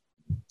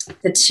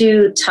the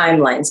two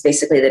timelines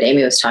basically that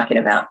Amy was talking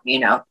about,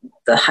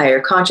 the higher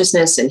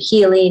consciousness and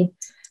healing,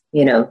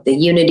 the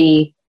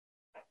unity,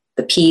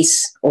 the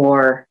peace,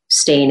 or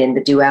staying in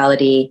the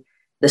duality,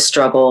 the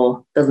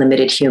struggle, the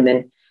limited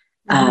human.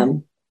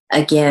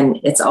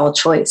 Again, it's all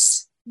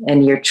choice.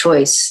 And your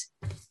choice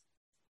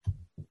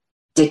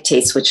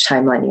dictates which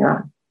timeline you're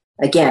on.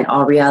 Again,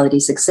 all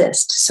realities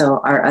exist.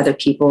 So are other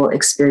people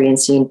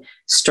experiencing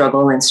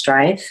struggle and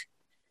strife?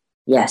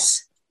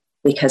 Yes,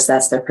 because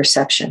that's their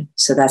perception.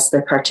 So that's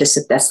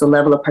that's the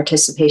level of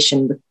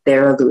participation with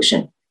their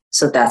illusion.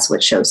 So that's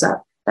what shows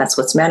up. That's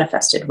what's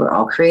manifested. We're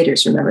all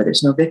creators. Remember,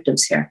 there's no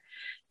victims here.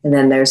 And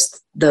then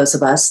there's those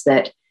of us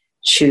that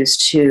choose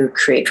to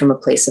create from a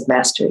place of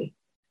mastery.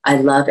 I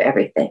love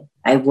everything.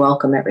 I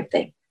welcome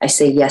everything. I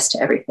say yes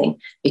to everything,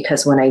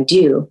 because when I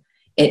do,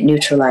 it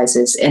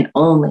neutralizes and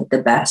only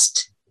the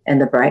best and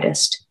the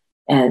brightest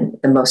and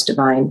the most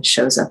divine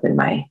shows up in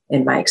my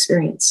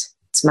experience.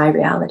 It's my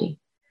reality.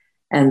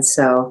 And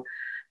so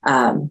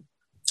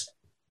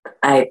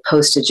I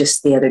posted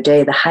just the other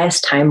day, the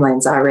highest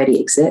timelines already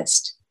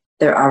exist.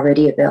 They're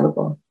already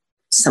available.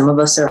 Some of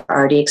us are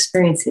already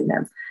experiencing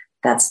them.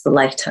 That's the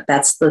lifetime.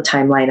 That's the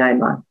timeline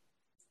I'm on.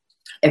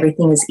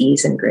 Everything is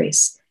ease and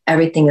grace.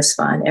 Everything is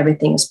fun.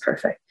 Everything is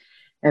perfect.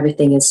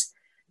 Everything is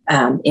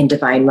in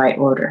divine right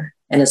order.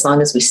 And as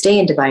long as we stay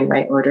in divine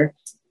right order,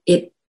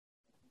 it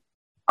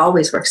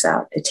always works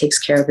out. It takes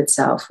care of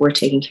itself. We're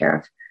taken care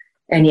of.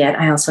 And yet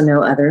I also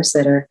know others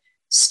that are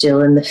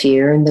still in the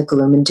fear and the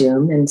gloom and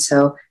doom. And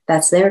so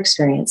that's their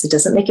experience. It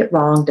doesn't make it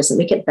wrong, doesn't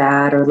make it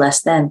bad or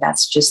less than.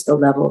 That's just the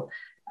level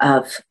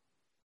of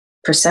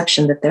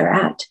perception that they're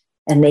at.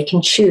 And they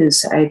can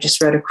choose. I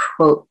just read a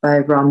quote by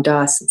Ram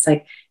Dass. It's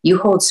like, you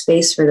hold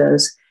space for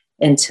those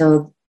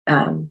until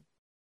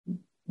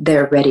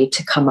they're ready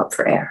to come up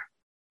for air.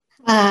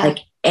 Like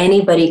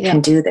anybody can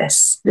do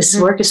this. This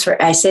work is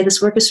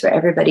this work is for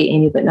everybody,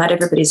 Amy, but not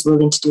everybody's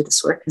willing to do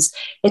this work because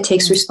it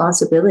takes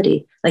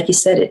responsibility. Like you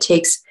said, it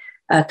takes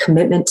a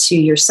commitment to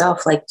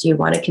yourself. Like, do you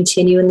want to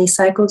continue in these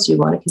cycles? Do you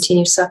want to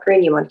continue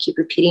suffering? You want to keep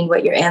repeating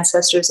what your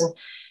ancestors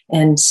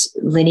and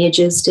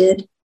lineages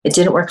did? It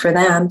didn't work for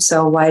them.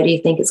 So why do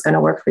you think it's going to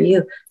work for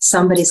you?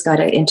 Somebody's got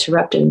to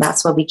interrupt it. And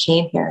that's why we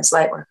came here as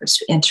light workers,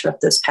 to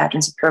interrupt those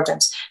patterns and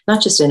programs, not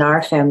just in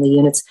our family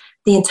units,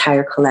 the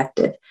entire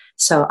collective.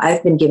 So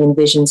I've been given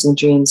visions and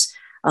dreams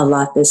a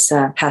lot this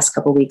past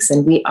couple of weeks,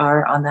 and we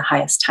are on the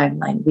highest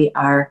timeline. We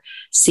are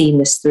seeing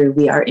this through.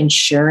 We are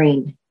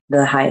ensuring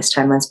the highest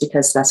timelines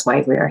because that's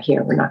why we are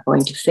here. We're not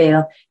going to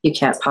fail. You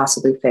can't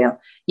possibly fail.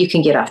 You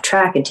can get off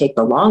track and take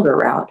the longer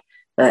route.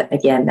 But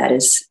again, that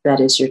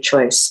is your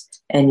choice.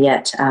 And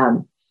yet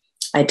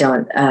I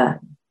don't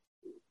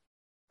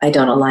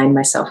align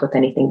myself with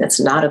anything that's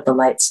not of the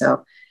light.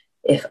 So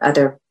if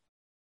other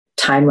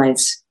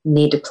timelines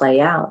need to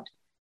play out,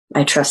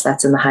 I trust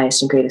that's in the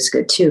highest and greatest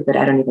good too, but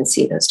I don't even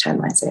see those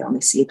timelines. I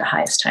only see the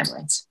highest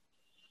timelines.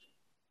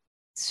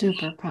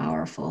 Super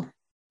powerful.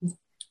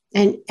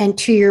 And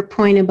to your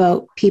point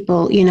about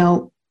people,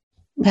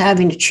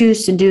 having to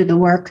choose to do the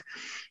work,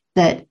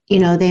 that,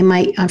 they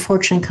might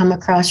unfortunately come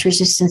across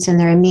resistance in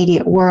their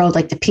immediate world,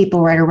 like the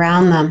people right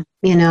around them,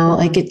 you know,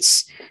 like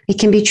it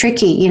can be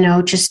tricky, you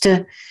know, just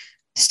to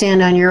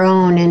stand on your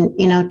own and,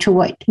 you know, to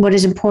what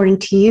is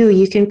important to you.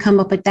 You can come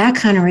up with that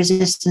kind of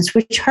resistance,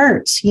 which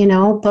hurts, you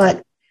know,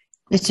 but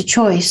it's a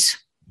choice.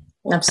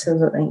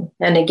 Absolutely.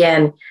 And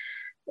again,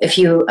 if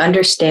you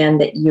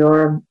understand that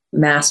your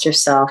master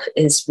self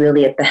is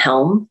really at the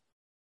helm,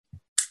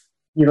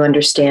 you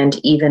understand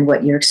even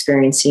what you're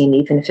experiencing,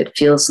 even if it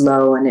feels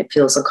low and it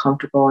feels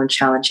uncomfortable and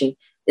challenging,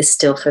 is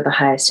still for the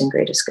highest and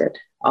greatest good,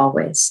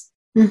 always.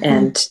 Mm-hmm.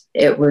 And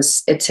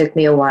it took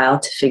me a while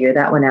to figure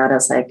that one out. I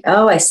was like,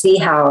 oh, I see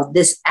how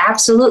this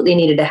absolutely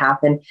needed to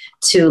happen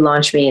to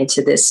launch me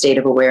into this state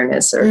of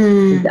awareness or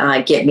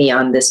get me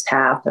on this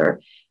path or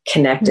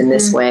connect in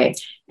this way.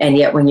 And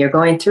yet when you're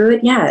going through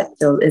it,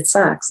 it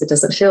sucks. It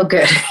doesn't feel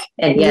good.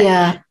 And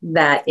yet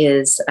that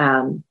is,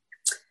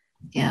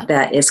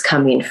 that is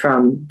coming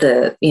from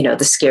the, you know,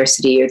 the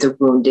scarcity or the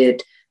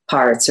wounded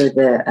parts or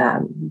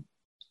the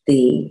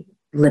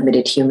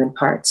limited human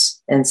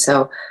parts. And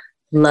so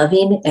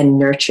loving and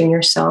nurturing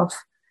yourself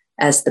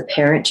as the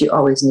parent you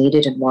always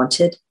needed and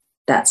wanted,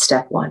 that's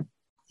step one.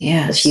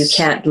 Yes. If you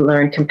can't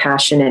learn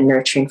compassion and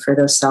nurturing for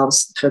those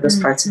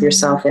parts of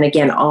yourself, and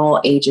again,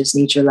 all ages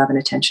need your love and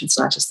attention. It's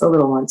not just the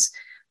little ones,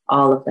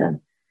 all of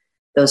them.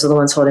 Those are the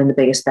ones holding the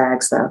biggest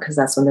bags, though, because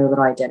that's when their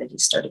little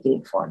identities started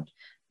being formed.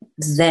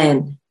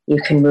 Then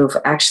you can move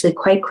actually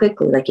quite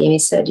quickly. Like Amy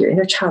said, your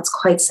inner child's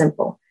quite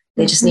simple.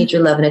 They just need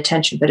your love and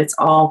attention, but it's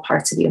all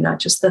parts of you, not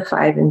just the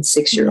 5 and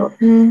 6 year old.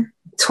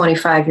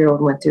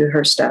 25-year-old went through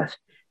her stuff.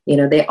 You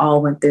know, they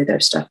all went through their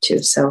stuff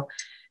too. So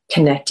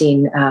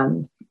connecting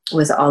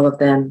with all of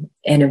them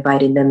and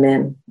inviting them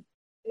in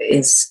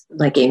is,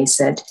 like Amy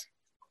said,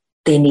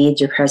 they need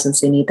your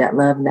presence. They need that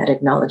love and that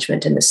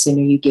acknowledgement. And the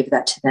sooner you give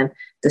that to them,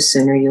 the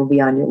sooner you'll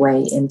be on your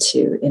way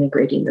into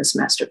integrating those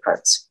master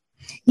parts.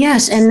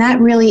 Yes, and that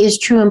really is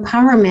true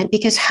empowerment,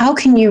 because how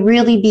can you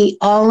really be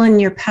all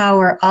in your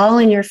power, all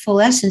in your full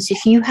essence,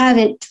 if you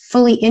haven't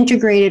fully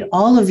integrated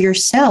all of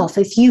yourself,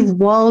 if you've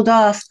walled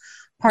off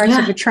parts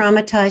of a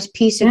traumatized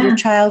piece of your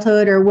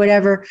childhood or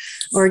whatever,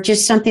 or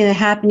just something that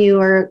happened to you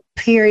or a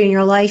period in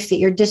your life that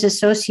you're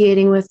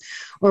disassociating with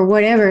or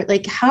whatever,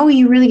 like how are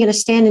you really going to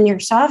stand in your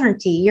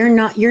sovereignty? You're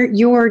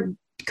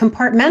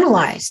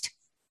compartmentalized.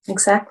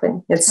 Exactly.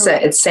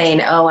 It's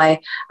saying, oh,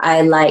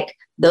 I like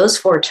those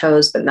 4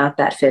 toes, but not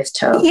that 5th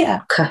toe.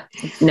 Yeah.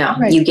 No,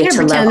 you get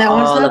to love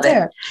all of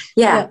it.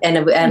 Yeah. And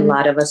a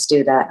lot of us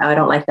do that. I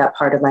don't like that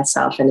part of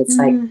myself. And it's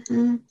like,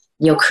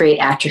 you'll create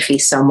atrophy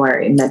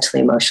somewhere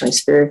mentally, emotionally,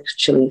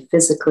 spiritually,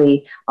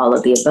 physically, all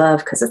of the above,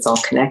 because it's all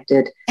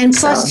connected. And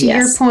plus, to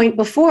your point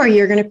before,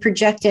 you're going to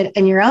project it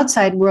in your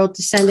outside world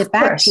to send it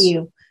back to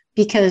you.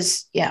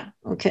 Because,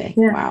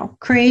 wow,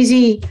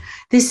 crazy.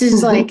 This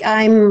is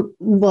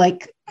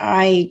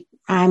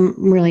I'm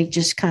really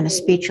just kind of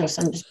speechless.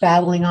 I'm just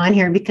babbling on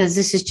here because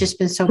this has just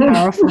been so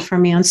powerful for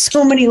me on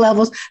so many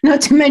levels,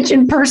 not to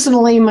mention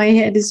personally, my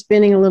head is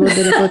spinning a little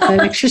bit about that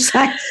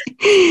exercise,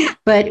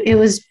 but it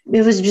was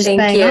just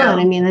bang on.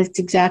 I mean, that's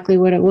exactly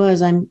what it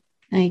was.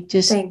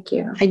 Thank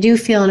you. I do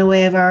feel in a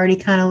way I've already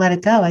kind of let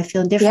it go. I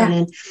feel different.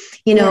 And,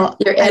 you know,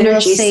 your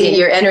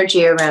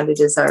energy around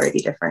it is already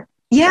different.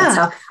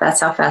 Yeah. That's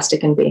how fast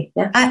it can be.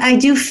 Yeah. I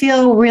do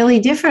feel really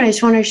different. I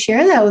just want to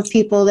share that with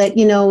people that,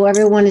 you know,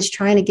 everyone is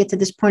trying to get to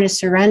this point of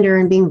surrender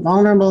and being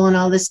vulnerable and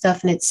all this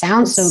stuff. And it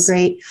sounds so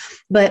great.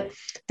 But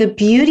the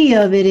beauty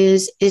of it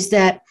is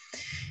that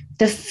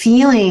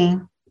the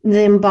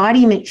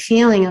embodiment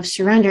feeling of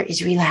surrender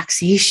is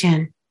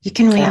relaxation. You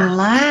can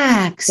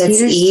relax.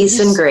 It's ease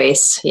and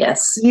grace.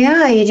 Yes.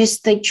 Yeah. You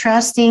just like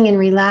trusting and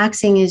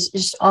relaxing is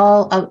just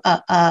all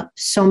a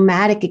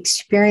somatic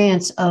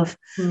experience of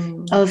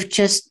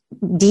just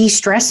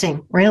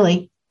de-stressing,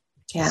 really.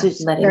 Yeah. So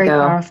it's letting very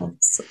go. Powerful.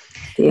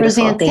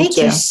 Roseanne, thank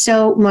you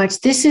so much.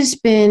 This has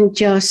been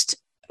just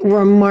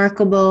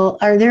remarkable.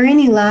 Are there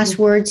any last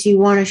words you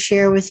want to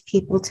share with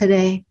people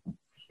today?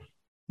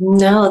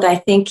 No, I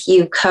think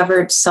you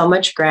covered so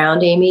much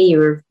ground, Amy. You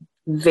were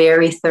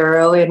very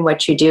thorough in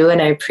what you do,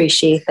 and I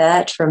appreciate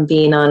that from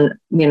being on,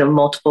 you know,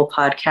 multiple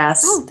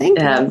podcasts. Oh, thank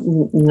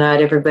you.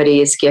 Not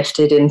everybody is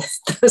gifted in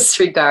those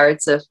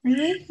regards of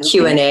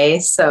Q&A,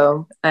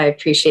 so I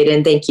appreciate it,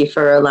 and thank you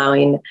for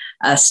allowing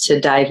us to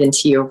dive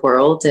into your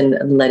world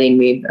and letting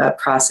me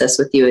process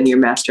with you and your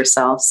master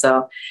self,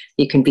 so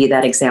you can be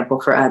that example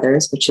for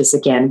others, which is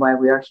again why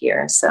we are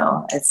here.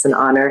 So it's an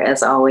honor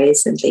as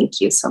always, and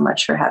thank you so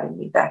much for having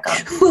me back on.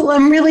 Well,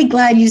 I'm really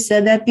glad you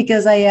said that,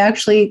 because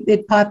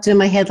it popped in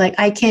my head like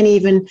I can't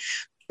even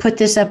put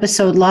this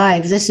episode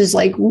live. This is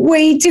like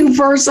way too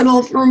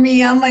personal for me.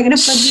 How am I going to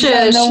put this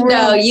in the world?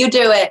 No, you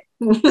do it.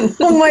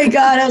 Oh my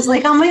God. I was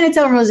like, how am I going to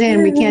tell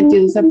Roseanne we can't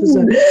do this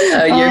episode?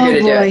 Oh, you're going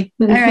to do it.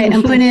 All right.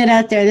 I'm putting it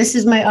out there. This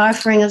is my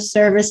offering of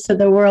service to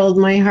the world,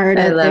 my heart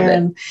out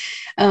there.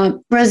 I love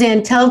it.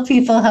 Roseanne, tell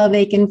people how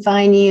they can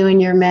find you and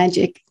your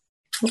magic.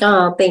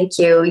 Oh, thank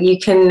you. You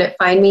can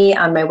find me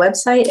on my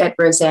website at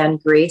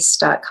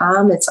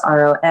rosannegrace.com. It's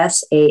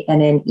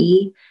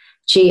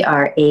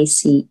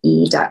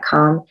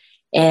ROSANNEGRACE.com.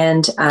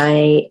 And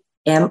I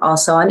am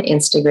also on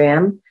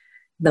Instagram.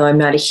 though I'm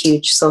not a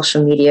huge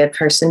social media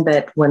person,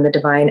 but when the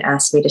divine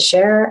asks me to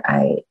share,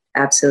 I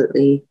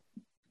absolutely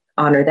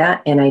honor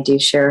that. And I do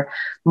share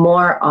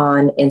more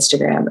on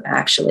Instagram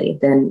actually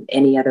than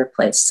any other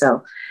place.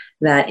 So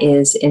that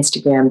is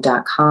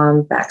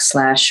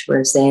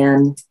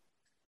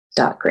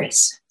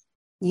Instagram.com/Roseanne.Grace.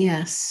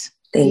 Yes.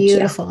 Thank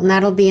Beautiful. you. And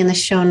that'll be in the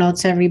show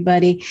notes,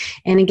 everybody.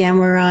 And again,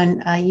 we're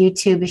on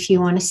YouTube if you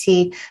want to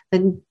see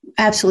the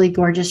absolutely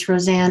gorgeous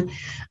Roseanne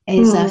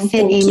is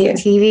Fit Amy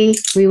TV.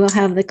 We will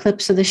have the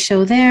clips of the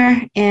show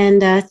there.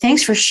 And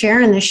thanks for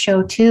sharing the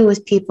show too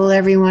with people,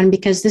 everyone,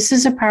 because this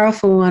is a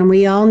powerful one.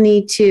 We all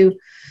need to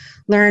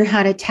learn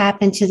how to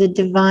tap into the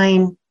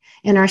divine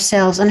in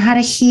ourselves and how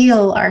to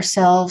heal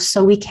ourselves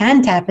so we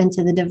can tap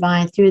into the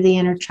divine through the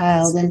inner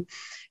child. And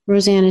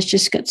Roseanne has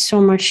just got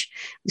so much,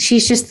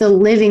 she's just the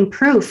living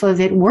proof of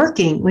it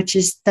working, which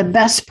is the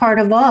best part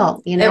of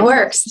all. You know, it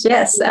works.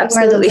 Yes,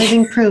 absolutely. You are the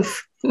living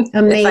proof.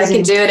 Amazing. If I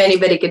could do it,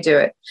 anybody could do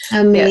it.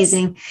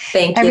 Amazing. Yes.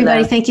 Thank you.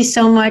 Everybody, thank you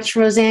so much.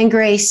 Roseanne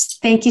Grace,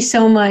 thank you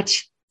so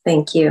much.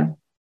 Thank you.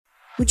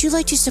 Would you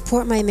like to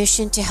support my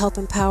mission to help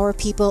empower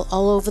people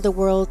all over the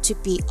world to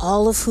be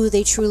all of who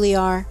they truly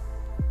are?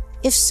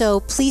 If so,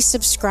 please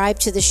subscribe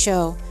to the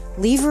show,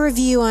 leave a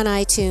review on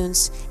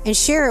iTunes, and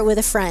share it with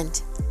a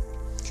friend.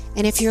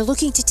 And if you're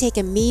looking to take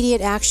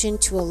immediate action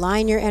to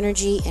align your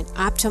energy and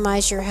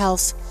optimize your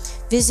health,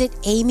 visit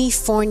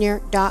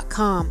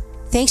amyfournier.com.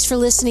 Thanks for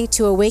listening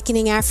to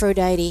Awakening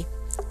Aphrodite.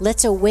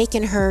 Let's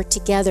awaken her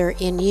together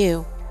in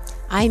you.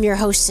 I'm your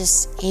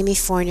hostess, Amy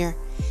Fournier,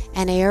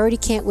 and I already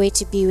can't wait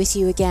to be with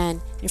you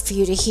again and for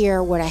you to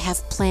hear what I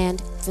have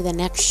planned for the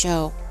next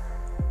show.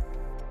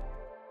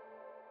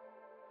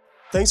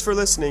 Thanks for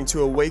listening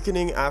to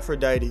Awakening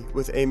Aphrodite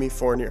with Amy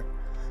Fournier.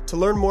 To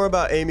learn more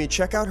about Amy,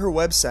 check out her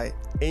website,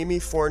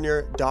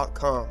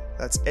 amyfournier.com.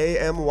 That's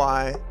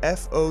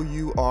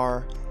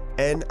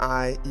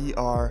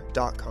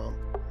AMYFOURNIER.com.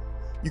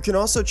 You can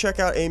also check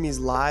out Amy's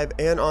live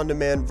and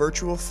on-demand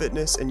virtual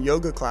fitness and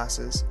yoga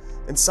classes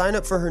and sign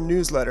up for her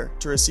newsletter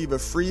to receive a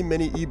free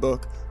mini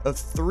ebook of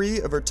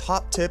 3 of her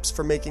top tips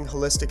for making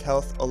holistic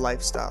health a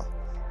lifestyle.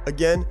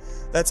 Again,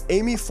 that's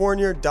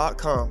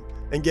amyfournier.com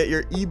and get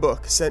your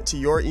ebook sent to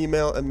your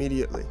email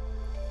immediately.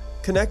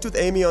 Connect with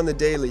Amy on the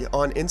daily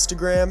on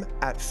Instagram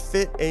at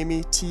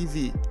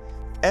FitAmyTV,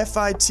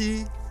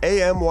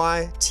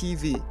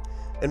 FITAMYTV,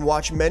 and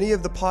watch many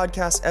of the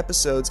podcast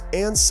episodes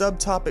and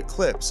subtopic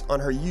clips on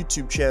her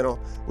YouTube channel,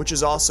 which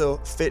is also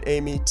Fit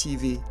Amy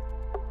TV.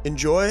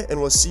 Enjoy,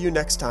 and we'll see you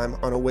next time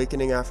on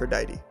Awakening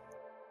Aphrodite.